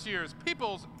nominees for this year's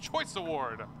People's Choice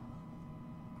Award.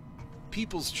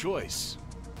 People's Choice.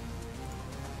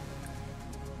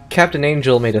 Captain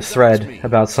Angel made a thread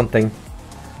about something.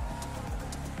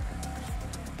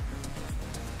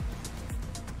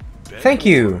 Thank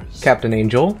you, Captain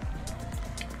Angel.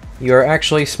 You're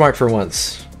actually smart for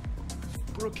once.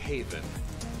 Brookhaven.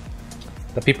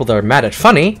 The people that are mad at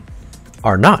funny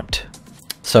are not.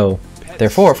 So,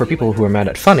 therefore, for people who are mad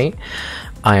at funny,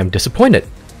 I am disappointed.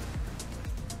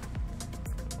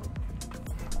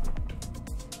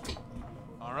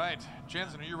 All right,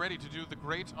 Jansen, are you ready to do the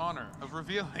great honor of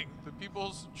revealing the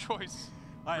People's Choice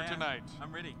for tonight?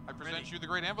 I'm ready. I present you the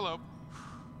great envelope.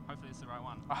 Hopefully it's the right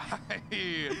one.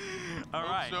 All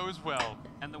right. So as well.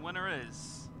 And the winner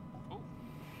is... Oh,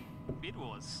 Bed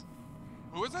Wars.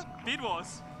 Who is it? Bed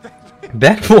Wars.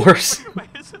 Bed Wars? Wait,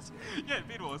 is it? Yeah,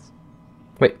 Bed Wars.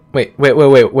 Wait. Bed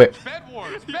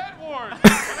Wars. Bed Wars.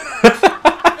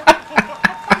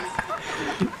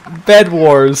 Bed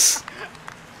Wars.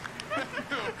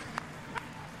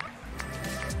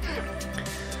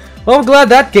 Well, I'm glad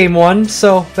that game won,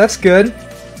 so that's good.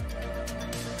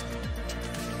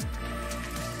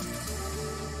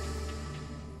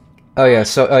 Oh yeah,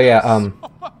 so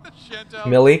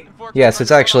Millie? Yes, it's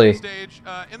actually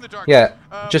yeah,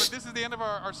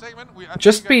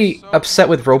 just be upset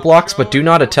with Roblox, but do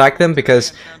not attack them,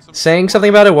 because saying something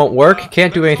about it won't work,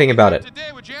 can't do anything about it.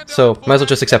 So, might as well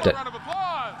just accept it.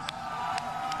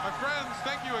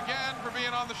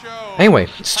 Anyway,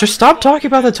 just stop talking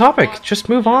about the topic, just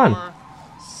move on.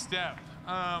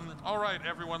 Alright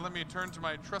everyone, let me turn to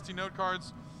my trusty note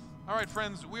cards. Alright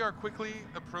friends, we are quickly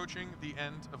approaching the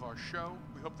end of our show.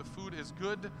 We hope the food is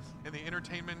good and the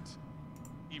entertainment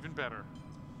even better.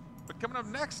 But coming up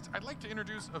next, I'd like to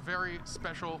introduce a very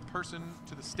special person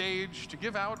to the stage to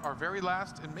give out our very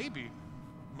last and maybe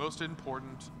most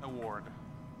important award.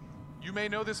 You may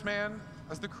know this man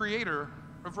as the creator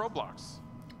of Roblox,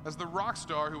 as the rock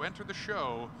star who entered the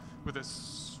show with a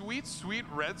sweet, sweet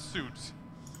red suit.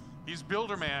 He's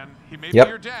Builderman. He may be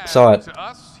your dad. Saw it. To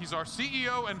us, he's our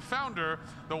CEO and founder,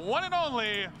 the one and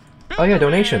only Oh yeah,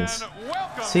 donations.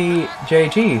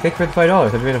 CJG, thank you for the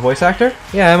 $5. Have you been a voice actor?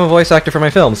 Yeah, I'm a voice actor for my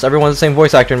films. Everyone's the same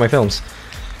voice actor in my films.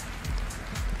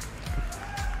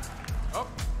 Oh,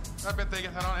 I bet they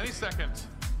get that on any second.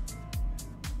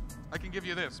 I can give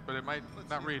you this, but it might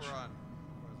not reach.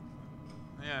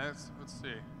 Yeah, let's see.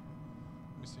 Let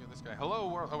me see this guy. Hello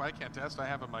world. Oh, I can't test. I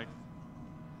have a mic.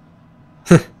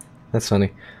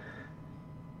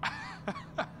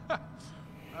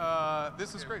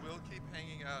 this is great. We'll keep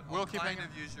hanging out. We'll keep hanging.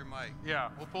 Use your mic. Yeah,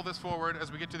 we'll pull this forward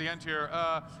as we get to the end here.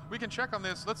 We can check on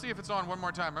this. Let's see if it's on one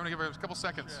more time. I'm going to give it a couple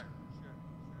seconds. Sure.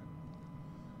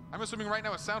 I'm assuming right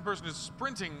now a sound person is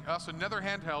sprinting us another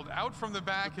handheld out from the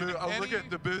back. Oh, look at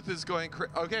the booth is going.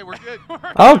 Okay, we're good.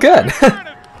 Oh, good.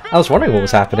 I was wondering what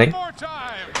was happening.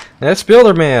 That's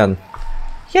Builderman.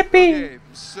 Yippee! Okay,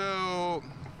 so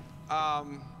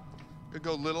we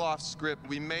go a little off script.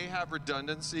 We may have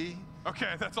redundancy.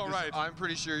 Okay, that's all right. I'm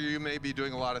pretty sure you may be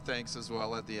doing a lot of thanks as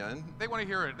well at the end. They want to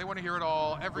hear it. They want to hear it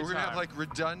all every time. We're gonna have like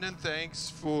redundant thanks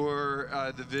for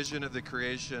the vision of the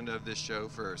creation of this show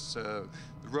first. So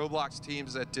the ROBLOX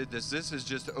teams that did this is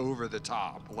just over the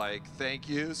top. Like, thank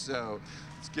you. So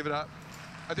let's give it up.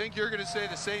 I think you're gonna say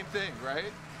the same thing,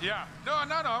 right? Yeah. No. I'm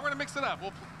gonna mix it up.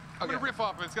 I'm gonna riff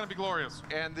off it. It's gonna be glorious.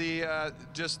 And the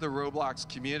just the ROBLOX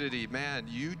community, man,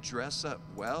 you dress up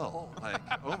well. Like,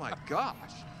 oh my gosh.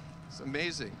 It's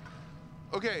amazing.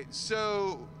 Okay,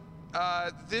 so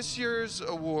this year's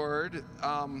award,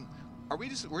 we're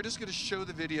just going to show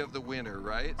the video of the winner,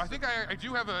 right? I think I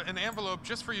do have an envelope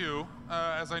just for you,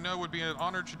 as I know would be an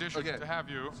honored tradition to have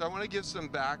you. So I want to give some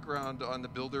background on the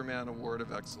Builderman Award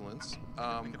of Excellence.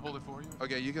 I can hold it for you.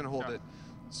 Okay, you can hold it.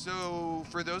 So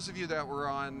for those of you that were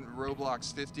on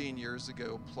ROBLOX 15 years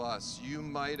ago plus, you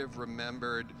might have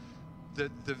remembered the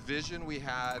vision we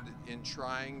had in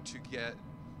trying to get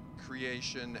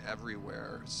creation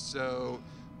everywhere. So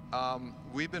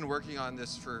we've been working on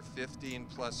this for 15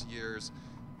 plus years.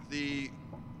 The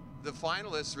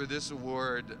finalists for this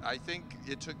award, I think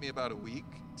it took me about a week.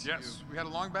 Yes, we had a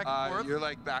long back and forth. You're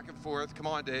like back and forth. Come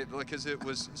on, Dave, because it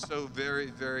was so very,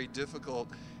 very difficult.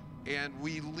 And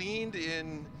we leaned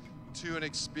in to an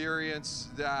experience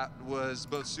that was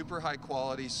both super high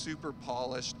quality, super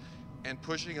polished, and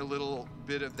pushing a little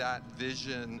bit of that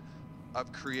vision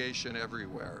of creation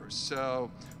everywhere. So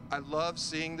I love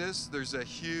seeing this. There's a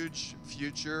huge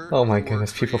future. Oh my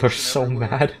goodness, people are so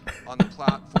mad. On the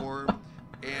platform.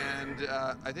 And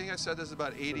I think I said this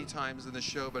about 80 times in the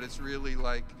show, but it's really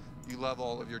like you love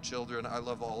all of your children. I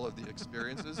love all of the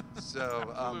experiences.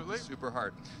 So super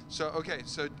hard. So, okay,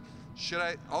 so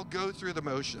I'll go through the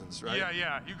motions, right?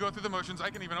 Yeah, you go through the motions. I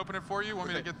can even open it for you. Want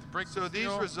me to get the break? So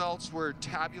these results were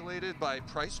tabulated by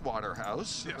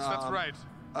Pricewaterhouse. Yes, that's right.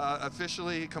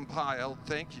 Officially compiled,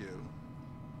 thank you.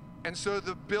 And so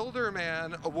the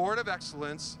Builderman Award of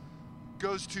Excellence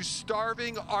goes to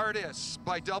Starving Artists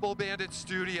by Double Bandit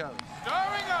Studios.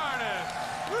 Starving Artists!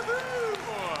 Woohoo!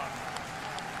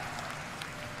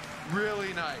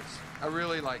 Really nice. I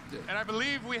really liked it. And I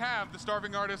believe we have the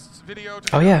Starving Artists video.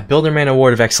 Oh yeah, Builderman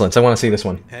Award of Excellence. I want to see this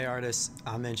one. Hey artists,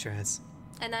 I'm Insurance.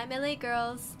 And I'm LA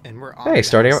Girls. And we're Hey,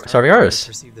 Starving Artists.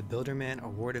 Receive the Builderman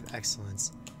Award of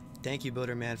Excellence. Thank you,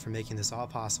 Builderman, for making this all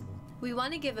possible. We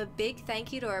want to give a big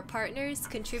thank you to our partners,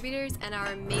 contributors, and our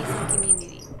amazing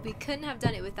community. We couldn't have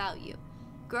done it without you.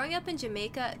 Growing up in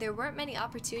Jamaica, there weren't many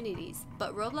opportunities,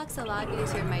 but ROBLOX allowed me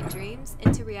to turn my dreams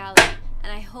into reality,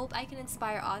 and I hope I can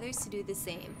inspire others to do the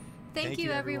same. Thank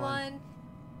you, everyone.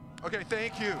 Okay,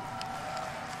 thank you.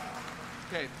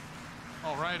 Okay.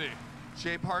 Alrighty.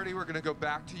 Jay Party, we're going to go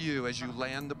back to you as you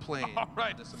land the plane. All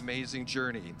right. On this amazing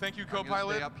journey. Thank you, I'm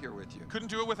co-pilot. gonna stay up here with you. Couldn't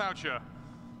do it without you.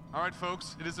 All right,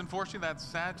 folks. It is unfortunately that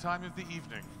sad time of the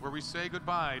evening where we say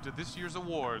goodbye to this year's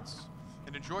awards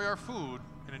and enjoy our food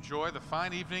and enjoy the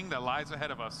fine evening that lies ahead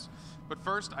of us. But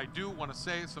first, I do want to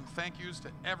say some thank yous to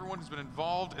everyone who's been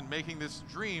involved in making this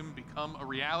dream become a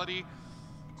reality.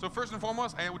 So first and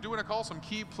foremost, I do want to call some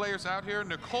key players out here.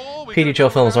 Nicole,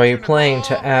 PghLFilms, are you planning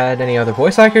to add any other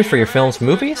voice actors for your film's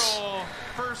movies?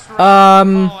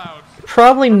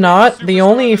 Probably not. The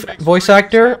only voice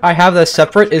actor I have that's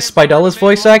separate is Spidella's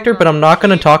voice actor, but I'm not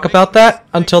going to talk about that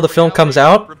until the film comes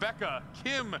out. Rebecca,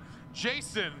 Kim,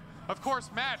 Jason, of course,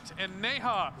 Matt and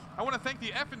Neha. I want to thank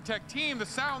the F&Tech team, the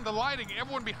sound, the lighting,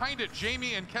 everyone behind it.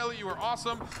 Jamie and Kelly, you are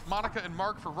awesome. Monica and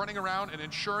Mark for running around and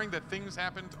ensuring that things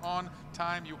happened on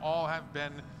time. You all have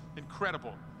been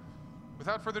incredible.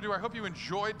 Without further ado, I hope you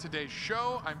enjoyed today's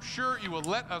show. I'm sure you will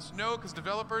let us know, because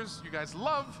developers, you guys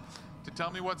love to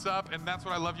tell me what's up, and that's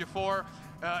what I love you for.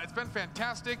 It's been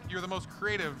fantastic. You're the most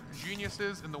creative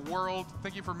geniuses in the world.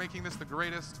 Thank you for making this the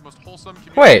greatest, most wholesome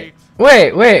community.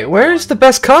 Wait, where's the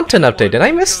best content update? Did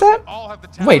I miss that?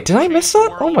 Wait, did I miss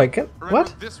that? Oh my god,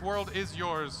 what? This world is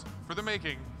yours for the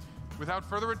making. Without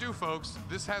further ado, folks,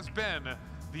 this has been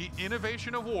the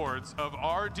Innovation Awards of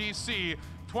RDC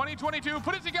 2022.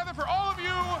 Put it together for all of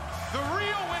you, the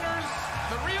real winners,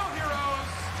 the real heroes,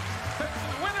 the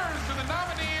winners, to the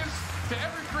nominees, to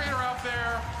every creator out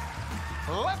there.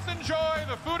 Let's enjoy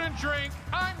the food and drink.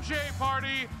 I'm Jay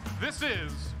Party. This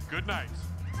is Good Night.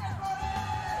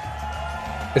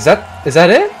 Is that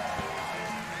it?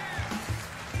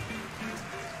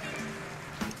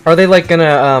 Are they like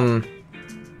gonna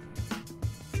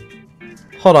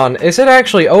hold on, is it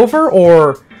actually over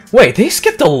or wait, they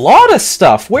skipped a lot of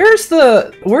stuff. Where's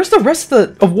the rest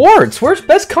of the awards? Where's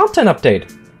best content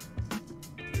update?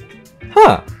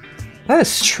 Huh. That is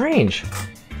strange.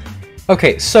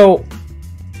 Okay, so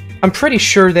I'm pretty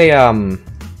sure they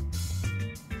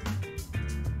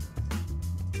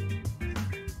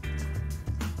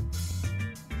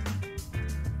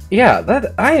yeah,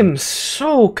 that I am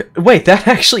so wait, that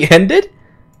actually ended?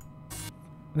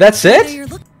 That's it?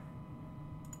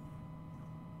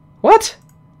 What?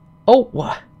 Oh,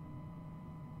 what?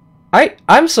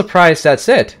 I'm surprised that's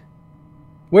it.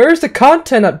 Where's the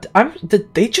content up?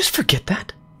 Did they just forget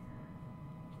that?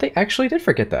 They actually did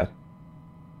forget that.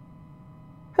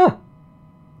 Huh.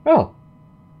 Well,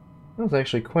 that was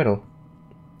actually quite a...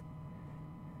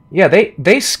 Yeah,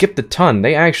 they skipped a ton.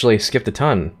 They actually skipped a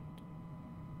ton.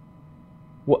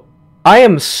 What? I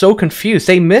am so confused.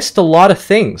 They missed a lot of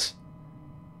things.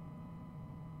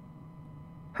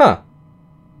 Huh.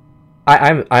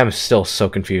 I'm still so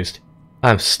confused.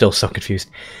 I'm still so confused.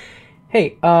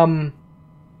 Hey, I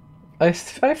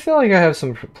feel like I have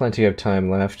plenty of time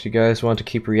left. You guys want to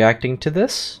keep reacting to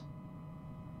this?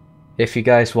 If you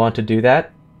guys want to do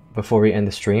that before we end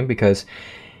the stream, because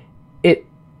it...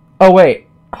 Oh wait,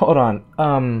 hold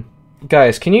on.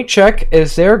 Guys, can you check?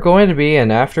 Is there going to be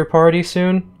an after party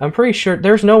soon? I'm pretty sure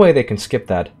there's no way they can skip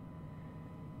that.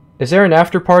 Is there an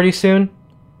after party soon?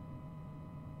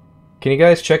 Can you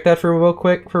guys check that for real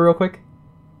quick?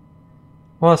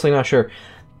 Honestly, not sure.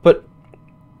 But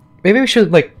maybe we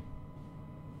should, like...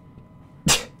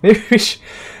 maybe we should...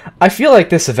 I feel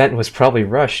like this event was probably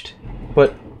rushed.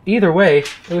 But either way,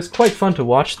 it was quite fun to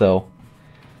watch, though.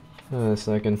 Hold on a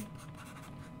second.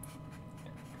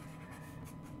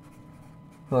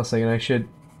 Hold on a second, I should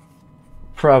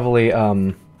probably,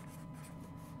 Hold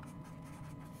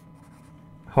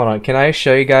on, can I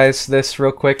show you guys this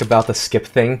real quick about the skip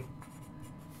thing?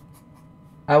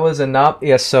 I was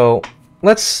yeah, so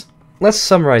let's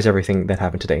summarize everything that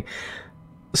happened today.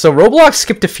 So Roblox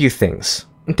skipped a few things.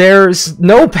 There's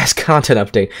no best content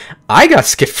update. I got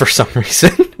skipped for some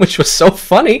reason, which was so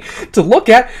funny to look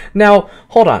at. Now,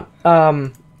 hold on.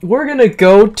 We're gonna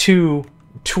go to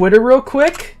Twitter real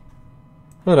quick.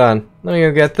 Hold on, let me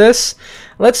go get this.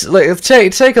 Let's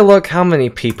take a look how many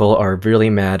people are really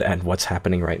mad at what's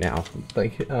happening right now.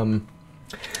 Like,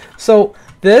 so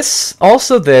this,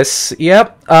 also this,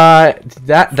 yep,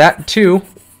 that too,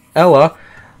 Ella,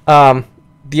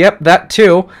 yep, that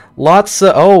too, lots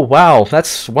of, oh wow,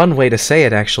 that's one way to say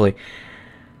it actually.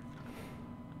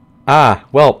 Ah,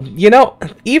 well, you know,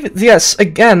 yes,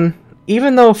 again,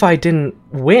 even though if I didn't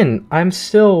win, I'm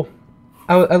still,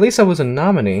 at least I was a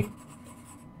nominee.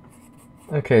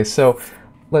 Okay, so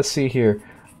let's see here.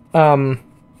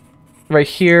 Right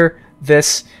here,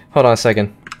 this. Hold on a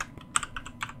second.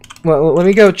 Well, let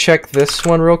me go check this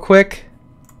one real quick,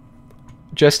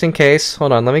 just in case.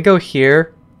 Hold on, let me go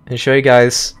here and show you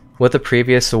guys what the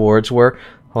previous awards were.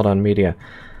 Hold on, media.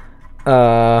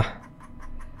 Let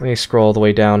me scroll all the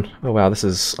way down. Oh wow, this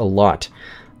is a lot.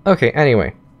 Okay,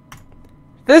 anyway,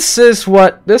 this is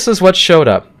what showed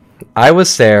up. I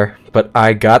was there, but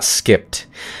I got skipped.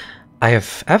 I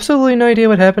have absolutely no idea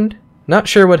what happened. Not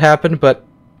sure what happened, but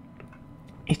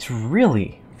it's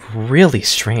really, really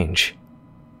strange.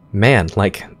 Man,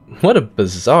 like, what a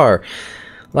bizarre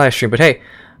live stream. But hey,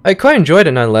 I quite enjoyed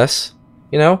it nonetheless,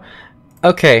 you know?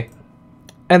 Okay.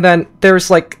 And then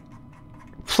there's like,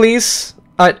 please,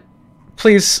 I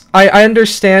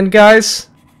understand, guys.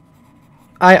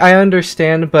 I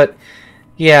understand, but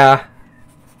yeah,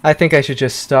 I think I should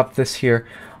just stop this here.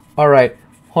 Alright,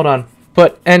 hold on.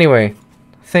 But anyway,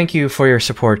 thank you for your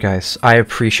support, guys. I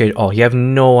appreciate it all. You have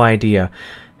no idea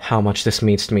how much this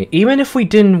means to me. Even if we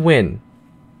didn't win,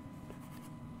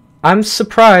 I'm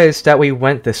surprised that we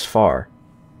went this far.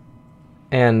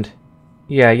 And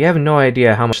yeah, you have no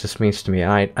idea how much this means to me.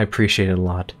 I appreciate it a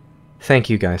lot. Thank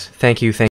you, guys. Thank you.